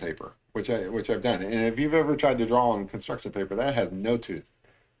construction paper, which I've done. And if you've ever tried to draw on construction paper, that has no tooth.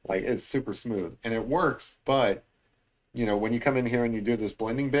 Like it's super smooth and it works, but when you come in here and you do this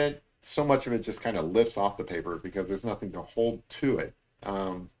blending bit, so much of it just kind of lifts off the paper because there's nothing to hold to it.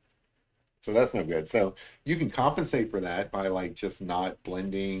 So that's no good. So you can compensate for that by like just not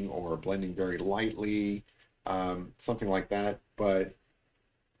blending or blending very lightly, something like that. But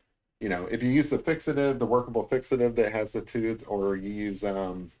if you use the fixative, the workable fixative that has the tooth, or you use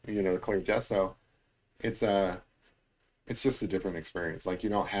the clear gesso, it's just a different experience. Like you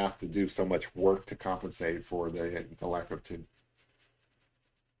don't have to do so much work to compensate for the lack of tooth.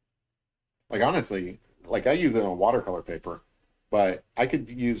 Like honestly, like I use it on watercolor paper, but I could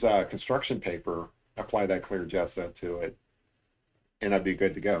use construction paper, apply that clear gesso to it, and I'd be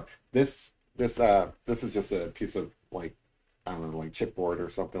good to go. This is just a piece of like I don't know, like chipboard or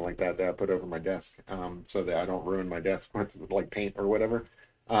something like that I put over my desk, so that I don't ruin my desk with like paint or whatever.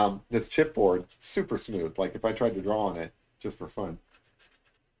 This chipboard, super smooth. Like if I tried to draw on it just for fun,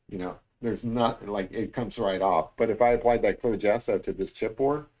 there's not like it comes right off. But if I applied that clear gesso to this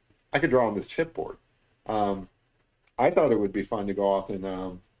chipboard, I could draw on this chipboard. I thought it would be fun to go off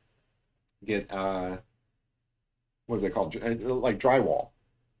and get what is it called? Like drywall.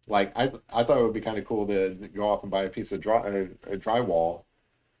 Like I thought it would be kind of cool to go off and buy a piece of drywall,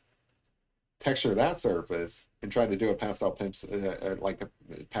 texture that surface, and try to do a pastel like a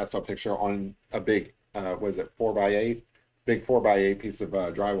pastel picture on a big what is it 4x8, big 4x8 piece of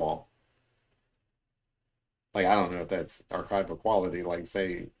drywall. Like I don't know if that's archival quality. Like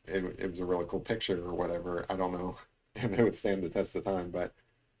say it was a really cool picture or whatever. I don't know if it would stand the test of time, but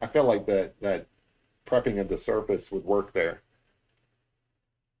I feel like that prepping of the surface would work there.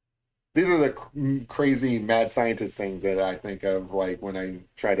 These are the crazy mad scientist things that I think of like when I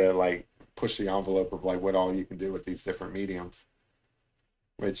try to like push the envelope of like what all you can do with these different mediums,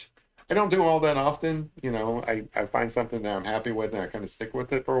 which I don't do all that often. I find something that I'm happy with and I kind of stick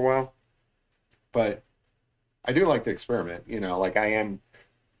with it for a while. But I do like to experiment, like I am,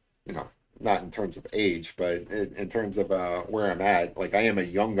 not in terms of age, but in terms of where I'm at. Like I am a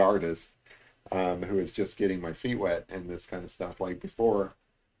young artist who is just getting my feet wet and this kind of stuff. Like before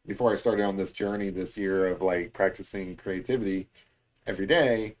I started on this journey this year of like practicing creativity every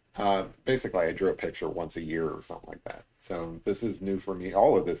day, basically I drew a picture once a year or something like that. So this is new for me.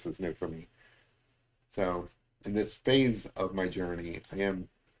 All of this is new for me. So in this phase of my journey,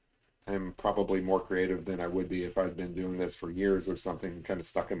 I'm probably more creative than I would be if I'd been doing this for years or something, kind of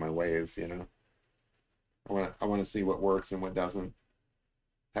stuck in my ways. I want to see what works and what doesn't.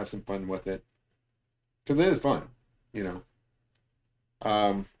 Have some fun with it because it is fun. You know.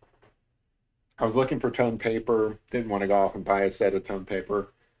 Um, I was looking for tone paper. Didn't want to go off and buy a set of tone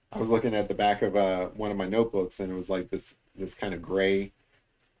paper. I was looking at the back of one of my notebooks, and it was like this kind of gray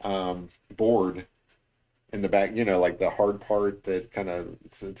board in the back. Like the hard part that kind of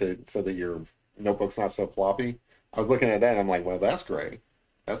so that your notebook's not so floppy. I was looking at that, and I'm like, well, that's gray.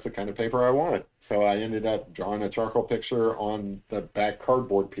 That's the kind of paper I want. So I ended up drawing a charcoal picture on the back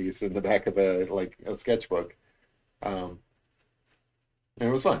cardboard piece in the back of a sketchbook. Um, and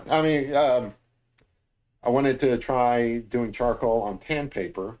it was fun. I mean, I wanted to try doing charcoal on tan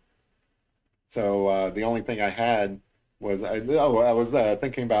paper. So the only thing I had was I was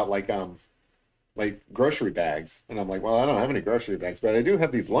thinking about like grocery bags, and I'm like, well, I don't have any grocery bags, but I do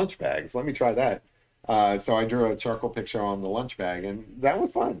have these lunch bags. Let me try that. So I drew a charcoal picture on the lunch bag, and that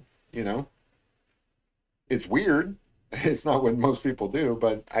was fun. It's weird. It's not what most people do,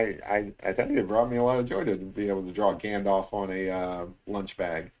 but I tell you, it brought me a lot of joy to be able to draw Gandalf on a lunch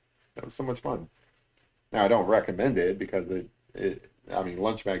bag. That was so much fun. Now I don't recommend it because I mean,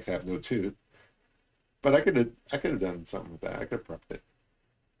 lunch bags have no tooth, but I could have done something with that. I could have prepped it.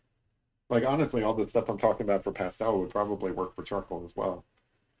 Like honestly, all the stuff I'm talking about for pastel would probably work for charcoal as well.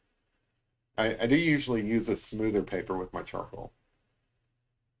 I do usually use a smoother paper with my charcoal.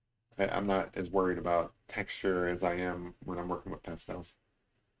 I'm not as worried about texture as I am when I'm working with pastels.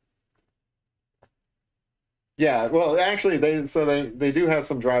 Yeah, well, actually, they do have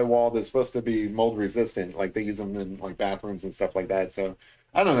some drywall that's supposed to be mold resistant. Like they use them in like bathrooms and stuff like that. So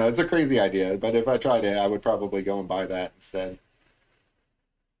I don't know. It's a crazy idea, but if I tried it, I would probably go and buy that instead.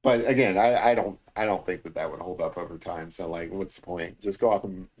 But again, I don't think that would hold up over time. So like, what's the point? Just go off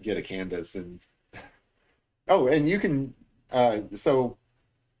and get a canvas and oh, and you can. So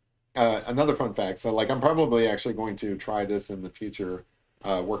another fun fact. So like, I'm probably actually going to try this in the future,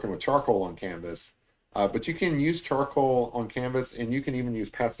 working with charcoal on canvas. But you can use charcoal on canvas, and you can even use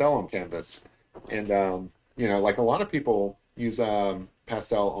pastel on canvas. And like a lot of people use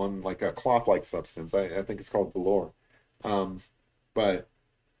pastel on like a cloth-like substance. I think it's called velour. Um, But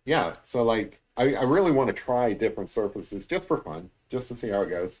yeah, so like I really want to try different surfaces just for fun, just to see how it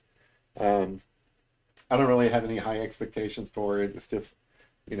goes. Um, I don't really have any high expectations for it. It's just,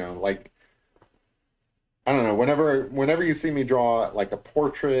 like I don't know. Whenever you see me draw like a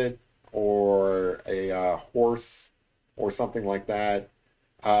portrait or a horse or something like that,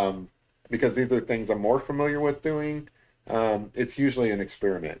 um, because these are things I'm more familiar with doing, it's usually an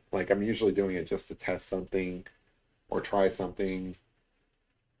experiment. Like I'm usually doing it just to test something or try something.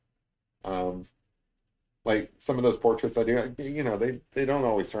 Um, like some of those portraits I do, they don't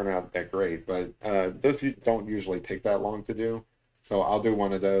always turn out that great, but those don't usually take that long to do. So I'll do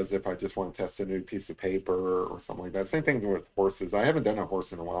one of those if I just want to test a new piece of paper or something like that. Same thing with horses. I haven't done a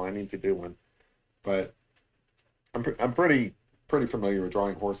horse in a while. I need to do one, but I'm pretty familiar with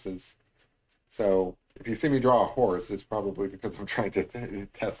drawing horses. So if you see me draw a horse, it's probably because I'm trying to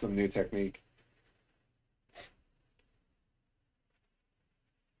test some new technique.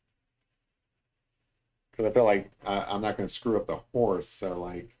 Because I feel like I'm not going to screw up the horse. So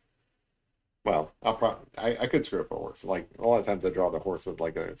like, well, I could screw up a horse. Like a lot of times I draw the horse with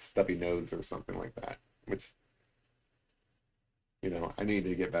like a stubby nose or something like that, which I need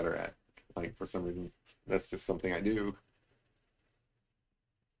to get better at. Like for some reason, that's just something I do.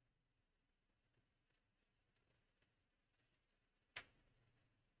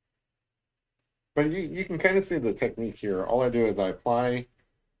 But you can kind of see the technique here. All I do is I apply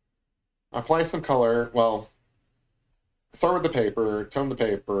some color. Well, start with the paper, tone the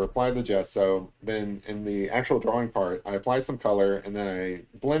paper, apply the gesso. Then in the actual drawing part, I apply some color and then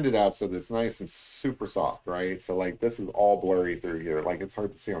I blend it out so that it's nice and super soft, right? So like this is all blurry through here. Like it's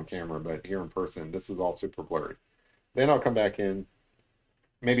hard to see on camera, but here in person, this is all super blurry. Then I'll come back in,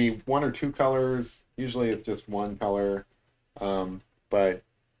 maybe one or two colors. Usually it's just one color. But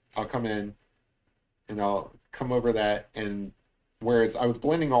I'll come in and I'll come over that, and whereas I was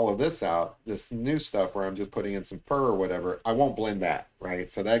blending all of this out, this new stuff where I'm just putting in some fur or whatever, I won't blend that, right?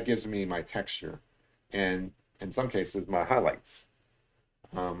 So that gives me my texture and in some cases my highlights.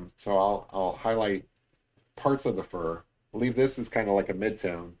 So I'll highlight parts of the fur, leave this as kind of like a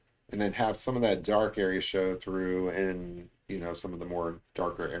mid-tone, and then have some of that dark area show through in, some of the more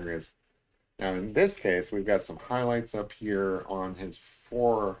darker areas. Now in this case, we've got some highlights up here on his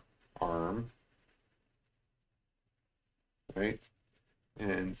forearm, right?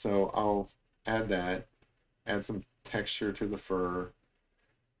 And so I'll add that, add some texture to the fur,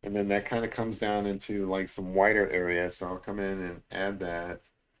 and then that kind of comes down into like some whiter areas. So I'll come in and add that.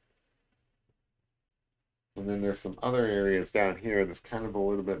 And then there's some other areas down here that's kind of a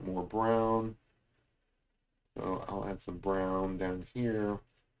little bit more brown. So I'll add some brown down here.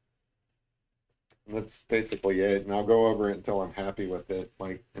 And that's basically it. And I'll go over it until I'm happy with it.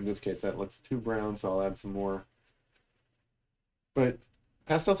 Like in this case, that looks too brown, so I'll add some more. But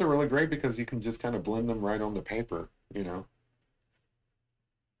pastels are really great because you can just kind of blend them right on the paper.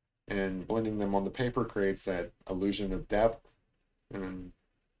 And blending them on the paper creates that illusion of depth and,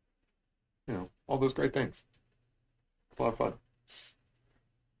 all those great things. It's a lot of fun.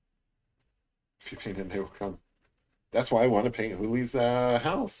 If you paint it, they will come. That's why I want to paint Huli's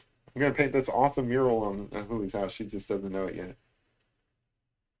house. I'm going to paint this awesome mural on Huli's house. She just doesn't know it yet.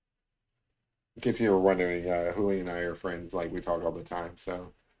 In case you were wondering, Huli and I are friends. Like, we talk all the time.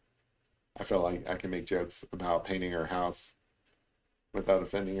 So I feel like I can make jokes about painting her house without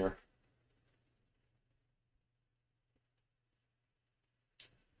offending her.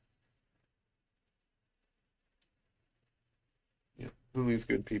 Yeah, Huli's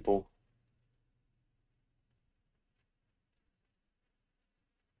good people.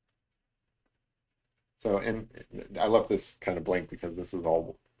 So, and I left this kind of blank because this is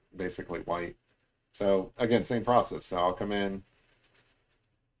all basically white. So again, same process. So I'll come in,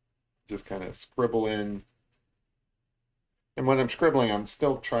 just kind of scribble in. And when I'm scribbling, I'm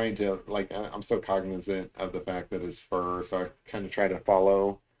still trying to, like, I'm still cognizant of the fact that it's fur. So I kind of try to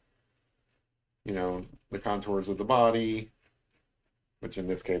follow, the contours of the body, which in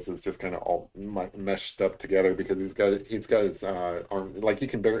this case is just kind of all meshed up together because he's got his arm, like you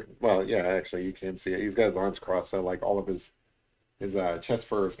can well, yeah, actually you can see it. He's got his arms crossed, so like all of his chest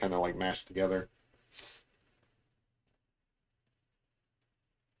fur is kind of like mashed together.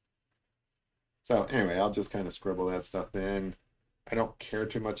 So anyway, I'll just kind of scribble that stuff in. I don't care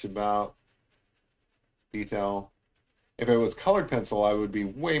too much about detail. If it was colored pencil, I would be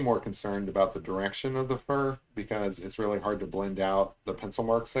way more concerned about the direction of the fur because it's really hard to blend out the pencil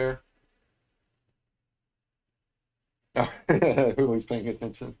marks there. Oh, who was paying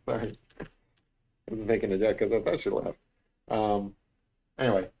attention? Sorry. I wasn't making a joke because I thought she laughed.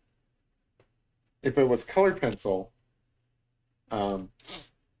 Anyway, if it was colored pencil,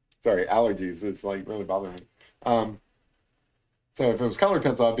 Sorry, allergies. It's like really bothering me. Um, so if it was colored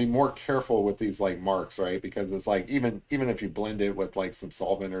pencil, I'd be more careful with these like marks, right? Because it's like even if you blend it with like some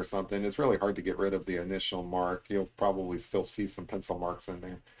solvent or something, it's really hard to get rid of the initial mark. You'll probably still see some pencil marks in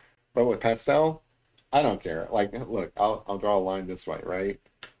there. But with pastel, I don't care. Like, look, I'll draw a line this way, right?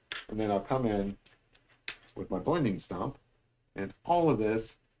 And then I'll come in with my blending stump, and all of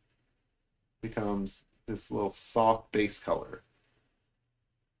this becomes this little soft base color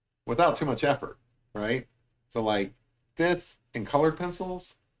without too much effort, right? So like this in colored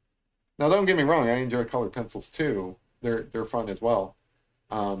pencils. Now don't get me wrong, I enjoy colored pencils too. They're fun as well.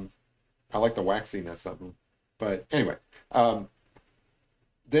 Um, I like the waxiness of them. But anyway,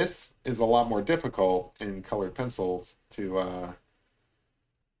 this is a lot more difficult in colored pencils to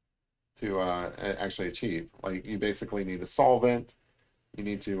actually achieve. Like you basically need a solvent. You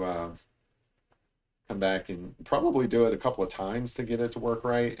need to come back and probably do it a couple of times to get it to work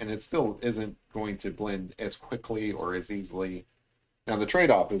right, and it still isn't going to blend as quickly or as easily. Now the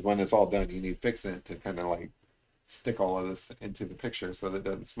trade-off is when it's all done, you need fixant to kind of like stick all of this into the picture so that it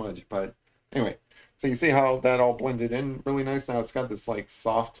doesn't smudge. But anyway, so you see how that all blended in really nice. Now it's got this like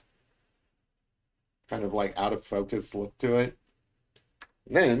soft, kind of like out of focus look to it.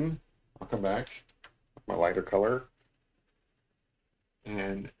 And then I'll come back with my lighter color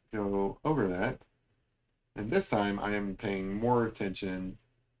and go over that. And this time I am paying more attention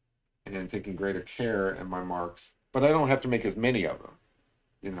and taking greater care in my marks, but I don't have to make as many of them,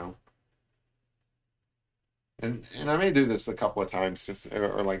 you know. And I may do this a couple of times, just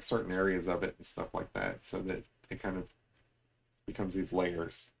or like certain areas of it and stuff like that, so that it kind of becomes these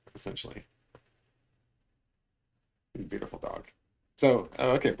layers essentially. Beautiful dog. So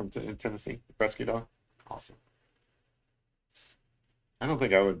okay, from Tennessee, rescue dog, awesome. I don't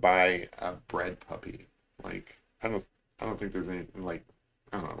think I would buy a bred puppy. Like I don't think there's any like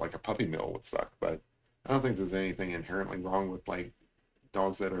I don't know, like a puppy mill would suck, but I don't think there's anything inherently wrong with like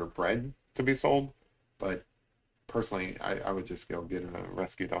dogs that are bred to be sold. But personally, I would just go get a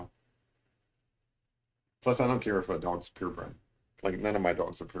rescue dog. Plus, I don't care if a dog's purebred. Like none of my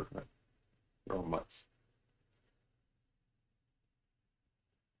dogs are purebred. They're all mutts.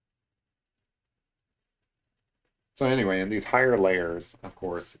 So anyway, in these higher layers, of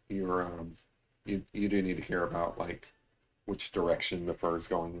course, you do need to care about like which direction the fur is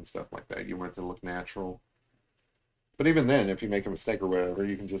going and stuff like that. You want it to look natural. But even then, if you make a mistake or whatever,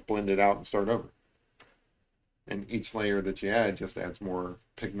 you can just blend it out and start over. And each layer that you add just adds more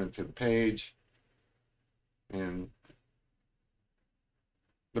pigment to the page. And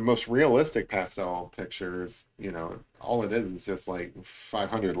the most realistic pastel pictures, you know, all it is just like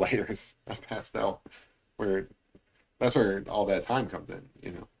 500 layers of pastel, where that's where all that time comes in,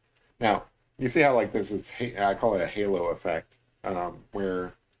 you know. Now, you see how like there's this, I call it a halo effect,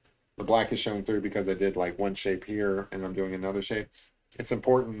 where the black is showing through because I did like one shape here and I'm doing another shape. It's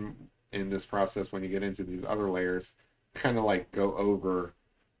important in this process when you get into these other layers, kind of like go over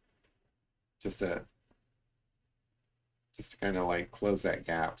just to kind of like close that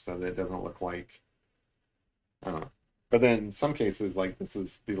gap so that it doesn't look like, I don't know. But then in some cases, like this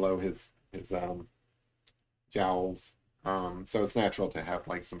is below his jowls. So it's natural to have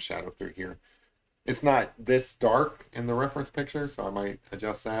like some shadow through here. It's not this dark in the reference picture, so I might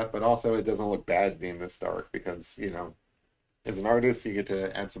adjust that, but also it doesn't look bad being this dark because, you know, as an artist, you get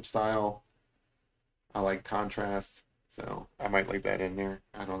to add some style. I like contrast, so I might leave that in there.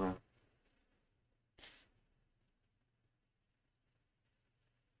 I don't know.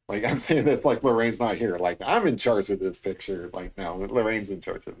 Like I'm saying this like Lorraine's not here. Like I'm in charge of this picture. Like no, Lorraine's in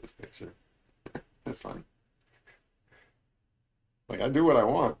charge of this picture. That's funny. Like I do what I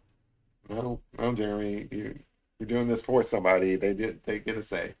want. No, no, Jeremy, you're doing this for somebody. They get a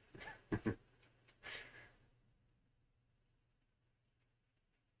say.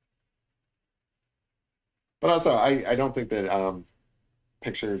 But also, I don't think that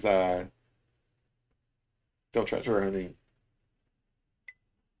pictures still treasure hunting.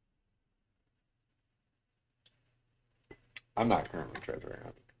 I'm not currently treasure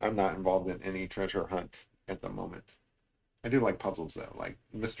hunting. I'm not involved in any treasure hunt at the moment. I do like puzzles though, like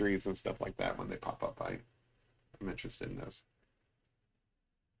mysteries and stuff like that when they pop up. I'm interested in those.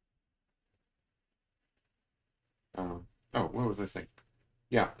 Oh, what was I saying?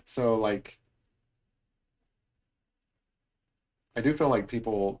 Yeah, so like I do feel like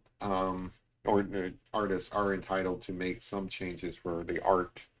people or artists are entitled to make some changes for the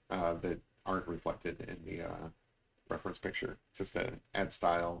art that aren't reflected in the reference picture, just to add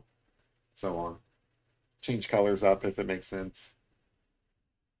style, so on. Change colors up if it makes sense.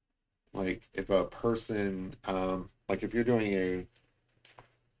 like if a person, like if you're doing a,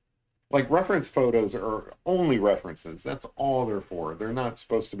 like reference photos are only references. That's all they're for. They're not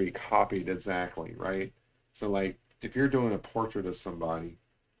supposed to be copied exactly, right? So like if you're doing a portrait of somebody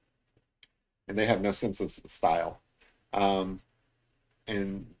and they have no sense of style, um,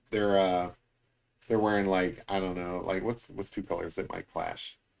 and they're wearing like I don't know, like what's two colors that might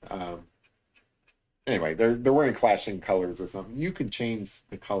clash. Um, anyway, they're wearing clashing colors or something. You can change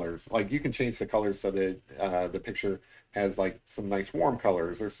the colors. Like you can change the colors so that the picture has like some nice warm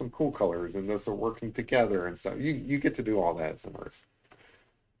colors or some cool colors, and those are working together and stuff. You get to do all that as an artist.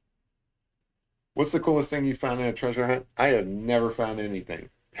 What's the coolest thing you found in a treasure hunt? I have never found anything.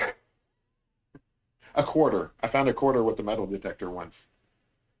 A quarter. I found a quarter with the metal detector once.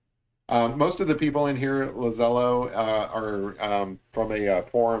 Most of the people in here at Lazello are from a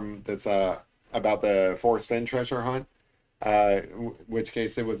forum that's about the Forrest Fenn treasure hunt. Which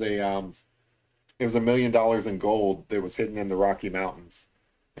case it was $1 million in gold that was hidden in the Rocky Mountains,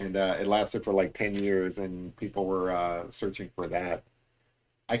 and it lasted for like 10 years, and people were searching for that.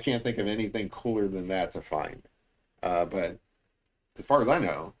 I can't think of anything cooler than that to find. But as far as I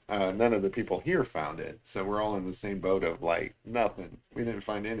know, none of the people here found it, so we're all in the same boat of like nothing. We didn't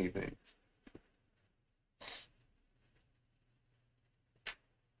find anything.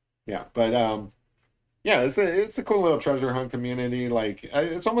 Yeah, but yeah, it's a cool little treasure hunt community. Like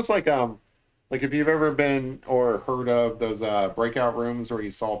it's almost like if you've ever been or heard of those breakout rooms where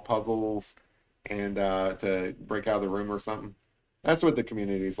you solve puzzles and to break out of the room or something. That's what the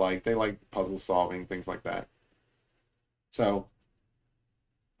community's like. They like puzzle solving, things like that. So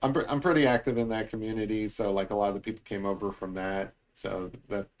I'm pretty active in that community. So like a lot of the people came over from that. So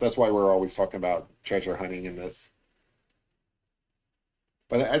that's why we're always talking about treasure hunting in this.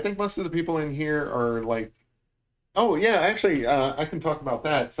 But I think most of the people in here are like, oh yeah, actually, I can talk about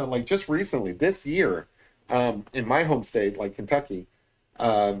that. So like just recently, this year, in my home state, like Kentucky,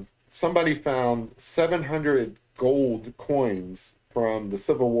 somebody found 700 gold coins from the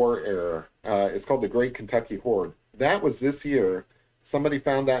Civil War era. It's called the Great Kentucky Hoard. That was this year. Somebody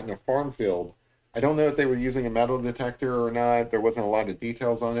found that in a farm field. I don't know if they were using a metal detector or not. There wasn't a lot of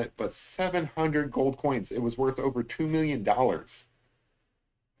details on it, but 700 gold coins. It was worth over $2 million.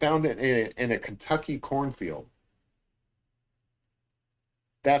 Found it in a Kentucky cornfield.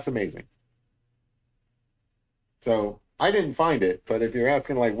 That's amazing. So I didn't find it, but if you're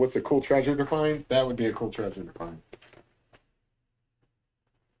asking like what's a cool treasure to find, that would be a cool treasure to find.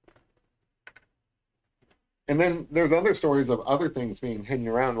 And then there's other stories of other things being hidden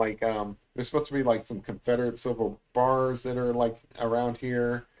around. Like there's supposed to be like some Confederate civil bars that are like around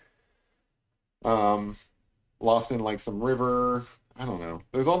here, um, lost in like some river. I don't know.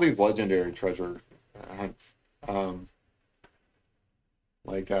 There's all these legendary treasure hunts. Um,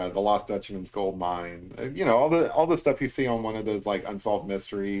 like the Lost Dutchman's gold mine. You know, all the stuff you see on one of those like unsolved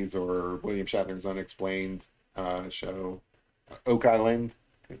mysteries or William Shatner's unexplained show, Oak Island,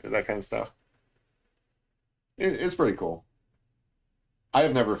 that kind of stuff. It's pretty cool. I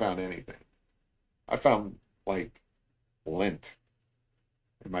have never found anything. I found like lint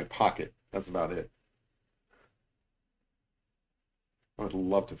in my pocket. That's about it. I would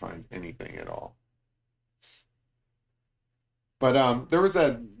love to find anything at all. But there was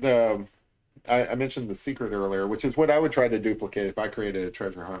I mentioned The Secret earlier, which is what I would try to duplicate if I created a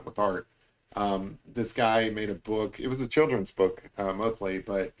treasure hunt with art. This guy made a book. It was a children's book mostly,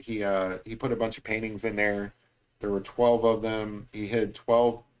 but he put a bunch of paintings in there. There were 12 of them. He had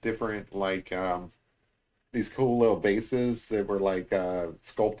 12 different like these cool little vases that were like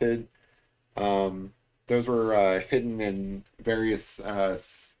sculpted. Um, those were hidden in various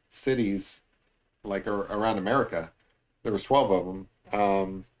cities like around America. There was 12 of them.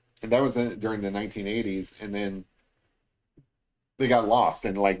 And that was during the 1980s, and then they got lost,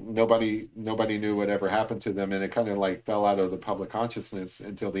 and like nobody knew what ever happened to them, and it kind of like fell out of the public consciousness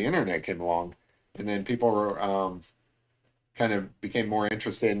until the internet came along, and then people were kind of became more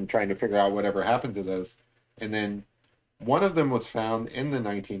interested in trying to figure out whatever happened to those, and then one of them was found in the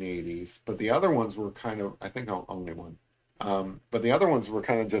 1980s, but the other ones were kind of, I think only one. But the other ones were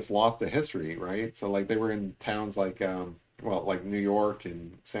kind of just lost to history, right? So like they were in towns like well, like New York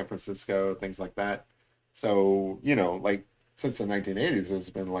and San Francisco, things like that. So, you know, like since the 1980s, there's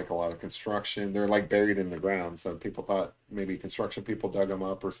been like a lot of construction. They're like buried in the ground. So people thought maybe construction people dug them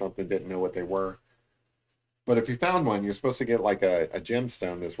up or something, didn't know what they were. But if you found one, you're supposed to get like a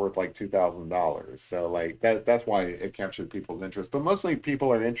gemstone that's worth like $2,000. So like that's why it captured people's interest. But mostly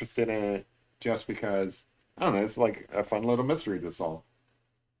people are interested in it just because I don't know, it's like a fun little mystery to solve.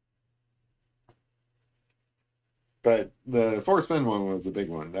 But the Forrest Fenn one was a big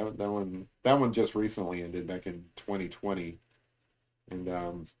one. That one just recently ended back in 2020,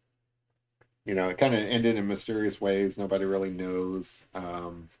 and you know, it kind of ended in mysterious ways. Nobody really knows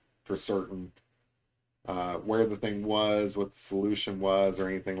for certain where the thing was, what the solution was, or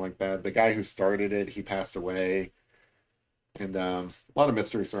anything like that. The guy who started it, he passed away, and a lot of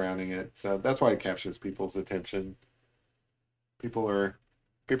mystery surrounding it. So that's why it captures people's attention. People are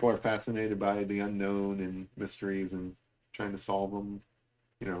people are fascinated by the unknown and mysteries and trying to solve them.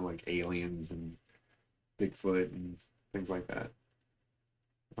 You know, like aliens and Bigfoot and things like that.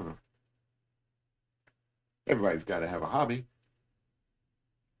 I don't know. Everybody's got to have a hobby.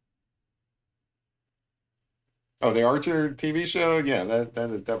 Oh, the Archer TV show? Yeah, that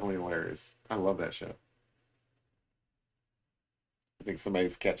is definitely hilarious. I love that show. I think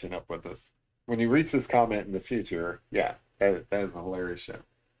somebody's catching up with us. When you reach this comment in the future, yeah, that is a hilarious show.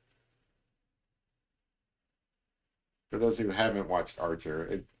 For those who haven't watched Archer,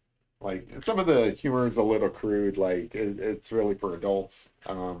 it like some of the humor is a little crude. Like it's really for adults,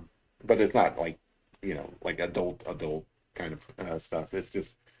 but it's not like you know like adult kind of stuff.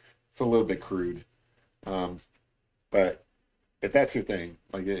 It's a little bit crude. Um, but if that's your thing,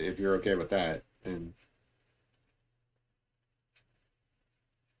 like if you're okay with that, then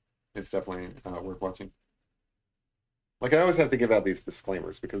it's definitely worth watching. Like I always have to give out these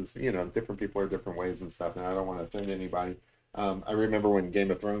disclaimers because you know different people are different ways and stuff, and I don't want to offend anybody. I remember when Game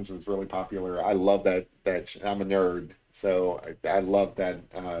of Thrones was really popular. I love I'm a nerd, so I love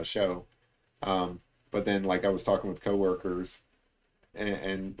that show. But then like I was talking with coworkers,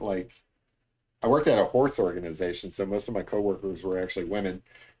 and like I worked at a horse organization, so most of my coworkers were actually women,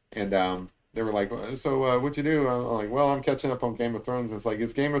 and they were like, "So what'd you do?" I'm like, "Well, I'm catching up on Game of Thrones." It's like,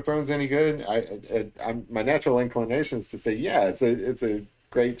 "Is Game of Thrones any good?" I'm my natural inclination is to say, "Yeah, it's a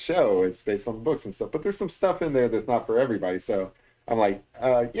great show. It's based on the books and stuff, but there's some stuff in there that's not for everybody." So I'm like,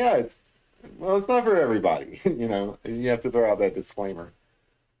 "Yeah, it's not for everybody." You know, you have to throw out that disclaimer.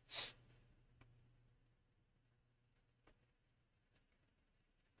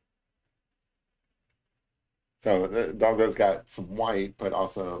 So the doggo's got some white, but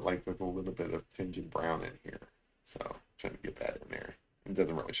also like there's a little bit of tinge of brown in here. So trying to get that in there. It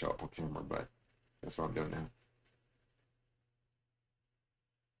doesn't really show up on camera, but that's what I'm doing now.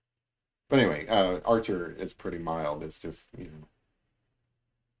 But anyway, Archer is pretty mild. It's just you know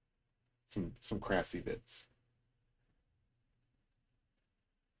some crassy bits.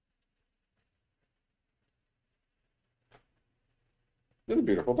 It's a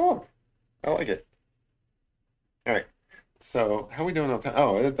beautiful dog. I like it. All right. So how are we doing on time?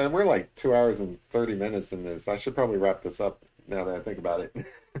 Oh, we're like 2 hours and 30 minutes in this. I should probably wrap this up now that I think about it.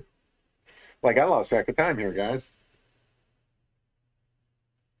 Like I lost track of time here, guys.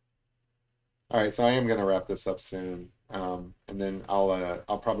 All right, so I am gonna wrap this up soon. And then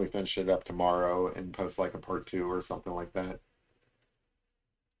I'll probably finish it up tomorrow and post like a part two or something like that.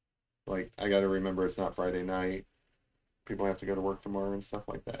 Like I gotta remember it's not Friday night. People have to go to work tomorrow and stuff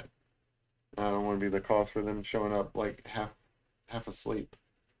like that. I don't want to be the cause for them showing up like half asleep.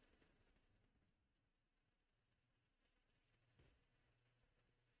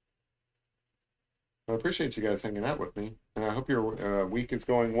 I appreciate you guys hanging out with me, and I hope your week is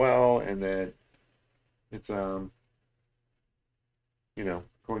going well and that it's you know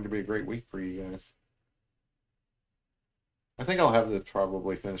going to be a great week for you guys. I think I'll have this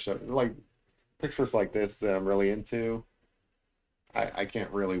probably finished up like pictures like this that I'm really into. I can't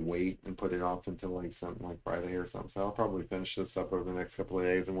really wait and put it off until like something like Friday or something. So I'll probably finish this up over the next couple of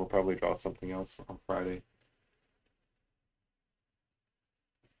days, and we'll probably draw something else on Friday.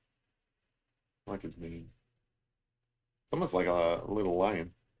 Like it's mean. It's almost like a little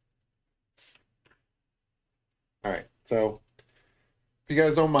lion. All right, so if you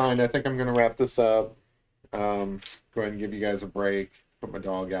guys don't mind, I think I'm gonna wrap this up. Go ahead and give you guys a break, put my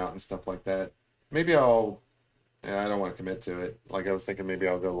dog out and stuff like that. Maybe I'll. Yeah, I don't want to commit to it. Like I was thinking, maybe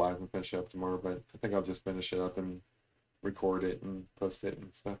I'll go live and finish it up tomorrow, but I think I'll just finish it up and record it and post it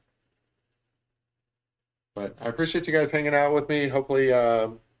and stuff. But I appreciate you guys hanging out with me. Hopefully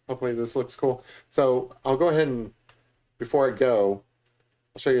this looks cool. So I'll go ahead and before I go,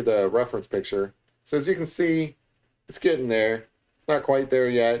 I'll show you the reference picture. So as you can see, it's getting there. It's not quite there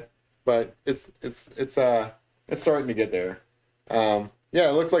yet, but it's starting to get there. Yeah,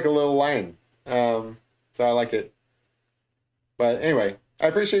 it looks like a little lion. So I like it. But anyway, I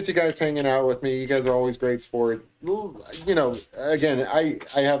appreciate you guys hanging out with me. You guys are always great sport. You know, again,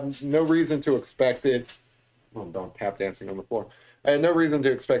 I have no reason to expect it. Well, don't tap dancing on the floor. I had no reason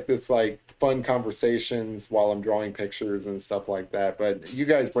to expect this like fun conversations while I'm drawing pictures and stuff like that. But you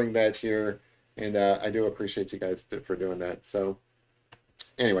guys bring that here, And I do appreciate you guys for doing that. So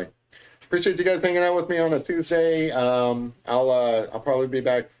anyway, appreciate you guys hanging out with me on a Tuesday. I'll probably be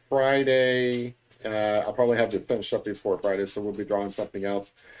back Friday. I'll probably have this finished up before Friday, so we'll be drawing something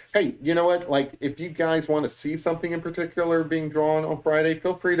else. Hey, you know what? Like, if you guys want to see something in particular being drawn on Friday,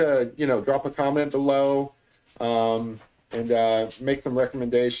 feel free to, drop a comment below, and make some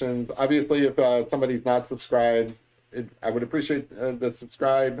recommendations. Obviously, if somebody's not subscribed, I would appreciate the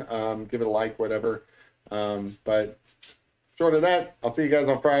subscribe, give it a like, whatever. But short of that, I'll see you guys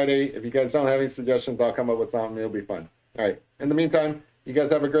on Friday. If you guys don't have any suggestions, I'll come up with something. It'll be fun. All right. In the meantime, you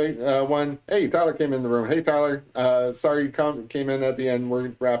guys have a great one. Hey, Tyler came in the room. Hey, Tyler. Sorry you came in at the end.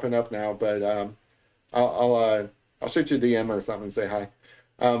 We're wrapping up now, but I'll shoot you a DM or something and say hi.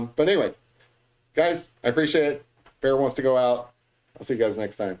 But anyway, guys, I appreciate it. Bear wants to go out. I'll see you guys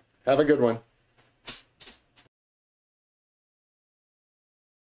next time. Have a good one.